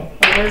Sergeant Leo.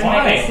 Where's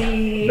Why? my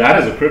AC? That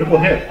is a critical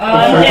hit.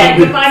 Yeah,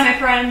 goodbye, my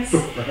friends.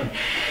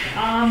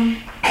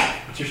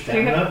 What's your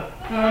stamina?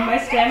 My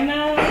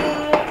stamina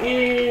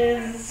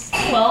is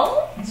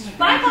 12.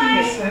 Bye.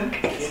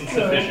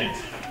 Insufficient.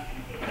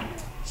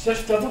 It's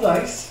just double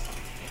dice.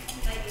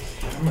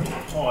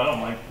 Oh, I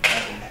don't like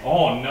that.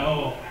 Oh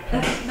no.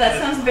 That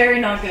sounds very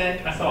not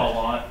good. That's a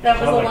lot. That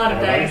was a lot of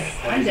dice.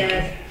 I'm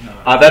dead.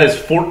 That is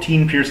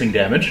 14 piercing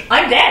damage.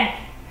 I'm dead.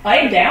 I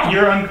am down.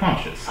 You're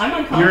unconscious. I'm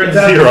unconscious. You're at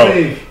That's 0.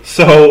 safe.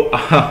 So,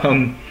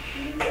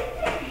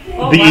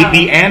 Oh, the wow.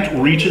 the ant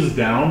reaches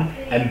down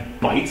and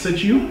bites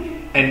at you,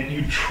 and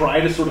you try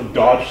to sort of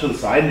dodge to the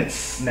side, and it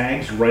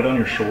snags right on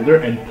your shoulder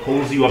and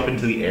pulls you up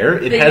into the air.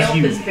 It The has yelp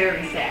you. is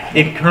very sad.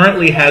 It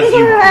currently has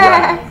you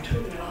grabbed.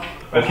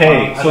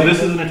 Okay, so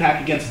this is an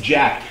attack against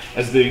Jack.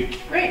 As the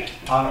Great.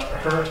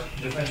 Her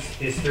defense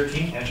is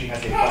 13, and she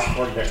has a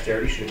 +4 to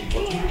dexterity. Should it be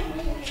 14?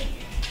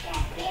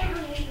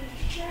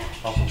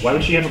 why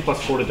would she have a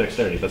 +4 to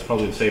dexterity? That's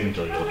probably the saving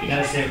throw you're looking Yeah,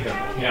 at. same thing.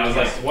 Yeah, I was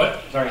like,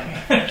 what? Sorry.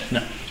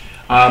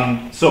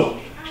 So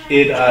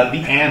the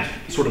ant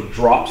sort of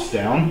drops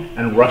down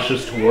and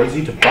rushes towards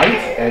you to bite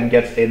and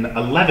gets an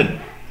 11.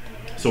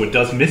 So it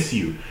does miss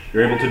you.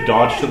 You're able to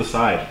dodge to the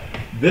side.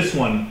 This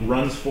one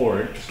runs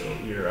forward, so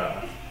you're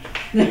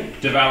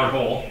Devoured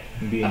whole.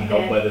 being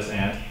helped by this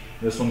ant.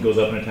 This one goes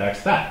up and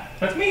attacks that.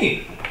 That's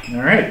me.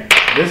 All right,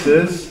 this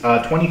is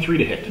 23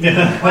 to hit.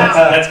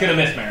 That's gonna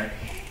miss, Merrick.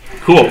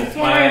 Cool. That's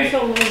why I'm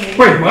so lonely.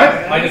 Wait,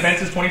 what? My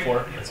defense is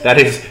 24. That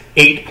is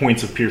 8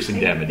 points of piercing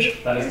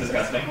damage. That is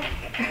disgusting.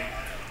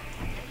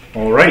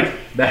 All right,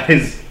 that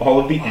is all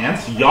of the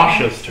ants.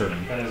 Yasha's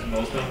turn. That is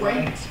most of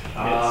them.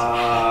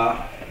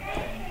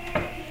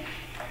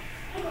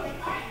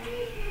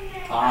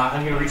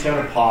 I'm going to reach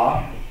out a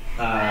paw,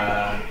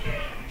 and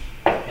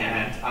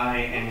I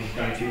am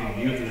going to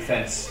view the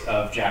defense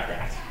of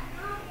Jackrat.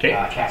 Okay.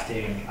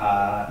 Casting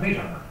Mage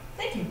Armor.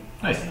 Thank you.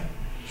 Nice.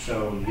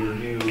 So your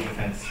new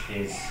defense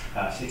is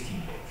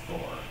 16 for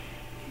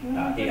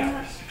 8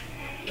 hours.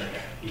 Okay.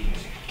 You can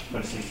just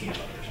put 16 up or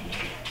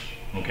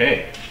something.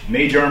 Okay.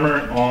 Mage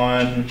armor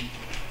on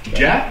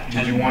Jack.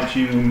 Did you want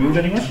to move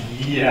anywhere?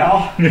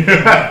 Yeah.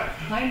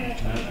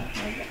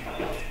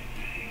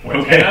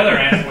 Okay. Another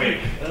ant. Wait.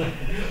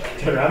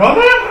 Turn around on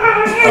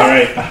that. All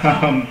right.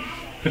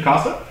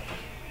 Picasa?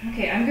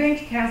 Okay, I'm going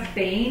to cast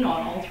Bane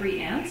on all 3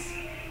 ants.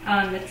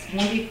 It's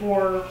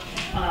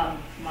 1d4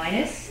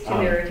 minus to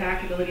their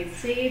attack ability to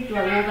save. Do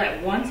I roll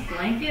that once,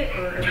 blanket,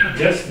 or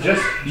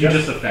You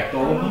just affect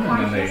all of them,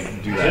 and then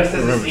they do that. Just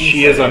as Remember, the she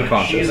scene is said,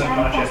 unconscious. She is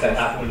unconscious at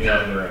that point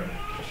you're in the room.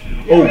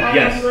 Oh, I'm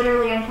yes.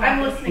 literally I'm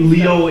unconscious. listening.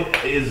 Leo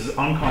is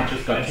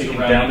unconscious, got And taken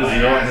surrounded down to by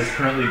 0, ants. and is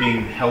currently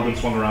being held and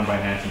swung around by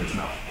ants in its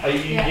mouth.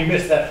 You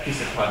missed that piece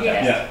of context.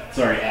 Yes. Yeah,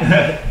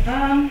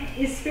 sorry.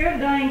 Is Spare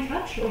the Dying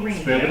touch or range?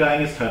 Spare the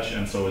Dying is touch,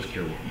 and so is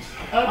Cure Wounds.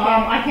 Okay.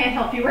 I can't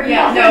help you right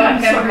Yeah, now. no,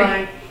 I'm never sorry.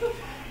 mind.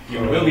 You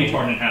will be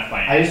torn in half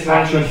by I just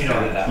wanted to let you know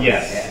that that was...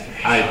 Yes,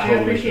 I I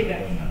totally appreciate should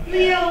have that. done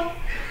Leo! that.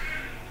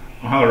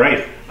 All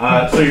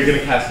right. So you're going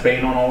to cast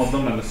Bane on all of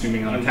them, I'm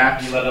assuming on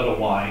attacks? You let out a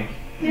whine.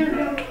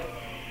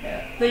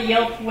 Yeah. The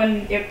yelp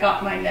when it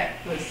got my neck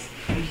was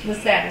the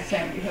saddest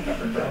sound you have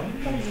ever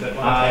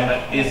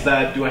heard. Is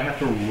that, do I have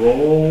to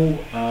roll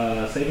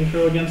saving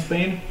throw against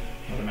Bane?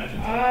 I would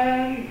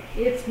imagine.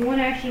 It's one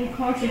action I'm the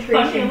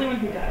concentration. only one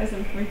who dies.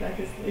 I'm coming back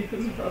as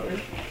Leo's brother.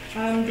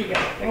 The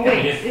yelp. Oh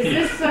wait, is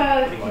this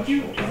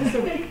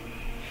a...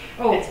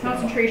 Oh, it's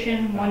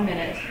concentration, 1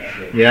 minute.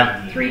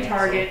 Yeah. 3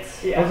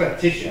 targets. How's that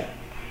tissue?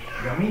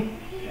 Yummy?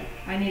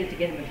 I needed to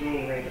get him a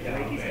drool right with the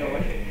way he's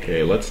going.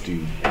 Okay, let's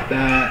do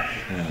that,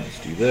 and let's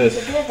do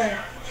this.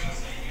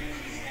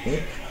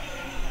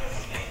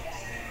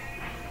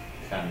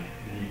 Found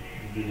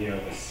video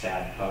of a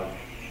sad pug.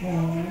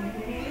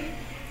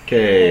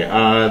 Okay,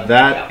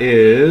 that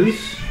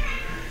is...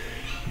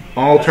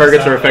 All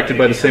targets are affected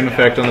by the same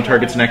effect on the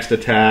target's next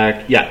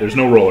attack. Yeah, there's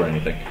no roll or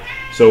anything.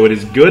 So it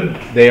is good.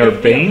 They are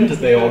baned.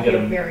 They all get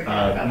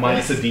a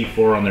minus a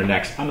d4 on their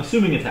next, I'm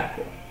assuming, attack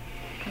roll.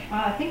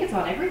 I think it's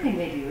on everything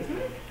they do, isn't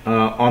it?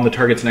 On the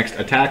target's next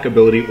attack,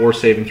 ability, or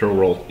saving throw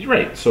roll.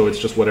 Right, so it's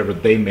just whatever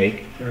they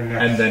make,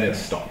 and then it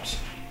stops.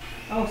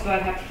 Oh, so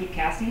I'd have to keep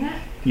casting that?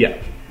 Yeah.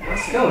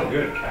 That's still a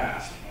good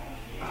cast.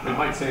 It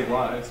might save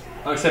lives.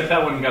 Oh, except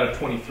that one got a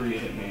 23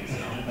 hit me, so,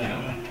 you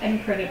know.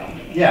 And credit on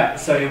me. Yeah,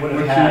 so it would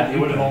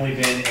have only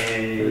been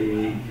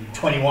a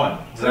 21.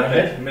 Does that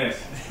hit?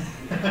 Miss.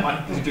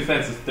 My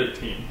defense is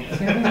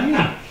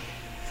 13.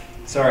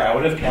 Sorry, I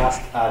would have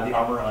cast the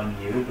armor on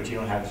you, but you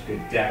don't have as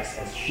good dex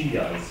as she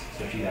does,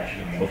 so she's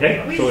actually going to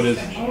Okay, so it is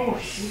Oh,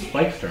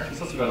 Spike's turn.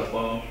 She's also got a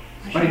bow.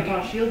 I should have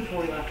bought a shield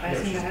before we left. I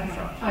assumed I had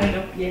one. I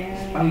don't.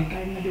 Yeah.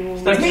 I do.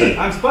 That's me!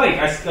 I'm Spike!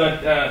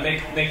 I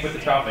make with the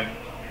chopping.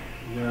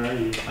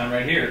 I'm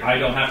right here. I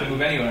don't have to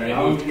move anywhere. It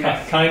moved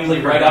kindly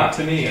right up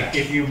to me.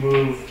 If you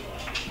move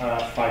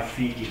 5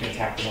 feet, you can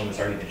attack the one that's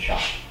already been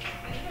shot.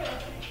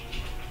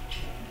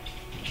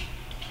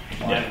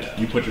 Yeah.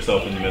 You put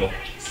yourself in the middle.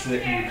 So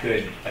that you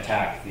could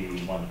attack the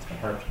one that's been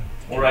hurt.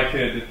 Or I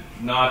could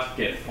not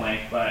get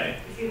flanked by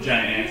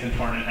giant ants and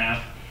torn in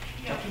half.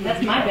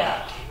 That's my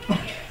bet.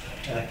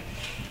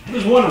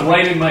 There's one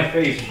right in my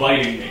face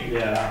biting me.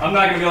 Yeah. I'm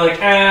not gonna be like,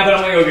 but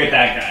I'm gonna go get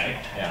that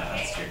guy. Yeah,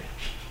 that's true.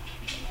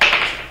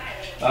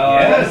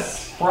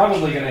 Yes.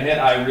 Probably gonna hit,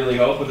 I really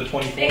hope, with a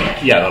 24.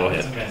 Yeah, that'll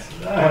hit.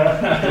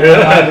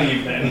 I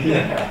leave then.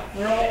 Yeah.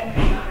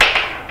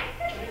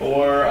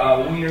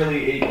 Or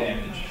nearly 8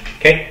 damage.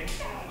 Okay.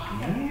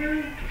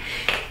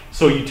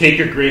 So you take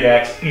your great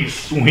axe and you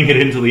swing it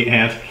into the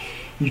ant.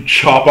 You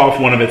chop off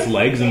one of its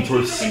legs and it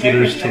sort of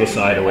skitters to the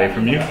side away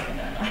from you.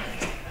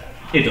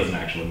 It doesn't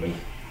actually move.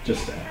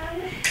 Just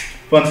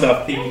fun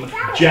stuff.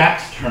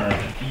 Jack's turn.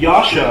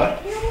 Yasha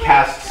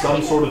casts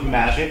some sort of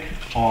magic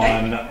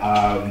on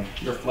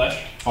Your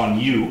flesh. on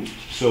you,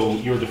 so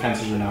your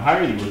defenses are now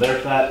higher. You were there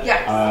for that.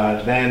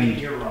 Yes. Then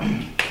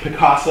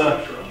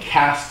Picasa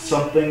cast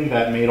something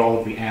that made all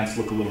of the ants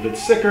look a little bit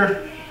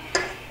sicker.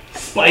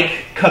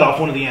 Spike cut off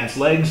one of the ants'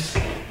 legs,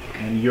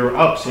 and you're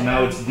up. So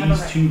now it's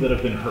these two that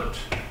have been hurt.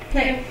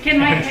 Can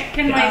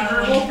my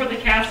verbal for the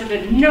cast have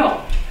been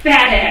no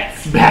bad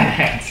ants? Bad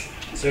ants.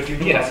 So if you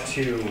move up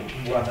to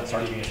one that's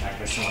already being attacked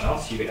by someone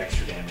else, you get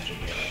extra damage in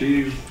the other.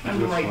 She's I'm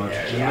this right one.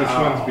 there, And yeah. this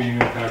one's being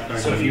attacked by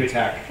So if you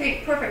attack,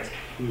 Okay, perfect.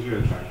 Who's your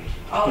attacker?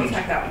 I'll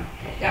attack that one.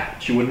 Yeah.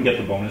 She wouldn't get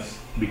the bonus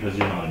because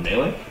you're not in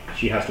melee.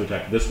 She has to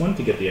attack this one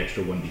to get the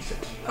extra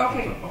 1d6.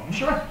 Okay.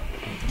 Sure.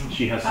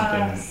 She has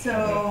something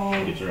so-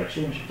 that gives her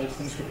extra when she fights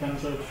things with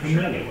friends from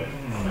melee with.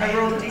 I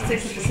rolled a d6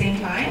 at the same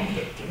time.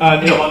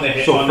 No, On the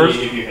hit, so on first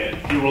the, if you hit.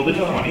 you rolled a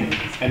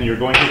d20, and you're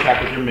going to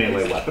attack with your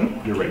melee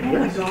weapon. You're right Oh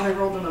my here. god, I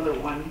rolled another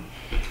one.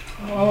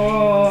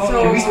 Oh.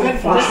 So Can we spend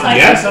fortune?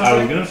 Yes, I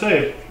was going to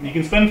say, you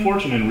can spend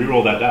fortune and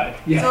re-roll that die.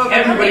 So if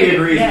Everybody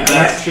agrees yeah.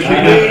 that should be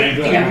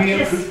Yeah.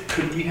 happening.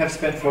 Could we have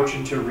spent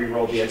fortune to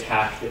reroll the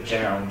attack that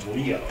downed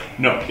Leo?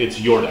 No, it's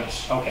your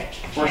dice. Okay.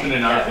 Fortune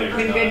in our That favor.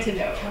 would've been good to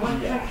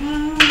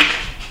know.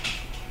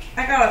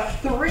 I got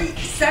a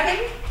 7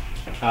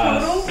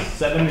 total.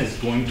 7 is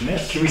going to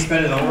miss. Should we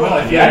spend it on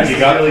one? Yeah, you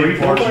got 3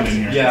 fortune in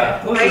here.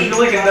 Yeah. Would you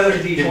like another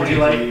D20? Would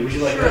you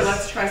like Sure, this?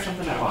 let's try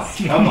something else.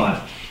 Come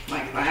on. My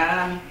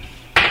plan.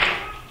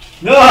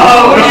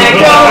 No!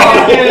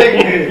 You're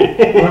kidding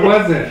me! What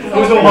was it? It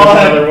was a Here's lot.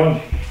 another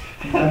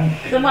one.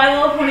 The My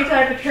Little Pony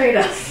type betrayed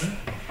us.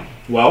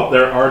 Well,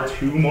 there are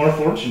 2 more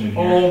fortune in here.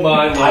 Oh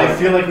my lord. I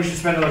feel like we should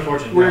spend another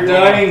fortune. We're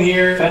dying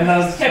here. Spend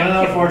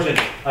another fortune.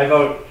 I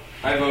vote.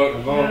 I vote.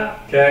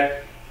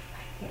 Okay.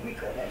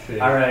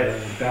 All right.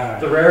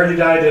 The rarity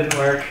die didn't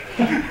work.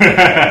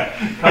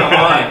 Come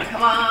on.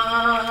 Come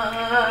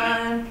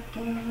on.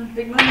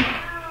 Big money.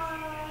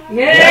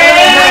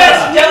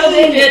 Yes! Double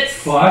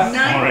digits! Plus.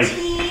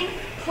 19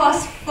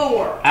 plus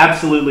 4.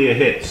 Absolutely a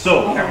hit.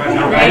 So,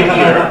 Right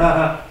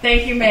here.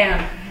 Thank you,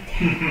 man.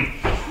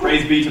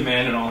 Praise be to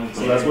man and all his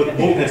so that's with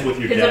that's with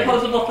your His dagger.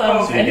 opposable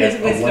thumbs So you and his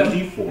get a wisdom.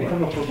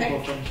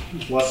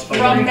 1d4 plus a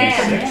Wrong 1d6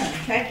 man.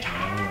 Okay.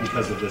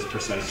 because of this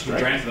precise strike.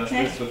 Grants us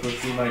this with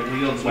which we might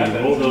wield So you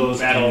roll weapons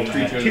those and battle and you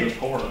add creatures two. of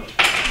horror.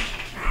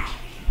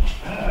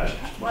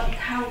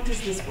 How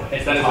does this work?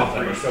 It's that is a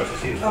 3, so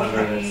it's just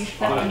under this.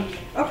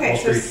 Okay, All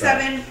so three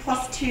 7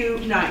 plus 2,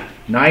 9.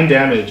 9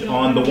 damage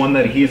on the one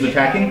that he's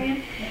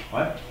attacking.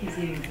 What?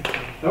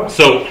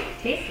 So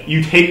Taste it.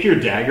 you take your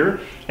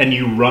dagger and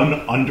you run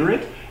under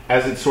it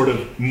as it's sort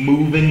of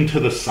moving to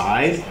the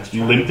side,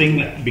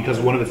 limping because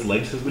one of its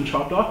legs has been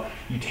chopped off.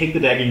 You take the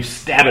dagger, you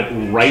stab it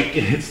right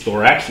in its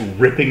thorax,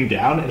 ripping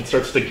down, and it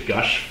starts to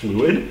gush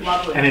fluid.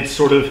 Lovely. And it's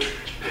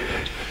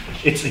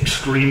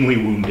extremely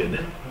wounded.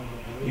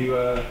 You,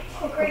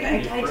 Oh, great.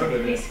 I took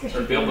these or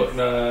squishy Bill, things.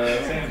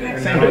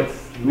 Sam.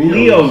 Sam,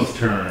 Leo's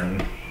turn.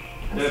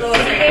 So,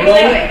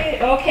 wait.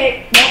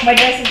 Okay, no, my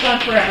dice is gone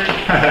forever.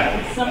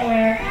 It's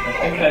somewhere. I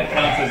think that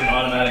counts as an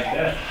automatic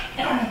death.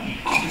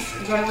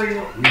 I'm going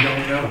to reroll. We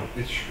don't know.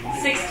 It's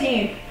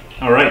 16.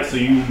 All right, so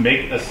you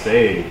make a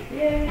save.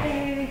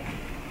 Yay.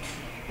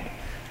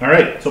 All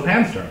right, so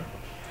Pam's turn.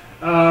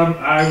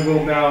 I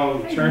will now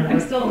turn. I'm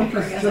still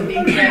whimpering as I'm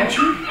being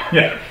told.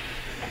 Yeah.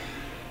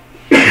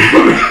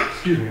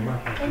 Excuse me. My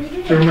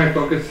fault. Turn my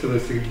focus to the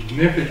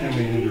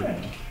significantly injured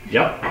one.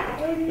 Yep.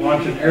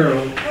 Launch an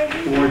arrow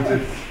towards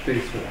its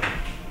face hole.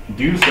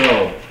 Do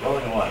so.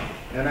 Rolling a 1.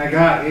 And I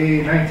got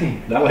a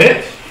 19. That'll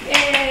hit.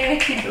 Yay!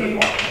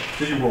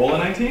 Did you roll a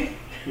 19?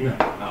 No.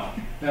 No.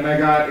 And I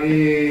got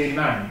a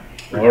 9.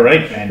 All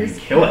right, and you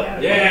kill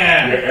it.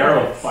 Yeah! Your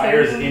arrow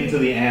fires into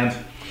the ant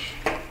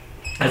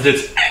as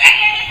it's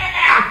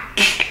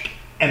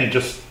and it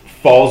just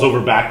falls over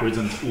backwards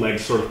and its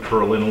legs sort of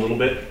curl in a little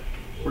bit.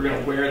 We're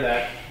gonna wear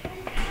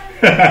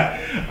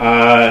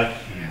that.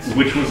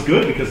 Which was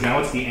good because now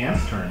it's the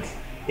ant's turn.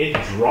 It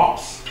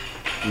drops.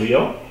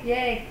 Leo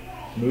Yay.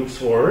 moves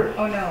forward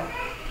Oh no.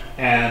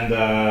 and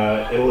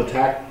it'll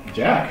attack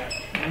Jack.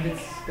 And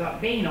it's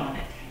got Bane on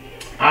it.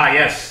 Ah,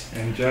 yes.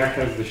 And Jack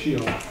has the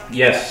shield.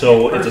 Yes,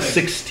 so it's a Perfect.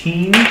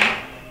 16.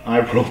 I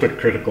rolled a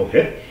critical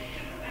hit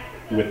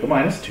with the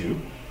 -2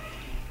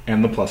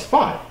 and the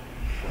 +5.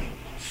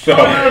 So,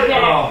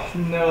 Oh,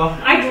 no.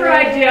 I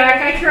tried,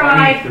 Jack. I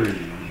tried. 23.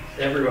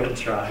 Everyone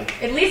tried.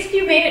 At least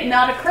you made it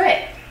not a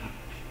crit.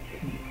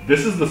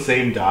 this is the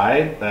same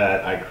die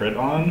that I crit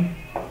on.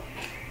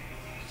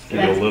 Just give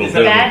it a little Is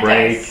bit of bad a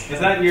break. dice. Is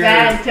that your...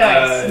 Bad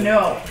dice.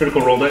 No.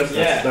 Critical roll dice?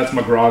 Yeah. That's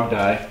Magrog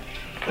die.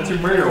 That's your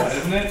murder one,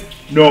 isn't it?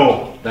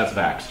 No, that's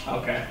Vax.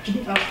 Okay.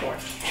 Of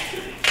course.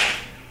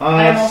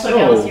 I'm also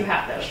jealous you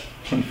have those.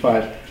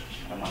 25.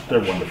 They're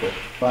wonderful.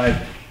 5,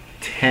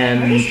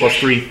 10 plus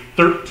 3,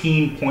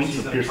 13 points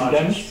of piercing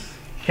damage.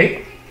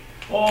 Okay.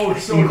 Oh, we're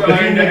so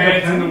dying to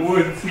ants in the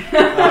woods.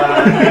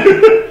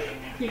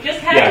 You just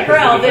had Yeah, to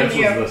growl, because the didn't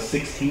defense you? was a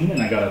 16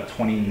 and I got a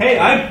 20. Hey,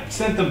 I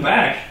sent them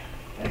back.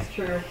 That's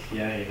true.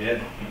 Yeah, you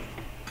did.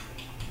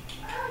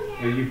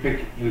 You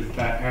pick. Is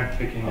that ant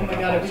picking Oh it my up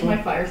god, it was also?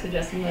 my fire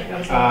suggesting that I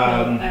was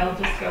Um, I'll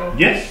just go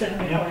Yes. sit in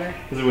the Yeah. corner.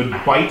 Because it would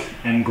bite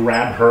and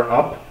grab her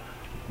up,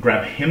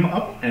 grab him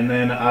up, and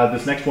then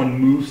this next one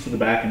moves to the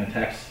back and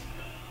attacks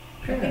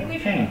I think we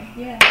should, Pam.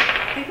 yeah.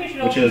 I think we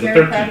should all Which be is a very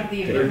 13. proud of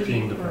the ability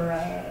 13 to for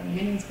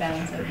minions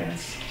balance out there.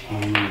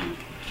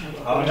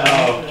 Oh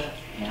no.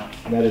 Yeah.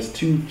 That is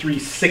 2, 3,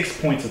 6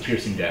 points of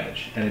piercing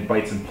damage, and it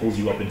bites and pulls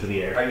you up into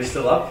the air. Are you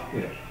still up?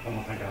 Yeah. Oh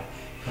my god.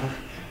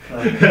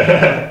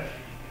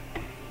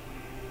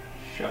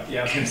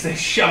 Yeah, I was gonna say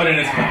shove it in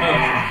his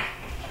mouth.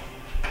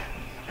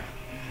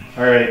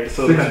 All right,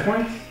 so 6 then-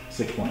 points?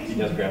 6 points. He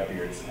does grab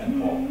beards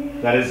and fall.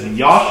 That is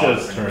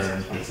Yasha's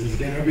turn. This is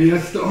gonna be a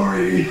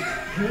story.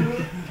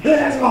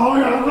 That's all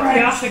we're What's right.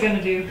 Yasha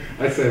gonna do?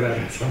 I say that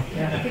in some.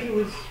 Yeah, I think it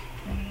was.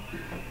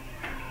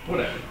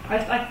 Whatever. I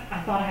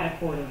thought I had a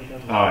cord over there.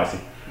 Oh, I see.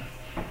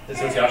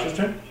 So it's Yasha's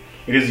turn?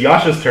 It is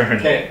Yasha's turn.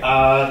 Okay,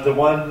 the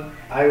one,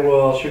 I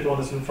will shoot the one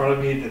that's in front of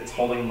me that's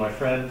holding my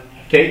friend.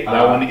 Okay,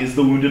 that one is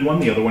the wounded one.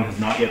 The other one has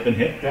not yet been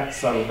hit. Yeah,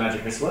 so I will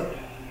magic missile it.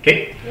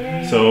 Okay,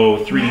 so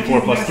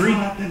 3d4 plus 3.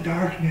 The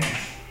darkness.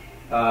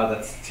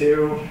 That's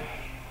 2.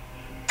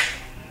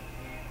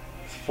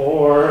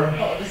 4.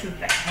 Oh, this is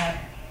bad.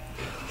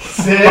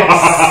 6.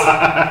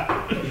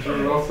 If you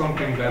roll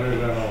something better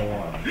than a 1.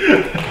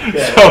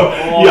 So,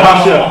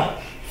 Yasha,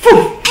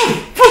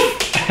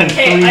 and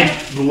Okay,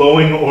 3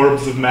 glowing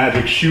orbs of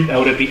magic shoot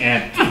out at the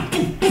ant.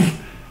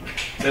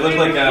 They look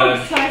like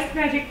Size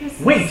magic.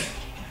 Wait!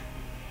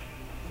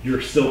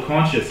 You're still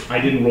conscious. I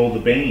didn't roll the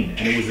bane,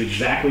 and it was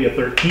exactly a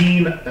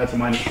 13. That's a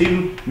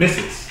 -2.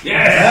 Misses.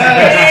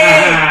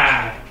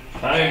 Yes!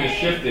 Time is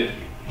shifted.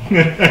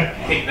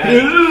 Take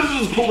that.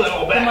 Just pull that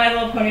all The back. My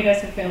Little Pony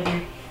dice have failed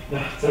you.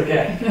 No, it's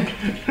okay.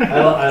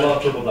 I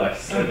love triple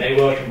dice, and they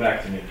will come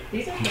back to me.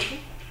 These are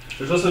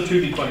There's also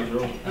 2 d20s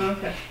rolled. Oh,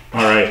 okay.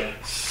 All right.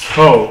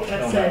 So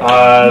That's it.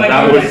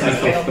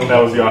 that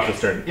was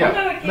Yasha's turn. Oh,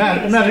 no, it can't be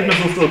this Magic way.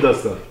 missile still does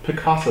stuff.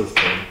 Picasso's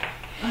turn.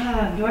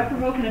 Do I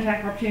provoke an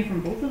attack of opportunity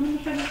from both of them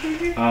if I go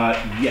here?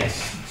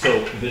 Yes.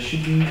 So this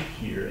should be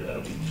here.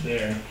 That'll be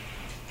there.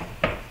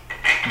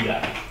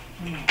 Yeah.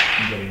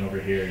 I'm getting over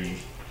here. You.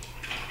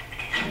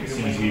 As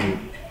soon as you.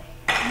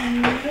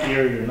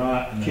 Here, you're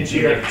not. And then Can she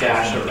here. like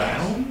dash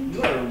around?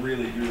 You are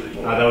really, really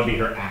low. That would be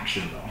her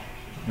action though,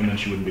 and then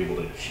she wouldn't be able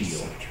to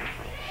heal.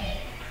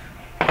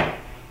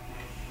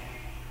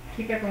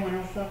 Keep everyone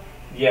else up.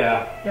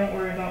 Yeah. Don't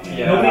worry about me.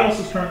 Yeah. Nobody else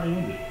is currently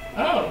wounded.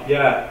 Oh.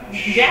 Yeah.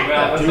 Jack.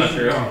 Well, that's not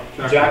true.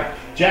 Oh, Jack,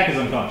 Jack is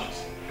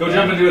unconscious. Go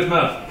jump into its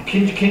mouth.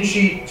 can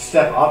she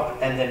step up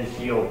and then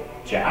heal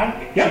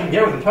Jack? Yeah. She can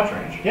get within touch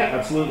range. Yeah,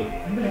 absolutely.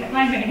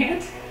 I'm in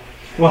hand.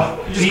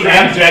 Well, Just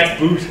grab Jack's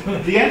boot.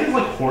 The ant is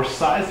like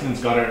horse-sized, and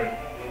it's got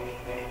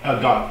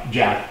got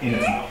Jack in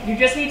its mouth. You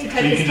just need to touch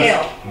So you his can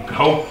tail. just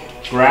go,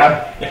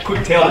 grab. Yeah,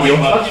 quick tail Wheel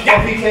wheel. Touch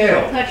fluffy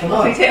tail. Touch Come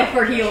fluffy on. tail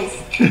for heels.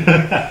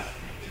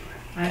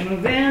 I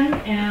move in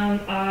and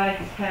I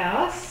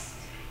cast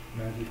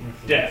Magic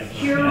missile. Death.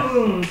 Cure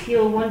Wounds.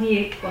 Heal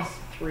 1d8 plus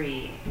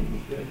 3.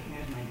 There's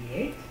my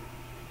d8.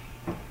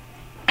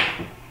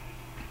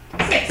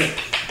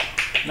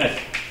 6. Nice.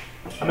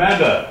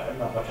 Amanda, I'm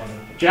not much on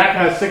it. Jack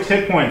has 6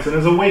 hit points and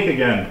is awake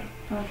again.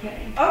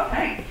 Okay.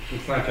 Okay.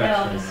 It's not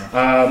Well, Jack's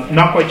turn.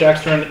 Not quite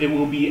Jack's turn. It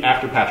will be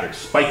after Patrick.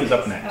 Spike is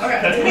up next. Okay.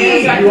 That's And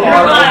me. You You're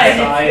are alive.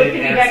 inside It's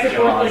flipping you back and Ant's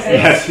forth like jaws. this.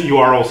 Yes, you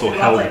are also Lovely.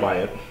 held by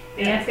it.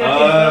 The ant's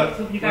got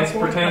to get Let's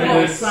pretend I'll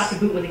this slap the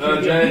boot with a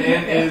giant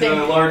ant is a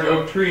large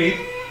oak tree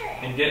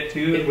and get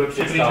to It whips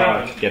its chippity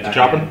dog. chopping. Get to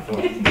chopping.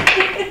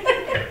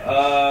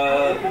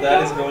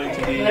 That is going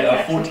to be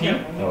That's 14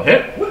 That'll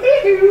hit.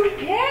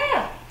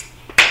 Yeah.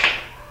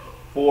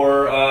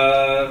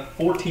 for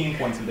 14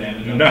 points of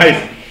damage.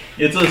 Nice.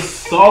 It's a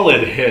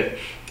solid hit.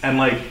 And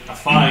like A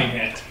fine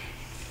hit.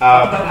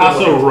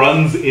 Picasso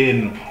runs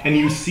in, and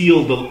you see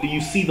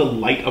the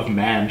light of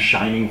man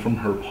shining from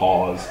her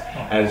paws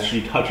as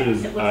she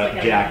touches It looks like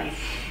a Jack,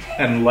 leaf.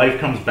 and life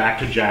comes back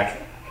to Jack.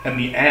 And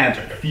the ant,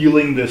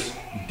 feeling this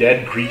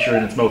dead creature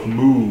in its mouth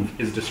move,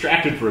 is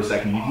distracted for a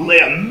second. You lay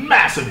a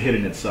massive hit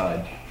in its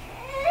side.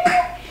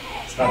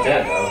 It's not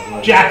dead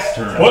though. Jack's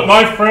turn. Put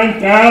my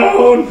friend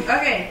down!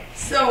 Okay.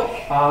 So,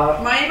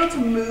 am I able to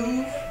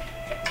move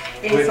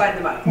inside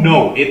the mouth?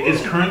 No, it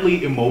is currently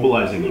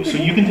immobilizing you, so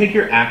you can take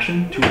your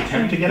action to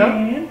attempt to get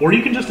out, or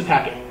you can just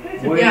attack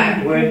it. Would,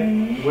 Yeah.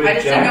 would I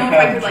just Jack didn't know if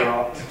I have could, like-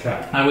 dropped?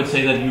 Attack. I would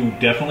say that you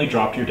definitely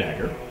dropped your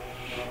dagger.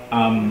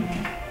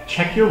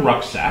 Check your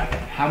rucksack.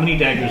 How many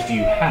daggers do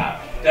you have?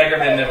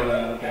 Daggerman never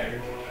ran out of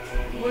daggers.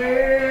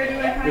 Where do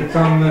I find It's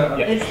that? on the.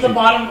 Yeah. It's the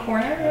bottom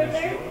corner right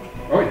there.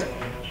 Oh yeah.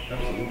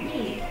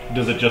 Absolutely.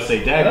 Does it just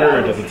say dagger,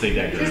 or does it say It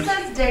daggers?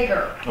 says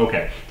dagger.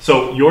 Okay,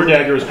 so your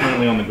dagger is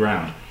currently on the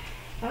ground.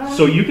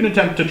 So you can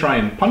attempt to try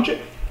and punch it,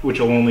 which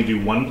will only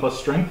do 1 plus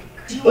strength.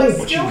 Do Oh, I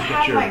but still you have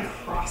get your- my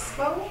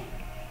crossbow?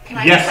 Can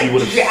I Yes, just, like, you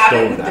would have jab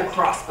stowed it with that. the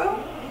crossbow?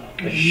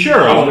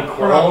 Sure, Oh, the I'll,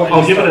 coral.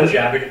 I'll give it a.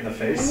 jab it in the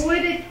face.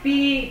 Would it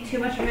be too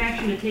much of an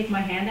action to take my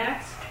hand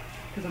axe?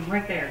 Because I'm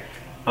right there.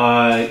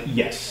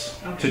 Yes,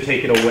 Okay. to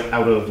take it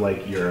out of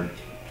like your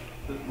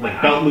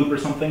belt loop or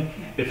something.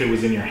 If it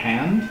was in your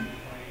hand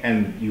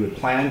and you had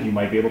planned, you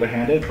might be able to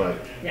hand it, but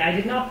Yeah, I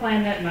did not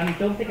plan that, and I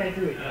don't think I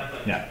drew it.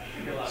 yeah.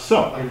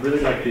 So I really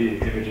like the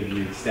image of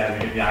you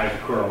stabbing at the eye of the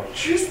coral.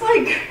 Just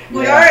like, Yeah.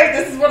 alright,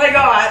 this is what I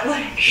got.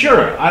 Like,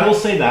 sure, I will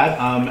say that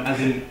as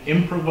an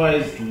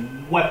improvised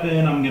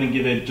weapon, I'm gonna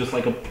give it just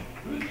like a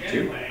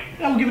 2.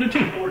 I will give it a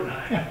 2.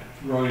 Yeah.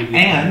 Roll your d20.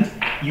 And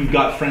you've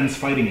got friends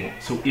fighting it,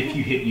 so if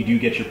you hit, you do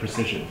get your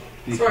precision.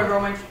 so I roll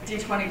my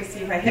d20 to see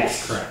if I hit.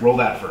 Correct. Roll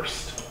that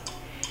first,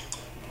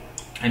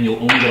 and you'll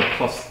only get a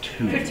plus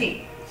 2.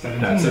 15.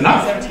 17. That's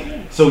enough.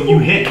 17. So you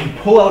hit, you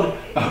pull out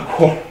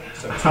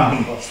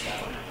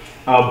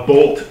a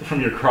bolt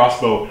from your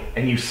crossbow,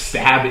 and you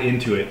stab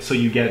into it. So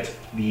you get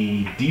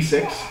the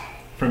d6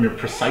 from your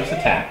precise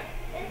attack.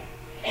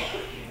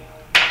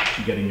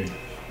 You're getting your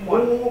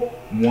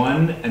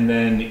 1, and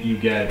then you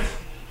get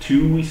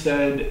 2, we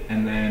said,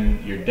 and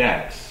then your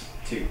dex.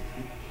 2.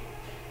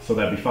 So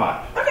that'd be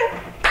 5. Okay.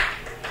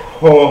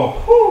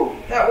 Oh.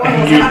 That one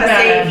was kind of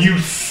safe. You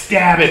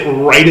stab it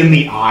right in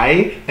the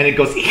eye, and it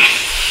goes,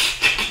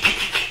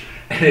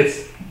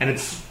 and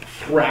it's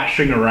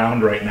thrashing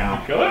around right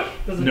now. Good?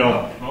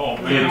 No, Oh,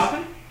 Does it man.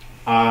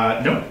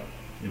 happen? no,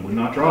 it would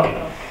not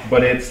drop.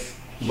 But it's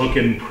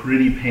looking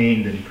pretty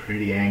pained and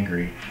pretty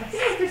angry. I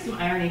feel like there's some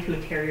irony to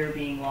a terrier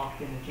being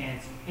locked in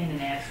an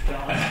ant's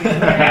jaws.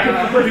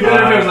 It'd be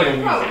better if it was like a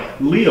weasel.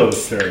 Probably.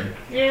 Leo's turn.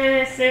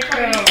 Yes, there we go.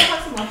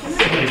 Have some lunch in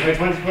there?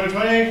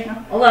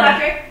 20. 11.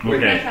 Patrick?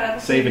 Okay,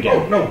 save Oh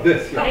again. no,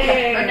 this. Yeah.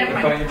 Yay. Or never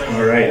mind.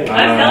 All right,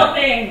 I'm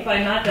helping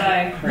by not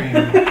dying.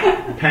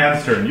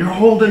 Pan's turn. You're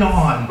holding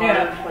on.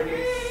 Yeah.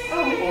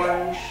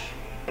 Orange.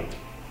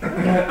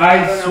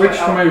 I switched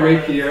to my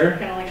rapier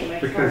Kinda like a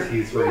mixed because art.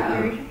 he's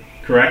rapier.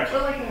 correct? Or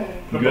like a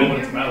The Good. bow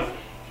in its mouth.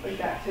 like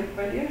that type of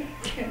idea.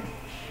 Okay.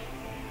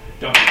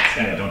 Don't do that.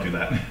 Yeah, don't do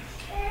that.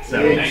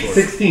 7 Nice. sword.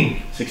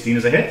 16. 16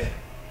 is a hit.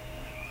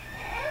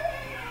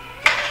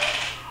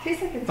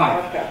 Tastes like it's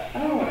 5. vodka. I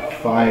don't know what else.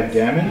 5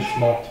 damage.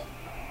 Malt.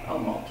 Oh,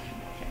 malt.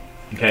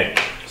 Okay,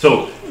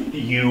 so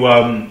you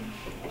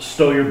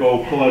stow your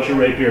bow, pull out your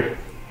rapier,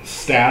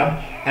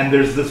 stab, and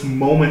there's this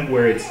moment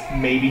where it's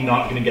maybe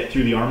not going to get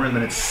through the armor, and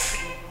then it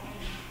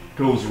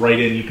goes right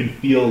in. You can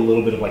feel a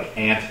little bit of like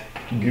ant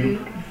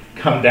goop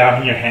come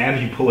down in your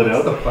hand. You pull it That's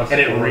out, the plus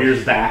and it 4.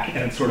 rears back, and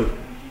it sort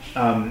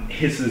of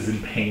hisses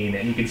in pain,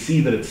 and you can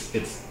see that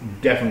it's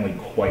definitely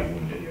quite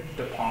wounded.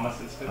 The pomace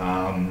is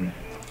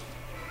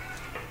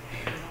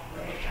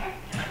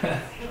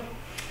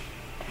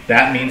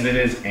That means it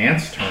is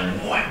Ant's turn.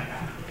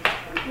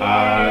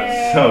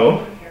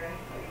 So,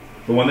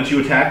 the one that you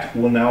attacked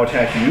will now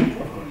attack you,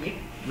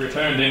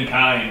 returned in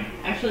kind.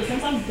 Actually,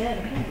 since I'm dead,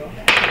 I'm gonna go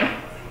back.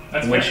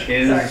 That's which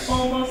fair. is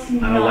Almost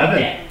an not 11.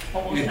 dead.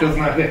 Almost It not. does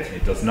not hit.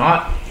 It does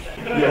not.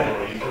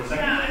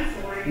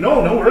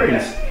 No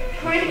worries.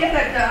 Trying to get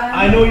that done.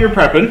 I know you're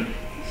prepping.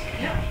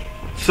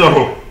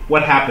 So,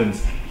 what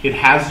happens? It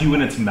has you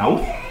in its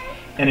mouth,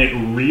 and it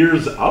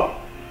rears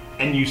up,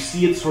 and you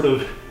see it sort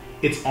of,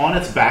 it's on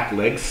its back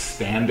legs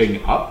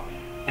standing up,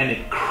 and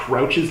it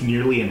crouches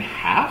nearly in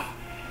half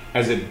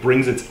as it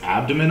brings its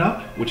abdomen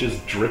up, which is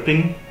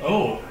dripping,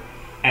 Oh,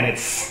 and it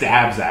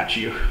stabs at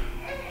you.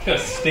 a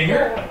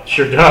stinger?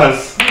 Sure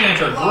does. These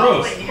ants are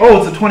gross.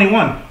 Oh, it's a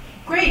 21.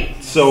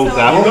 Great. So You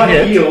that'll got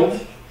hit.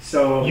 healed,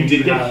 so You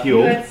did get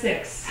You healed. had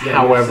 6.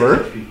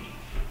 However,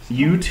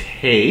 you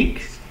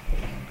take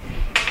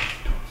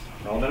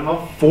Roll them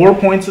up. 4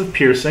 points of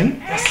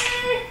piercing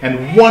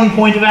and 1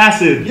 point of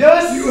acid.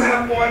 Yes! You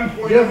have 1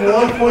 point. You have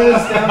 1 point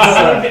of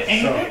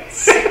stamina.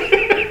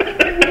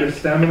 so. Your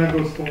stamina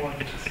goes to 1.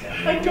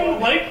 I don't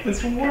like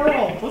this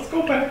world. Let's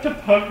go back to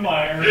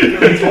Pugmire.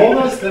 They told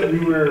us that we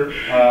were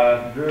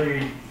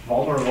very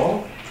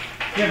vulnerable.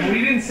 Yeah, but we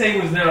didn't say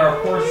was there are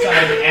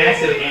horse-sized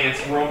acid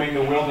ants roaming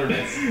the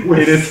wilderness.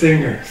 It is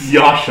stingers.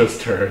 Yasha's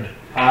turn.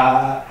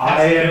 I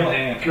Still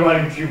am ant.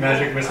 going to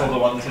magic missile the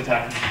one that's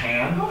attacking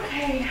Pan.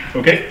 Okay.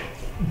 Okay.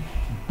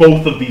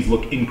 Both of these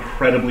look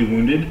incredibly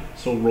wounded,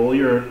 so roll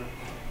your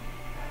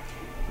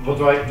Well,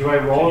 do I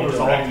roll Can you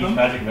resolve direct each them?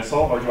 magic missile,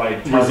 or do I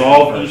target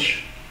resolve first?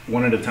 each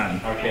one at a time.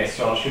 Okay,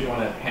 so I'll shoot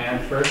one at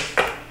Pan first.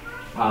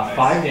 Nice.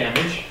 5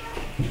 damage,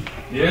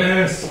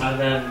 Yes. and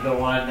then the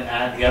one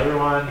at the other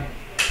one.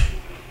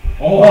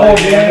 Oh, 5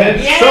 yeah.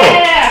 damage.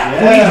 Yeah!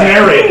 Please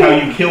narrate how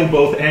you kill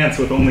both ants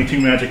with only 2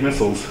 magic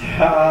missiles.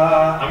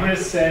 I'm gonna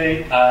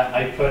say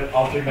I put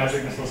all 3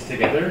 magic missiles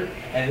together,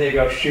 and they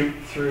go shoot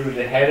through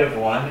the head of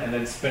one, and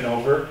then spin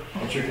over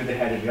and shoot through the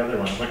head of the other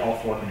one. It's like all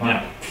 4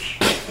 combined.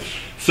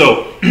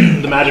 So,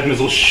 the magic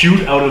missiles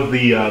shoot out of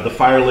the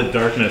firelit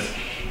darkness.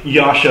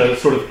 Yasha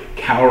sort of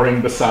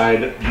cowering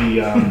beside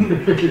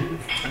the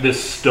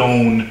this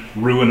stone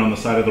ruin on the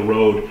side of the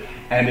road,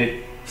 and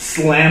it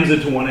slams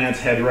into one ant's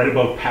head right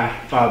above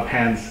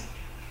Pan's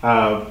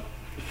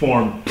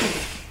form.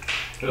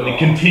 They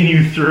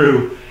continue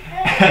through.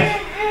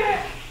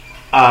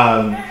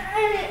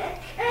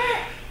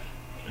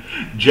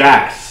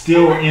 Jack,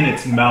 still in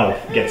its mouth,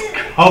 gets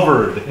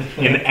covered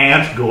in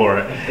ant gore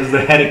as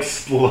the head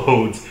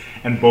explodes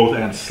and both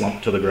ants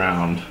slump to the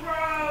ground.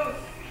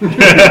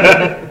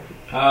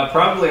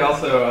 Probably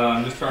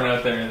also just throwing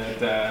out there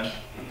that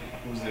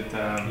was it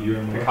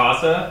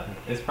Picasa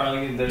is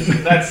probably there's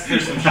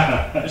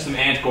some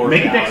ant gore.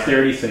 Make a power.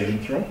 dexterity saving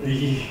throw.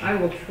 I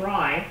will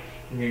try.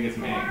 I'm gonna get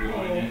some ant goo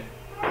on you.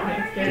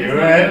 Do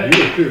it.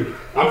 You too.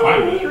 I'm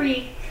fine with it.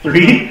 3.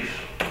 3.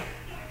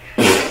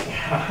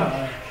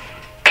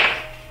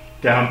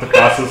 Down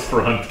Picasso's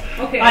front.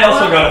 Okay. I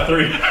also well, got a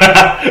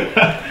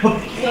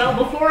 3. Well,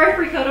 before I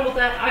freak out about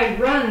that, I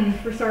run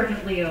for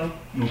Sergeant Leo.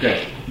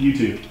 Okay, you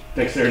two.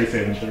 Dexterity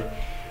saving throw.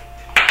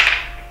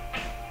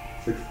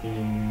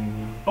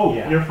 16. Oh,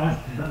 Yeah. you're fine.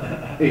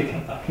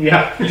 18.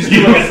 Yeah. You just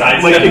do like a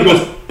side like step. it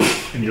goes,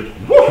 and you're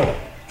whoa.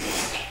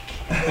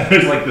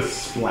 There's like this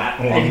splat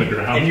along the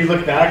ground. And you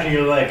look back and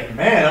you're like,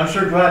 man, I'm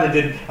sure glad I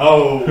didn't.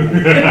 Oh.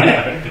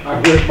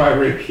 I whip my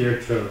rapier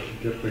to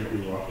get the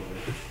goo off of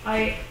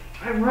it.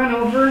 I run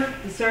over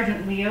to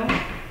Sergeant Leo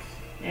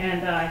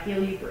and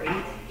heal you for 8.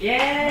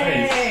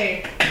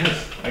 Yay!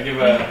 I give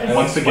a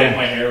Once swipe again.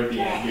 my hair with the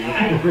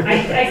ant goo.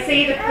 I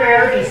say the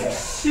prayer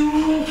just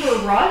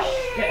super rush,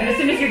 and as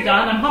soon as you're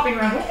done, I'm hopping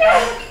around.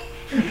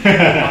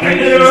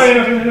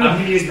 I'm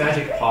gonna use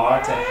magic paw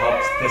to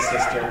help the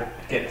sister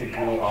get the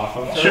goo off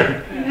of her. Sure.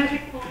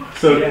 Magic ball.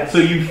 So, Yes. so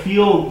you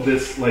feel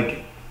this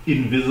like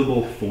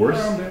invisible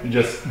force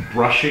just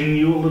brushing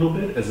you a little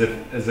bit, as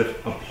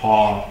if a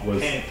paw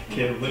was Can't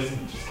kid, listen.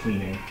 just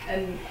cleaning.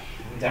 And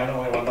Down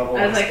only one level.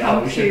 as I Let's go.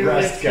 come We to, should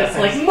rest, it's just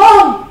guys. like,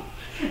 Mom!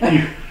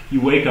 You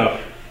wake up,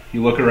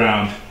 you look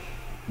around,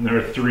 and there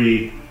are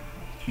 3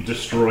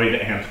 destroyed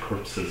ant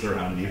corpses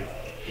around you.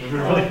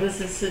 Oh,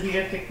 this is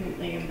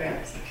significantly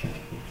embarrassing.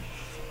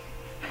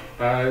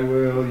 I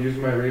will use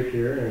my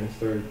rapier and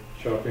start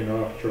chopping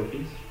off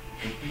trophies.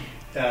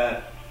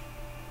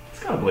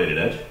 It's got a bladed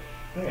edge.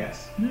 Oh,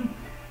 yes.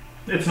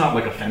 It's not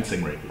like a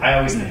fencing rapier. I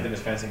always think of them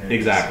as fencing rapiers.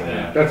 Exactly.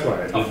 Yeah. That's why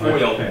I A did my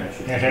foil.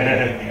 fancy.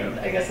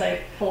 I guess I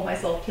pull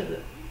myself to the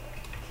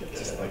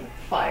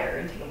fire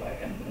into the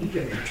wagon.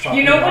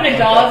 You know when a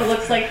dog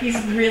looks like he's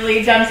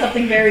really done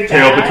something very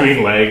Tail bad?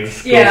 between legs.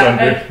 Goes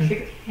Yeah,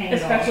 under.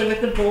 especially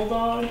with the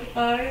bulldog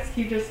eyes.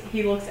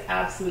 He looks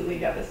absolutely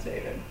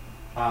devastated.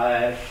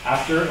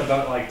 After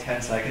about like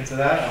 10 seconds of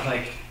that, I'm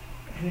like,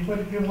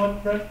 anybody gonna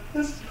want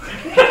breakfast?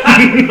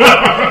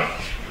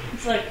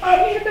 It's like,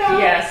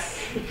 yes.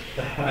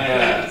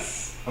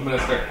 I'm gonna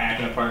start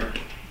hacking apart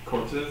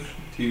corpses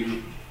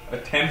to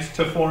attempt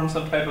to form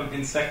some type of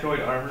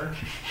insectoid armor.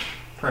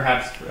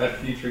 Perhaps at a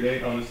future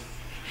date, I'll just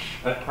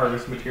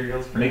harvest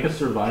materials. For Make a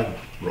survival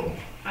roll.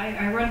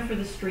 I run for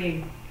the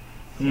stream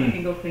so I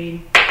can go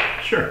clean.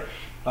 Sure.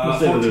 Let's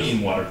say that there's 14.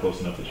 some water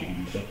close enough that you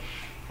can do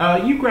so.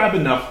 You grab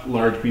enough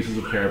large pieces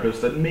of carapace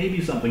that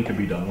maybe something could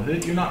be done with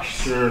it. You're not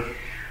sure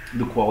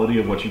the quality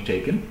of what you've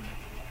taken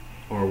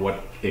or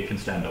what it can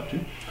stand up to.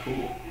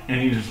 Cool.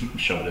 And you just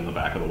shove it in the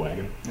back of the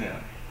wagon. Yeah.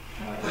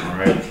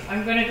 Alright.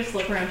 I'm going to just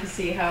look around to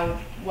see how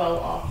well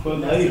off the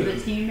But rest of later.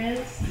 the team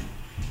is.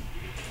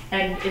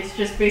 And it's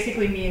just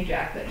basically me and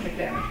Jack that took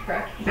damage,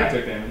 correct? I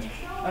took damage.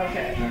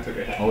 Okay. That's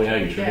okay. Oh yeah,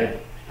 you sure Yeah.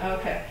 did.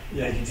 Okay.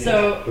 Yeah, you can do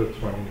So The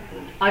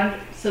 20.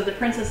 so the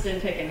princess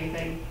didn't take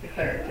anything. The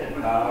cleric did.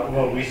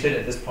 well, we should,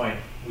 at this point,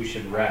 we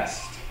should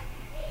rest.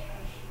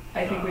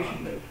 I think we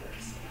should move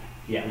first.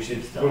 Yeah, we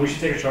should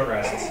take a short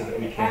rest so that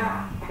we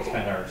can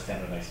spend our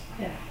standard nights.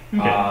 Yeah.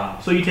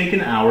 Okay. So you take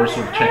an hour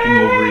sort of checking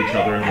over each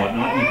other and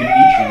whatnot. You can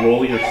each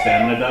roll your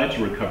stamina die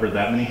to recover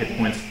that many hit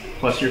points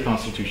plus your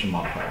constitution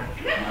modifier.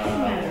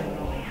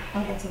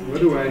 Oh, that's What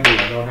do I do?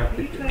 I don't have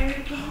to do.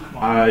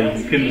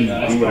 You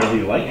can do whatever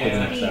you like for the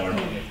next hour.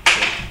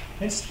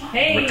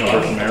 Hey!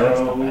 Recover some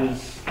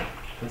arrows.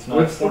 It's not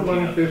What's the 14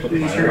 up. 150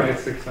 by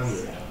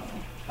 600?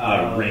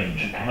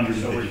 Range.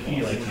 150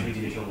 feet.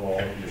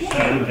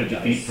 150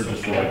 feet for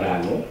just a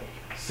regular roll.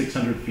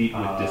 600 feet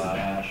with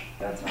disadvantage,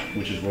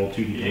 which is roll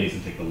 2d8s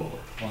and take the lower.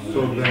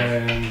 So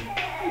then,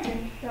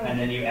 And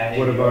then you add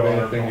what in about your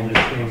anything in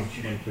bonus between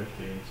constitution.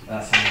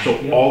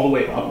 150? So all the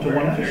way up to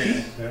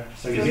 150? Yeah.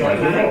 So you do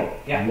it.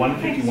 Yeah.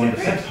 151 to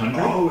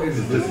 600. Oh,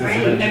 is this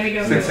Then we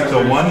go 600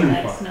 So one, too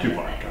That's far? not too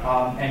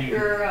far. And you,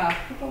 Your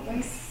purple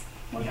dice.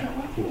 What's that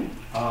one? Cool.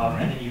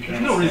 and then you can.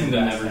 There's no reason to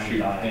spend never that shoot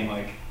die anything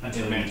like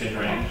until you advantage get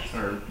range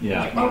or Yeah.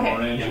 like normal Okay.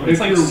 range. Yeah. It's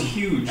like If you're-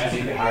 huge. As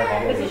you get higher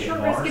level, Does you a get short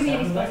more rest give me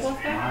any stamina spell dice.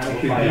 slots back? I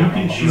could You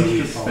can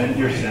choose to spend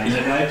your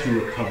stamina die to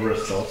recover a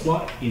spell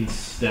slot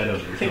instead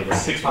of Take recovering.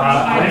 6 I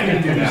rounds.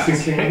 can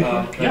do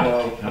that.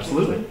 Yeah,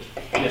 absolutely.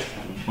 Yes.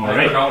 All I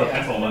right. forgot what a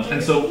pencil was.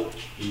 And so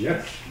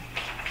Yes.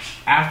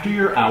 after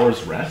your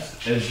hour's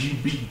rest, as you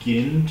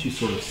begin to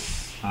sort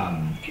of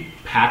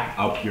pack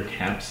up your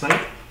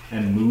campsite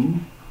and move,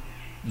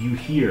 you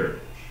hear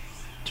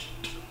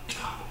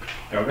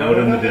out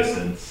in the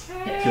distance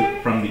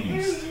from the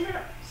east.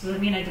 So does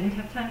that mean I didn't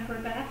have time for a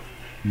bath?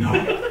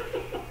 No.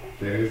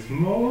 There's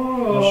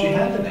more. Well, she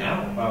had an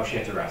hour. Oh, she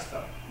had to rest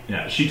though.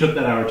 Yeah, she took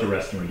that hour to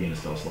rest and regain a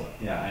spell slot.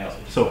 Yeah, I also.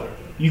 So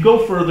you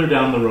go further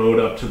down the road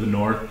up to the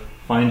north,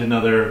 find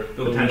another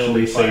Build a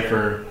potentially little fire.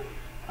 safer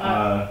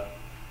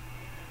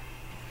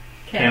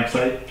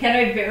campsite. Can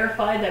I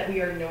verify that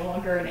we are no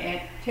longer in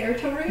ant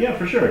territory? Yeah,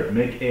 for sure.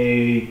 Make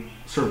a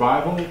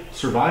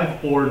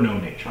survive or no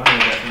nature.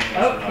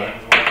 Okay.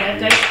 That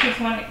dice keeps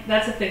wanting.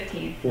 That's a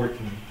 15. 14.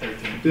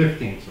 13.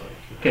 15, sorry.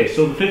 Okay,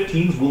 so the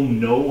 15s will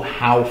know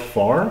how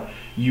far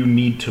you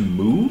need to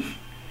move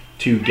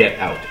to get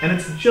out. And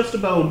it's just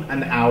about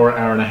an hour,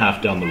 hour and a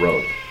half down the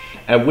road.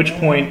 At which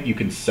point you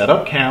can set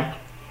up camp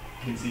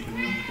You can see the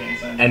gang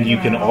sign. and you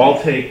can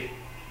all take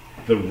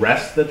the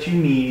rest that you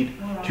need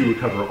to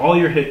recover all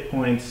your hit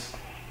points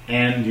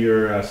and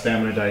your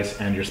stamina dice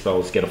and your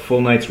spells. Get a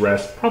full night's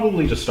rest,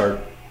 probably to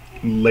start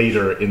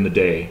later in the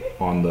day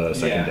on the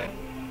second day.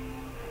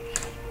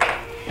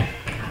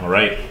 All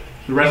right.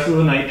 The rest of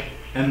the night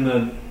and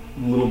the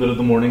little bit of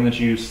the morning that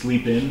you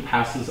sleep in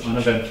passes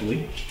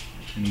uneventfully,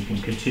 and you can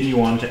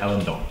continue on to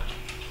Ellendonk.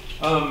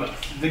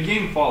 The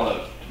game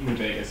Fallout New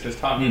Vegas has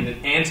taught me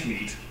that ant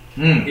meat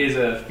Mm. is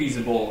a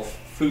feasible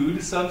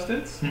food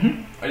substance.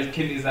 Mhm.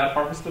 Is that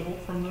harvestable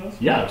from those?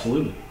 Yeah,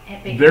 absolutely.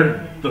 Epic.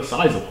 They're the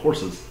size of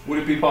horses. Would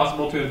it be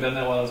possible to have done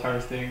that while I was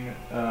harvesting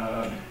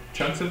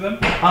chunks of them?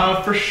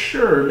 For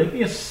sure. Make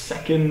me a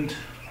second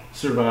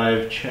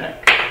survive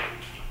check.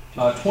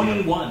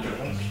 21.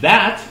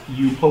 That,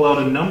 you pull out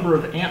a number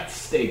of ant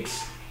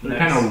steaks. They're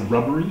Nice. kind of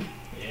rubbery.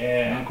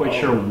 Yeah. Not quite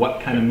sure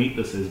what kind of meat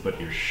this is, but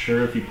you're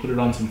sure if you put it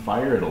on some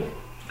fire, it'll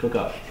cook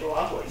up.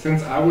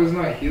 Since I was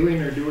not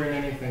healing or doing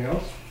anything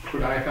else,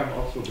 could I have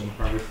also been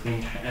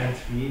harvesting ant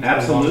meat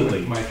Absolutely.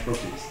 along with my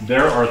trophies?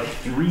 There are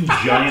 3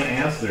 giant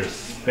ants. There's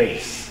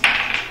space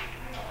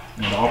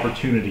and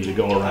opportunity to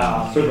go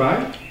around.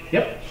 Survive?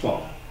 Yep.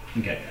 12.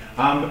 Okay.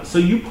 So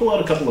you pull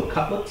out a couple of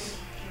cutlets.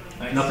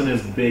 Nice. Nothing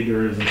as big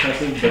or as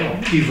impressive,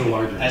 but He's a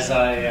larger As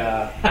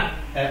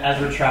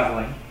as we're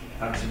traveling,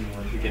 I'm assuming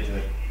we get to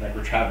like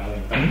we're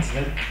traveling without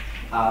incident.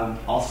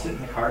 I'll sit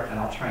in the cart and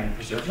I'll try and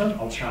preserve them.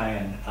 I'll try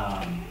and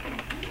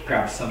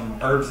grab some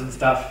herbs and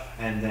stuff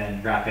and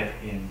then wrap it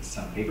in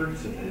some paper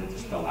so that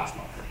they'll last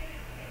longer.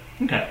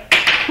 Okay,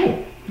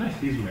 cool, nice.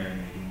 He's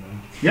marinating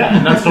them. Yeah,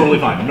 and that's totally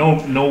fine. No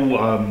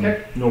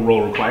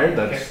roll required.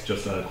 That's Okay.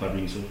 just a clever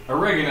use of.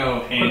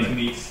 Oregano and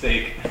meat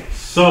steak.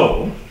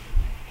 So,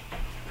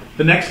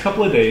 the next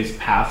couple of days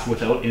pass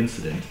without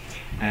incident,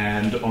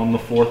 and on the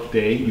fourth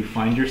day, you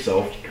find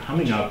yourself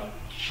coming up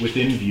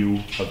within view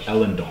of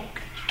Ellendonk.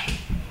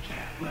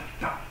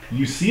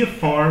 You see a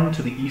farm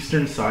to the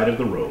eastern side of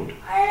the road,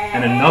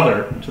 and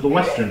another to the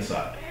western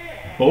side.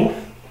 Both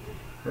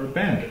are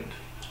abandoned,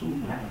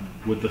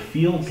 with the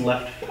fields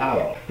left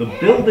fallow. The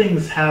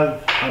buildings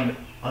have an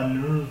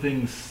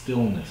unnerving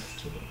stillness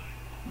to them.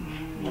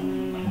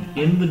 And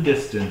in the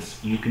distance,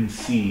 you can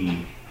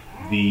see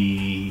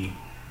the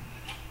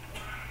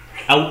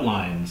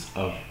outlines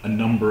of a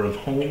number of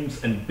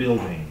homes and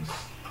buildings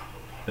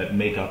that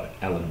make up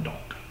Ellendonk.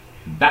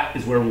 And that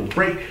is where we'll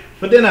break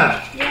for dinner.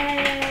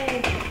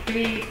 Yay!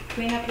 Can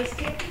we have this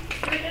tip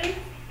for dinner?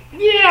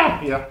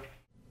 Yeah.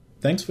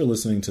 Thanks for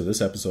listening to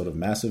this episode of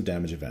Massive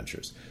Damage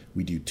Adventures.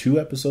 We do 2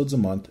 episodes a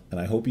month, and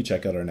I hope you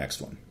check out our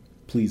next one.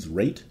 Please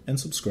rate and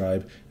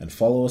subscribe, and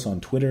follow us on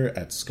Twitter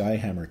at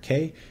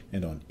SkyhammerK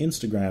and on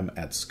Instagram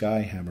at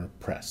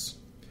SkyhammerPress.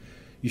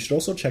 You should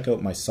also check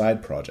out my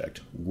side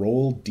project,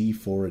 Roll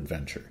D4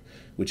 Adventure,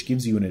 which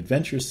gives you an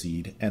adventure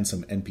seed and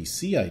some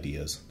NPC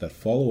ideas that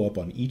follow up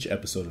on each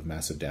episode of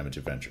Massive Damage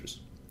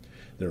Adventures.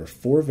 There are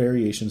 4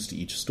 variations to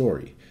each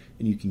story,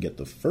 and you can get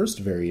the first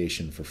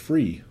variation for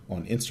free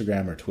on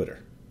Instagram or Twitter.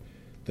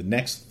 The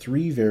next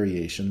 3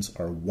 variations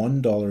are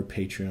 $1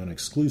 Patreon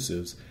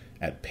exclusives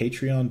at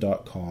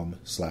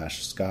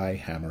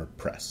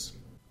patreon.com/SkyhammerPress.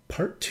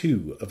 Part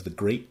 2 of The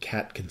Great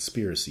Cat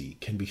Conspiracy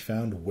can be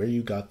found where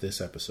you got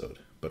this episode.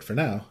 But for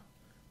now,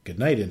 good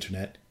night,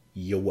 Internet.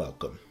 You're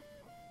welcome.